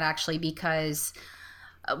mention that, actually, because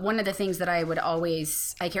one of the things that I would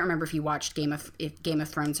always, I can't remember if you watched Game of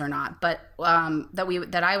Thrones or not, but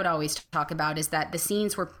that I would always talk about is that the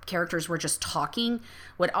scenes where characters were just talking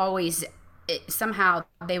would always somehow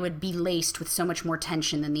they would be laced with so much more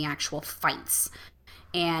tension than the actual fights.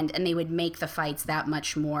 And they would make the fights that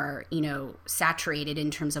much more, you know, saturated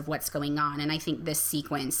in terms of what's going on. And I think this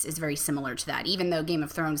sequence is very similar to that. Even though Game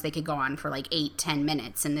of Thrones, they could go on for like 8-10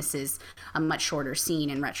 minutes, and this is a much shorter scene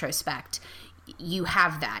in retrospect. You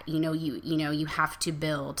have that, you have to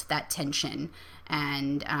build that tension,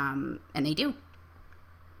 and they do.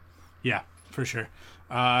 Yeah, for sure.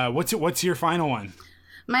 What's your final one?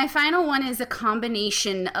 My final one is a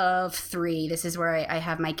combination of three. This is where I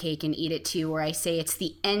have my cake and eat it too, where I say it's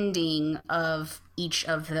the ending of each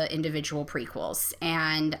of the individual prequels.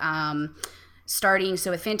 And starting,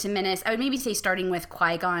 so with Phantom Menace, I would maybe say starting with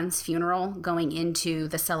Qui-Gon's funeral, going into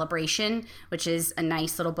the celebration, which is a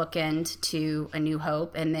nice little bookend to A New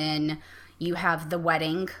Hope. And then you have the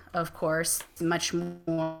wedding, of course, much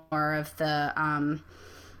more of the,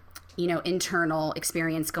 internal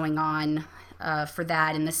experience going on for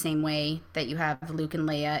that, in the same way that you have Luke and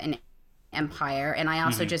Leia in Empire. And I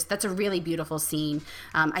also that's a really beautiful scene.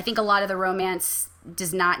 I think a lot of the romance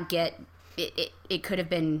does not get, it could have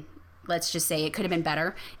been, let's just say it could have been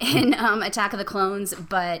better in Attack of the Clones,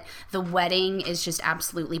 but the wedding is just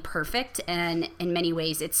absolutely perfect, and in many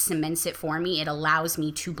ways it cements it for me. It allows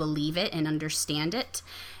me to believe it and understand it,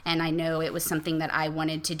 and I know it was something that I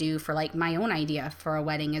wanted to do for like my own idea for a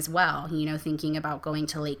wedding as well, thinking about going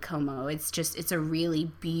to Lake Como. It's a really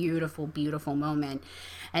beautiful, beautiful moment.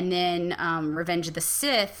 And then Revenge of the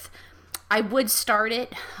Sith, I would start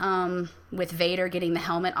it with Vader getting the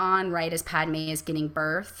helmet on right as Padme is giving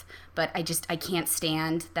birth, but I can't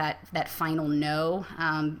stand that final no.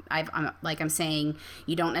 I'm saying,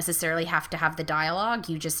 you don't necessarily have to have the dialogue.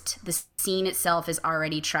 The scene itself is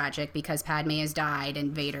already tragic because Padme has died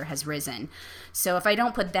and Vader has risen. So if I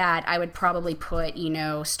don't put that, I would probably put,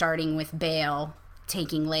 starting with Bail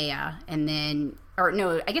taking Leia, and then, or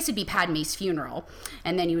no, I guess it'd be Padme's funeral,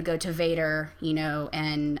 and then you would go to Vader,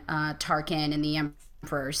 and Tarkin and the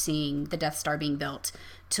Emperor seeing the Death Star being built,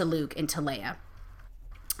 to Luke and to Leia.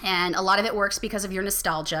 And a lot of it works because of your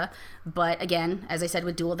nostalgia, but again, as I said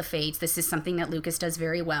with Duel of the Fates, this is something that Lucas does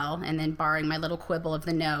very well, and then barring my little quibble of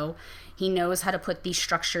the no, he knows how to put these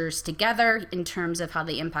structures together in terms of how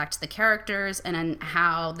they impact the characters, and then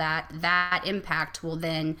how that impact will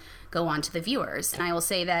then go on to the viewers. And I will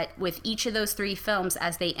say that with each of those three films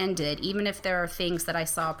as they ended, even if there are things that I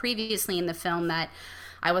saw previously in the film that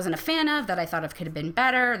I wasn't a fan of, that I thought of could have been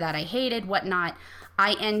better, that I hated, whatnot,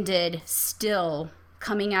 I ended still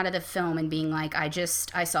coming out of the film and being like, I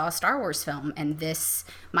saw a Star Wars film, and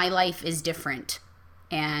my life is different,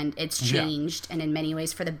 and it's changed, and in many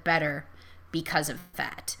ways for the better because of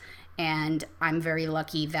that. And I'm very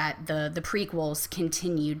lucky that the prequels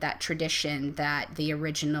continued that tradition that the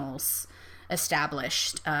originals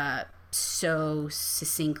established so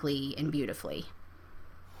succinctly and beautifully.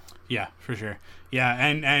 Yeah, for sure. Yeah,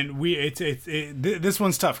 and this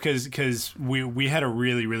one's tough because we had a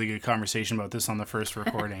really, really good conversation about this on the first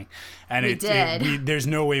recording, and there's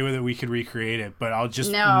no way that we could recreate it. But I'll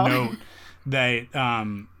just note that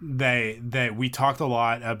that we talked a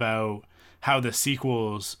lot about how the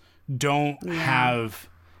sequels don't have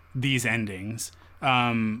these endings.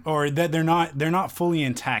 Or that they're not fully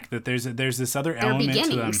intact, that there's this other element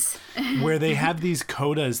to them where they have these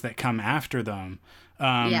codas that come after them.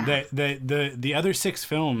 The other 6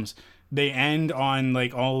 films, they end on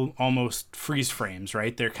like almost freeze frames,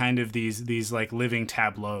 right? They're kind of these like living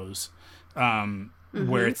tableaus,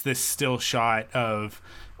 where it's this still shot of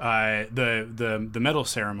the medal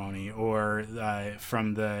ceremony, or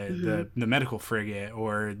from the medical frigate,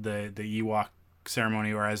 or the Ewok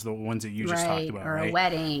ceremony, or as the ones that you just talked about, or right? A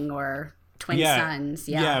wedding, or twin sons.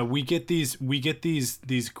 We get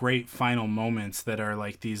these great final moments that are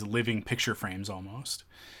like these living picture frames almost,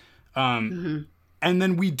 and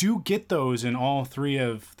then we do get those in all 3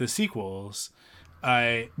 of the sequels,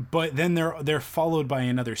 but then they're followed by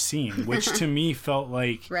another scene, which to me felt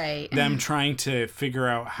like them trying to figure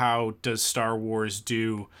out how does Star Wars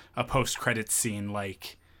do a post-credits scene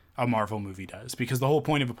like a Marvel movie does, because the whole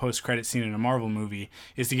point of a post-credit scene in a Marvel movie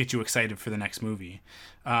is to get you excited for the next movie.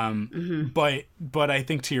 But I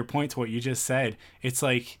think, to your point, to what you just said, it's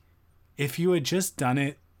like if you had just done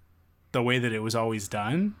it the way that it was always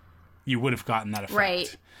done, you would have gotten that effect.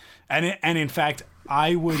 Right. And in fact,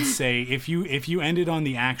 I would say if you ended on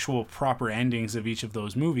the actual proper endings of each of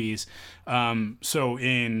those movies, so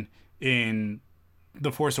in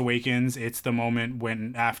The Force Awakens, it's the moment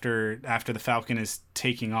when after the Falcon is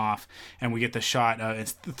taking off, and we get the shot.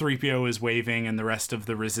 It's 3PO is waving, and the rest of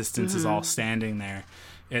the Resistance is all standing there.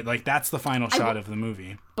 That's the final shot of the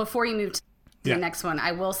movie. Before you move to the next one,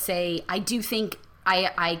 I will say I do think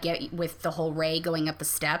I get with the whole Rey going up the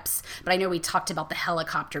steps, but I know we talked about the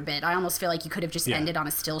helicopter bit. I almost feel like you could have just ended on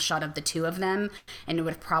a still shot of the 2 of them, and it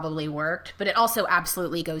would have probably worked. But it also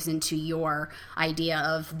absolutely goes into your idea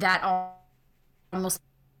of that almost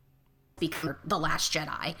become the Last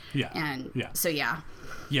Jedi. So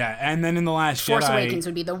and then in the Last Force Jedi, Awakens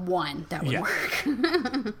would be the one that would work.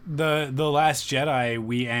 the Last Jedi,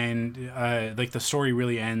 we end like the story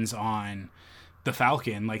really ends on the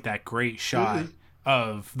Falcon, like that great shot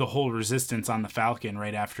of the whole Resistance on the Falcon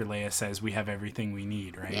right after Leia says we have everything we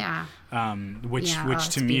need, right? Which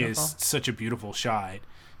to me beautiful. is such a beautiful shot.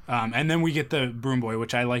 And then we get the Broom Boy,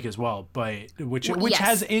 which I like as well, but we get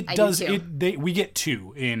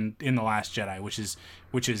 2 in The Last Jedi,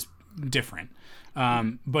 which is different.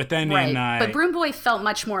 But then but Broom Boy felt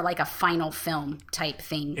much more like a final film type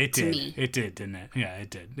thing to me. It did, didn't it? Yeah, it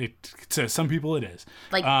did. To some people it is.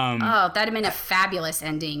 Like, that'd have been a fabulous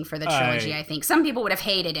ending for the trilogy, I think. Some people would have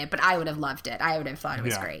hated it, but I would have loved it. I would have thought it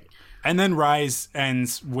was great. And then Rise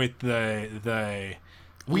ends with the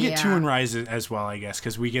we get 2 in Rise as well, I guess,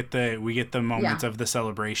 because we get the moments of the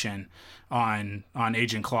celebration on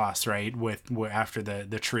Agent Kloss, right? After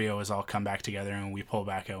the trio has all come back together, and we pull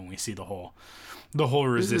back out and we see the whole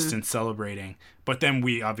Resistance celebrating. But then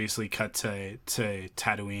we obviously cut to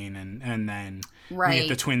Tatooine, and then we get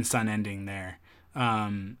the twin sun ending there.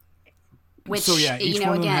 Which, so each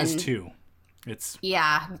one of them has 2.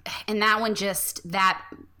 And that one that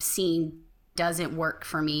scene doesn't work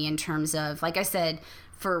for me in terms of, like I said,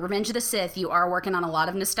 for Revenge of the Sith, you are working on a lot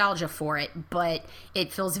of nostalgia for it, but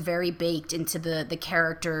it feels very baked into the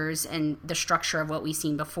characters and the structure of what we've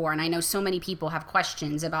seen before. And I know so many people have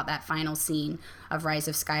questions about that final scene of Rise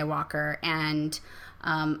of Skywalker, and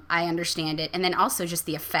I understand it. And then also just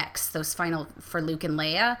the effects, those final for Luke and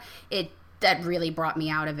Leia, that really brought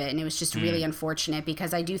me out of it, and it was just really unfortunate,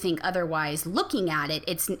 because I do think otherwise, looking at it,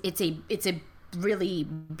 it's a really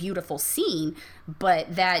beautiful scene,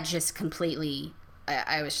 but that just completely,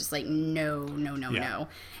 I was just like, no.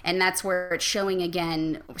 And that's where it's showing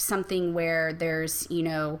again something where there's,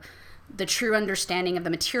 the true understanding of the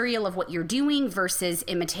material of what you're doing versus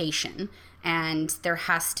imitation. And there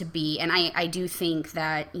has to be, and I do think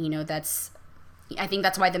that, I think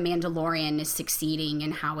that's why The Mandalorian is succeeding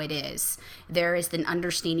in how it is. There is an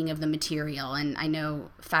understanding of the material, and I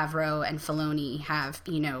know Favreau and Filoni have,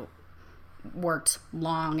 worked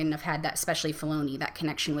long and have had that, especially Filoni, that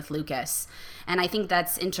connection with Lucas. And I think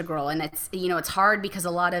that's integral. And it's, it's hard because a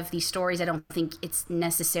lot of these stories, I don't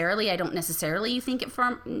necessarily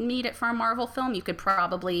think need it for a Marvel film. You could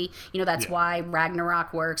probably, that's why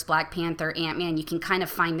Ragnarok works, Black Panther, Ant-Man, you can kind of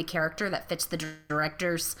find the character that fits the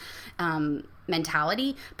director's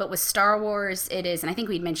mentality. But with Star Wars, it is, and I think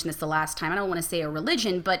we'd mentioned this the last time, I don't want to say a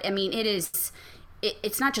religion, but I mean, it is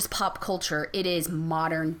it's not just pop culture, it is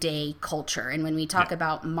modern day culture. And when we talk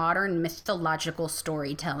about modern mythological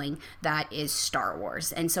storytelling, that is Star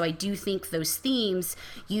Wars. And so I do think those themes,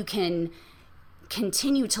 you can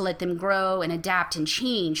continue to let them grow and adapt and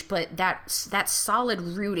change, but that solid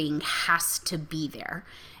rooting has to be there.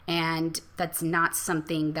 And that's not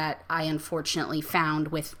something that I unfortunately found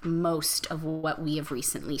with most of what we have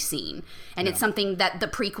recently seen. And it's something that the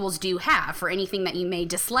prequels do have. For anything that you may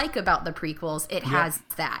dislike about the prequels, it has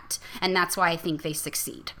that. And that's why I think they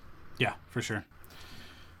succeed. Yeah, for sure.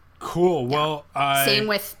 Cool. Yeah. Well, same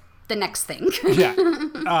with the next thing. Yeah.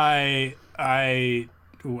 I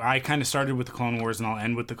kind of started with the Clone Wars, and I'll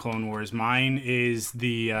end with the Clone Wars. Mine is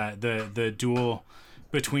the duel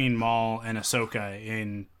between Maul and Ahsoka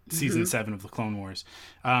in season 7 of the Clone Wars,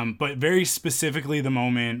 but very specifically the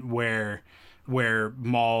moment where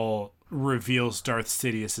Maul reveals Darth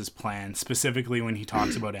Sidious's plan, specifically when he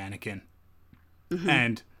talks about Anakin,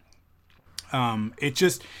 and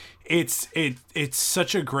it's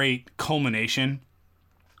such a great culmination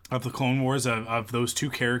of the Clone Wars, of those two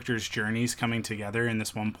characters' journeys coming together in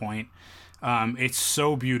this one point. It's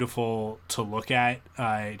so beautiful to look at,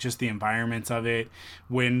 just the environments of it,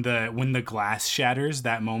 when the glass shatters,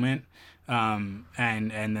 that moment, and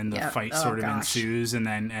then the fight sort of ensues, and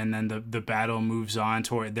then the battle moves on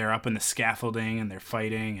toward, they're up in the scaffolding and they're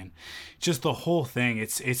fighting, and just the whole thing.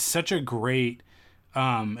 It's such a great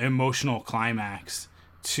emotional climax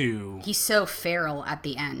to. He's so feral at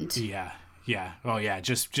the end. Yeah. Oh yeah.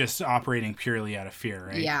 Just operating purely out of fear,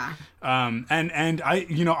 right? Yeah. And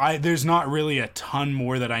I there's not really a ton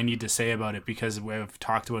more that I need to say about it, because we've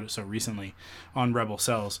talked about it so recently on Rebel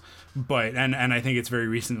Cells. But and I think it's very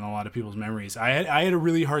recent in a lot of people's memories. I had a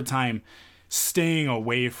really hard time staying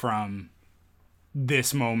away from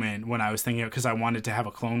this moment when I was thinking, because I wanted to have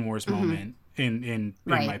a Clone Wars moment in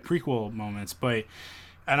my prequel moments, but.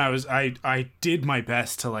 And I did my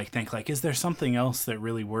best to think, is there something else that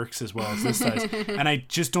really works as well as this does? And I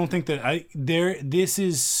just don't think that this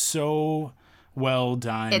is so well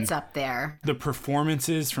done. It's up there. The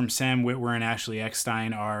performances from Sam Witwer and Ashley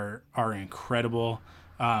Eckstein are incredible.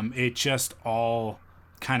 It just all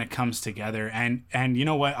kind of comes together. And you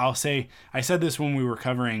know what? I'll say, I said this when we were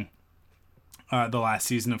covering the last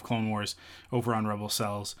season of Clone Wars over on Rebel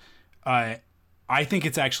Cells. I think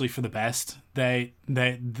it's actually for the best that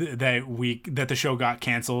the show got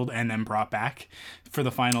canceled and then brought back for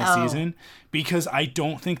the final season, because I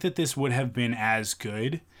don't think that this would have been as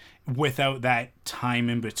good without that time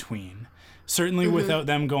in between. Certainly without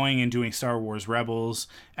them going and doing Star Wars Rebels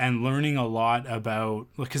and learning a lot about,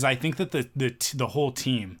 because I think that the whole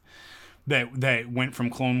team that went from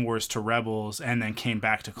Clone Wars to Rebels and then came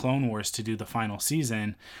back to Clone Wars to do the final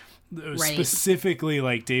season. Right. Specifically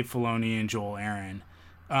Dave Filoni and Joel Aaron,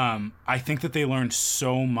 I think that they learned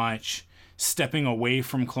so much stepping away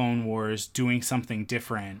from Clone Wars, doing something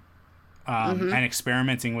different, and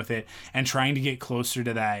experimenting with it, and trying to get closer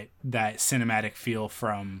to that cinematic feel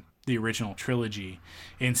from the original trilogy,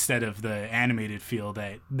 instead of the animated feel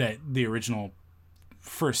that the original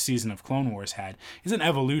first season of Clone Wars had. It's an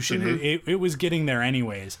evolution. It was getting there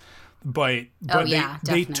anyways. But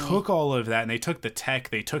they took all of that, and they took the tech,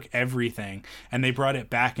 they took everything, and they brought it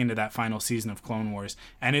back into that final season of Clone Wars.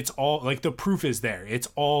 And it's all the proof is there. It's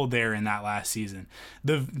all there in that last season.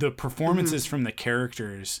 The performances from the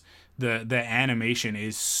characters, the animation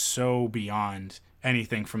is so beyond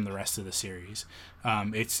anything from the rest of the series.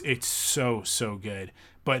 It's so good.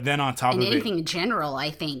 But then on top of anything in general, I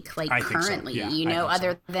think currently, so. Yeah,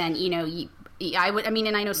 other than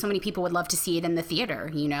and I know so many people would love to see it in the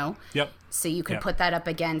theater, Yep. So you could put that up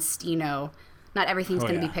against, not everything's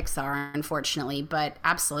going to be Pixar, unfortunately, but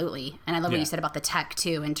absolutely. And I love what you said about the tech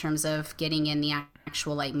too, in terms of getting in the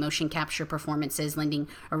actual motion capture performances, lending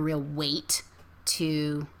a real weight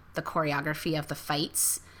to the choreography of the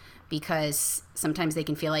fights, because sometimes they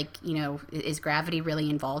can feel is gravity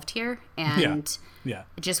really involved here? And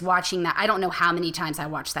just watching that, I don't know how many times I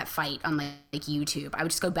watched that fight on YouTube. I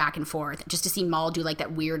would just go back and forth just to see Maul do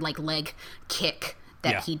that weird leg kick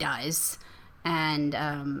that he does. And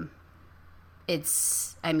I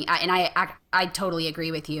totally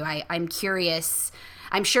agree with you. I'm curious.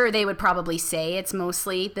 I'm sure they would probably say it's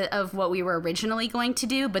mostly of what we were originally going to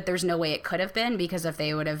do, but there's no way it could have been, because if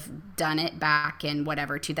they would have done it back in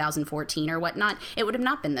 2014 or whatnot, it would have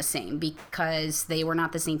not been the same, because they were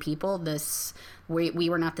not the same people. We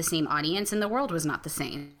were not the same audience, and the world was not the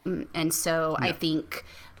same. And so I think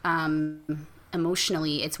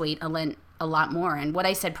emotionally it's weighed a lot more. And what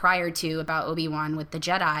I said prior to about Obi-Wan with the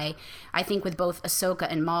Jedi, I think with both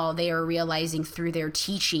Ahsoka and Maul, they are realizing through their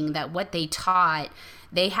teaching that what they taught,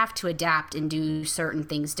 they have to adapt and do certain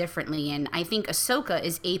things differently. And I think Ahsoka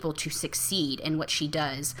is able to succeed in what she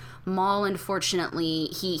does. Maul, unfortunately,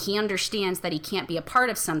 he understands that he can't be a part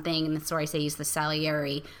of something, and that's why I say he's the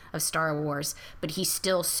Salieri of Star Wars, but he's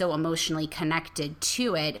still so emotionally connected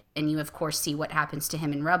to it, and you of course see what happens to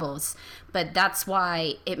him in Rebels. But that's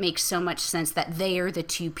why it makes so much sense that they are the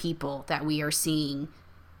two people that we are seeing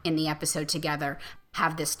in the episode together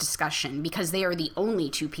have this discussion, because they are the only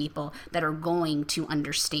two people that are going to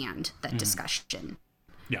understand that discussion.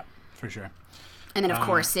 Yeah, for sure. And then, of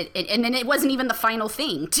course, and then it wasn't even the final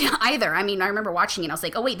thing either. I mean, I remember watching it. I was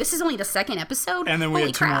like, oh, wait, this is only the second episode? And then we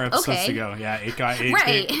had two more episodes to go. Yeah, it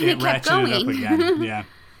kept going. Up again. Yeah.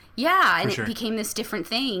 Yeah, and it became this different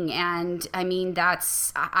thing. And, I mean,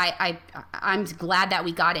 that's... I'm glad that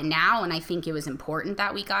we got it now, and I think it was important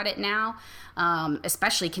that we got it now,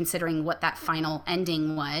 especially considering what that final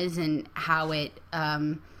ending was and how it...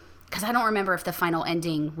 Because I don't remember if the final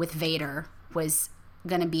ending with Vader was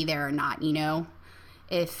going to be there or not, you know?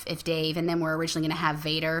 If Dave, and then we're originally going to have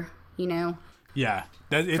Vader, you know? Yeah,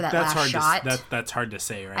 that's hard shot. That's hard to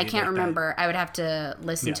say, right? I can't remember. I would have to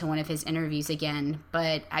listen to one of his interviews again,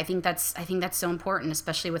 but I think that's so important,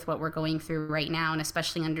 especially with what we're going through right now, and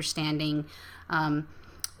especially understanding,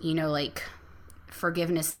 you know, like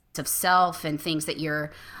forgiveness of self and things that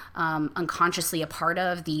you're unconsciously a part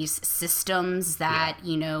of, these systems that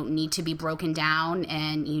you know need to be broken down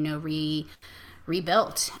and you know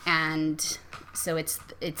rebuilt. And so it's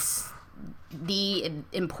the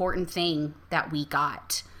important thing that we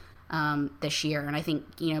got this year. And I think,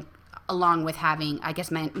 you know, along with having, I guess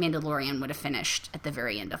Mandalorian would have finished at the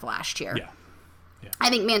very end of last year. Yeah. I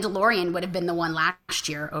think Mandalorian would have been the one last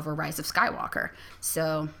year over Rise of Skywalker.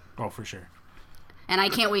 So. Oh, for sure. And I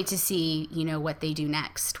can't wait to see, you know, what they do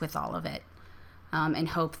next with all of it, and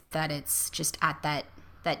hope that it's just at that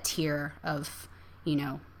tier of, you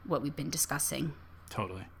know, what we've been discussing.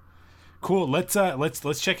 Totally. Cool. Let's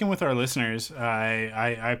check in with our listeners.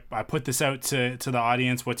 I put this out to the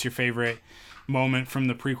audience. What's your favorite moment from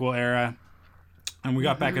the prequel era? And we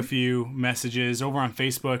got back a few messages over on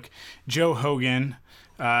Facebook. Joe Hogan,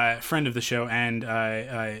 friend of the show and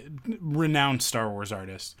renowned Star Wars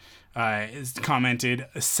artist, commented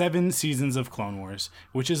 7 seasons of Clone Wars,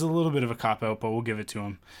 which is a little bit of a cop-out, but we'll give it to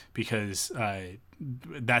him because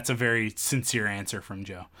that's a very sincere answer from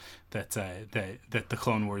Joe. That the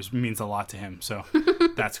Clone Wars means a lot to him, so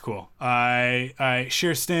that's cool.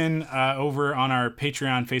 Sherston over on our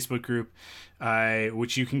Patreon Facebook group,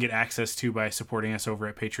 which you can get access to by supporting us over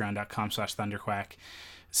at patreon.com/thunderquack,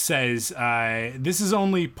 says, this is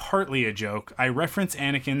only partly a joke. I reference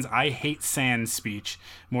Anakin's I hate sand speech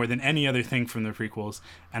more than any other thing from the prequels,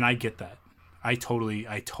 and I get that. I totally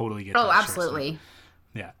get that. Oh, absolutely.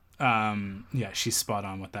 Yeah. Yeah, she's spot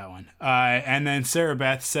on with that one. And then Sarah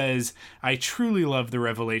Beth says, I truly love the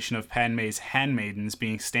revelation of Padme's handmaidens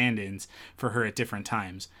being stand-ins for her at different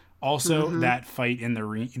times. Also, that fight in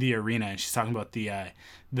the arena, and she's talking about the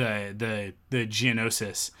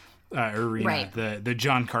Geonosis arena, right. the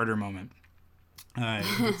John Carter moment.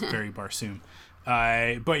 It's very Barsoom.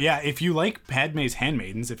 But yeah, if you like Padme's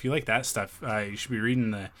handmaidens, if you like that stuff, you should be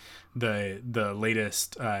reading the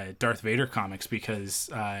latest Darth Vader comics,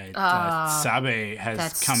 because Sabe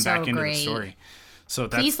has come back into the story. So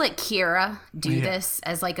please let Kira do this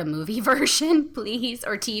as like a movie version, please,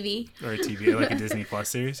 or TV. Or a TV, like a Disney Plus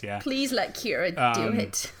series, yeah. Please let Kira do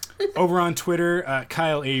it. Over on Twitter,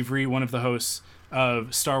 Kyle Avery, one of the hosts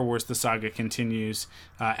of Star Wars The Saga Continues,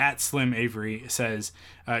 at Slim Avery, says,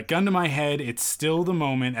 gun to my head, it's still the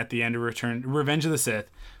moment at the end of Revenge of the Sith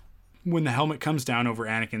when the helmet comes down over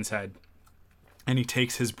Anakin's head and he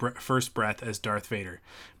takes his first breath as Darth Vader.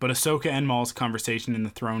 But Ahsoka and Maul's conversation in the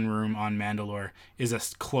throne room on Mandalore is a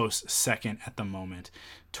close second at the moment.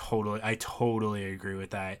 I totally agree with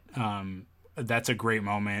that. That's a great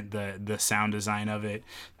moment. The sound design of it,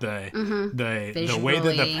 the way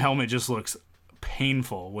that the helmet just looks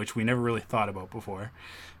painful, which we never really thought about before,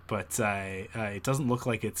 but it doesn't look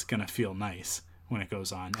like it's gonna feel nice when it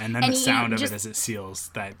goes on, and then the sound of it as it seals,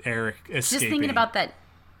 that air escaping. Just thinking about that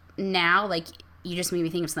now, like, you just made me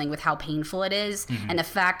think of something with how painful it is, and the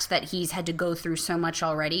fact that he's had to go through so much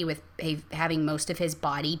already with having most of his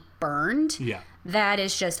body burned. Yeah, that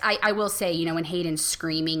is just, I will say, you know, when Hayden's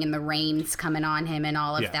screaming and the rain's coming on him and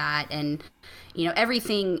all of that, and you know,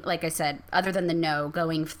 everything, like I said, other than the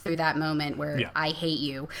going through that moment where I hate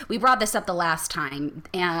you. We brought this up the last time.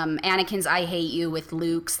 Anakin's I hate you with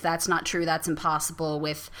Luke's that's not true, that's impossible,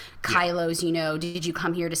 with Kylo's, you know, did you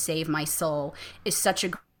come here to save my soul, is such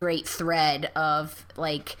a great thread of,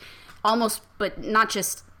 like, almost, but not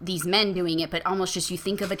just these men doing it, but almost just you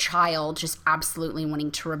think of a child just absolutely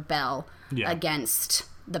wanting to rebel against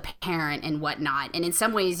the parent and whatnot. And in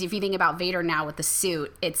some ways, if you think about Vader now with the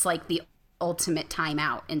suit, it's like the ultimate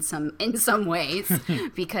timeout in some ways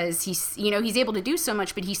because he's able to do so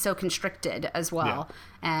much, but he's so constricted as well.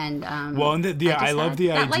 And I love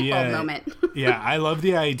the idea. Light bulb moment. I love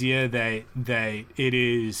the idea that it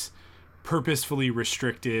is purposefully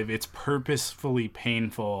restrictive. It's purposefully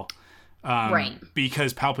painful,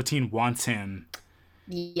 because Palpatine wants him.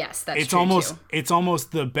 Yes, that's true. It's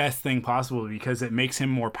almost the best thing possible because it makes him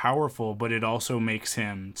more powerful, but it also makes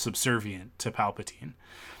him subservient to Palpatine.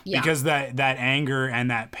 Yeah. Because that anger and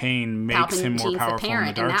that pain makes him more powerful on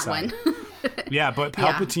the dark side. Yeah, but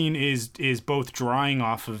Palpatine is both drawing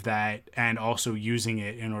off of that and also using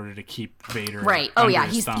it in order to keep Vader. Right. Oh yeah,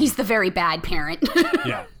 he's the very bad parent.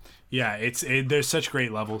 Yeah. There's such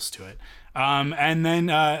great levels to it. And then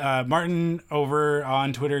Martin over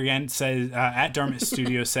on Twitter again says at Dartmouth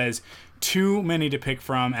Studio says too many to pick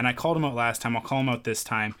from, and I called him out last time. I'll call him out this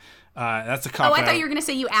time. That's a cop-out. I thought you were gonna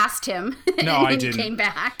say you asked him. No, I didn't. He came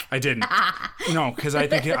back. I didn't. No, because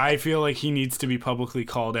I feel like he needs to be publicly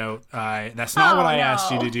called out. That's not what I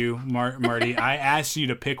asked you to do, Marty. I asked you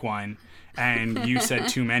to pick one, and you said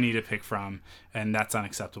too many to pick from, and that's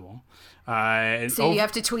unacceptable. So you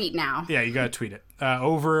have to tweet now. Yeah, you gotta tweet it.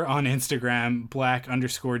 Over on Instagram,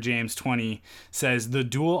 Black_James20 says the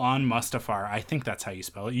duel on Mustafar. I think that's how you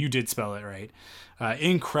spell it. You did spell it right.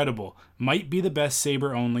 Incredible. Might be the best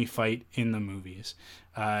saber-only fight in the movies.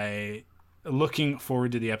 Looking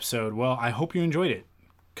forward to the episode. Well, I hope you enjoyed it,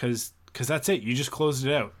 because that's it. You just closed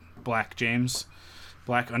it out,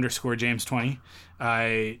 Black_James20.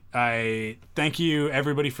 I thank you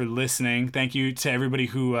everybody for listening. Thank you to everybody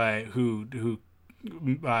who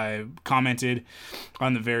commented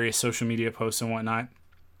on the various social media posts and whatnot.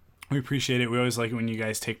 We appreciate it. We always like it when you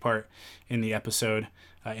guys take part in the episode,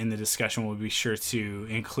 in the discussion. We'll be sure to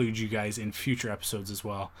include you guys in future episodes as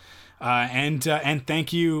well. And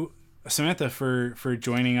thank you, Samantha, for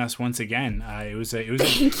joining us once again.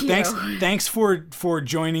 Thanks for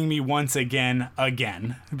joining me once again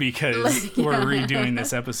because we're redoing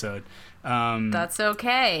this episode. That's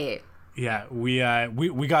okay. Yeah, we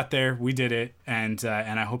got there, we did it, and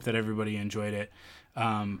I hope that everybody enjoyed it.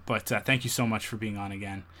 But thank you so much for being on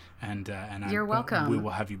again, and you're welcome. We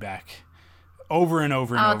will have you back over and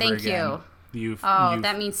over and over again. Thank you.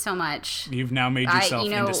 That means so much. You've now made yourself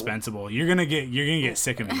indispensable. You're gonna get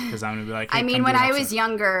sick of me because I'm gonna be like, hey, I mean, when I was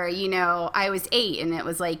younger, I was 8, and it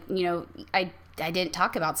was like, I didn't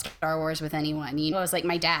talk about Star Wars with anyone. It was like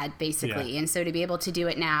my dad, basically. Yeah. And so to be able to do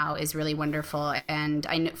it now is really wonderful.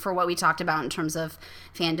 And for what we talked about in terms of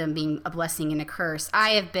fandom being a blessing and a curse,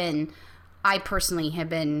 I personally have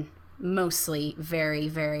been mostly very,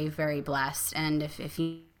 very, very blessed. And if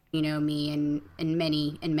you know me in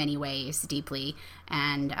many ways deeply.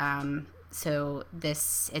 And so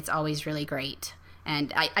it's always really great.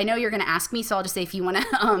 And I know you're going to ask me, so I'll just say if you want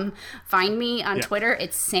to find me on Twitter,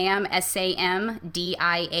 it's Sam,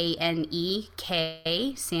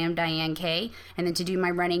 SamDianeK, Sam Diane K. And then to do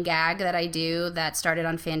my running gag that I do that started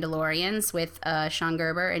on Fandalorians with Sean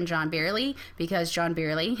Gerber and John Beerley, because John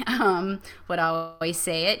Beerley would always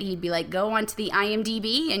say it. He'd be like, go onto the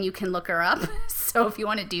IMDb and you can look her up. So if you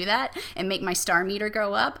want to do that and make my star meter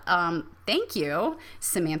go up, thank you,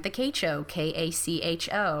 Samantha Cacho,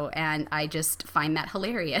 Kacho, and I just find that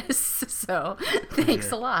hilarious. So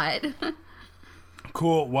thanks a lot.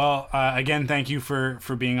 Cool. Well, again, thank you for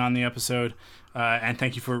being on the episode, and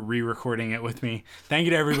thank you for re-recording it with me. Thank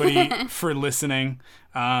you to everybody for listening.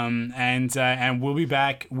 And we'll be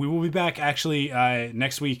back. We will be back actually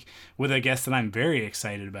next week with a guest that I'm very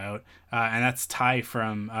excited about, and that's Ty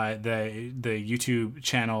from the YouTube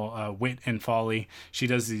channel Wit and Folly. She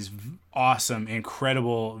does these awesome,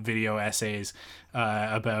 incredible video essays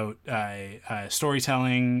about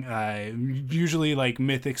storytelling, usually like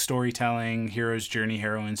mythic storytelling, hero's journey,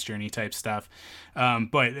 heroine's journey type stuff,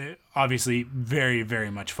 but obviously very,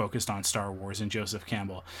 very much focused on Star Wars and Joseph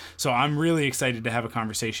Campbell. So I'm really excited to have a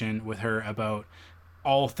conversation with her about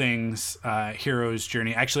all things hero's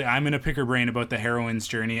journey. Actually, I'm going to pick her brain about the heroine's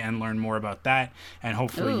journey and learn more about that, and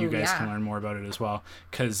hopefully you guys can learn more about it as well,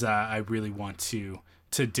 because I really want to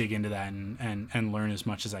dig into that and learn as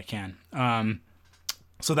much as I can.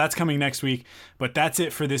 So that's coming next week, but that's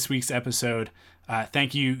it for this week's episode.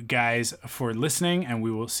 Thank you guys for listening, and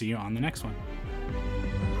we will see you on the next one.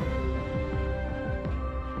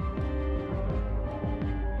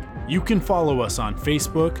 You can follow us on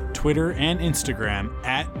Facebook, Twitter, and Instagram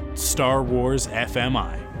at Star Wars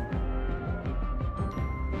FMI.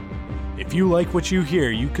 If you like what you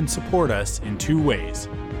hear, you can support us in 2 ways.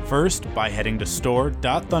 First, by heading to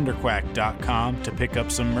store.thunderquack.com to pick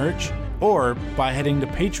up some merch, or by heading to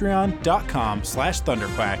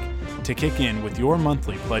patreon.com/thunderquack to kick in with your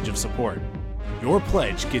monthly pledge of support. Your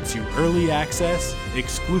pledge gets you early access,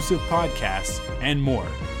 exclusive podcasts, and more.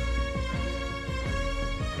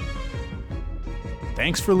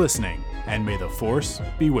 Thanks for listening, and may the Force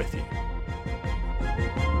be with you.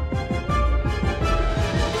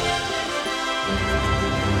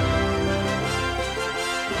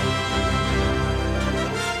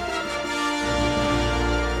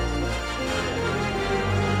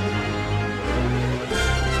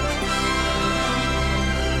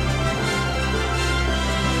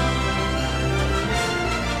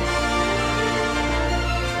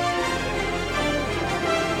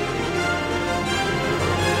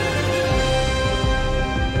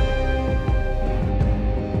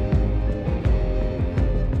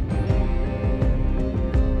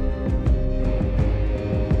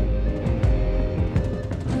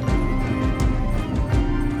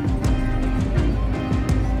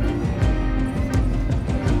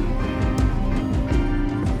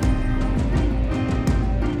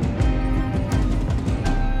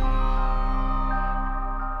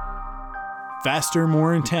 Faster,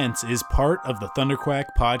 More Intense is part of the Thunderquack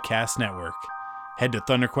Podcast Network. Head to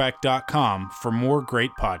thunderquack.com for more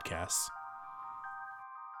great podcasts.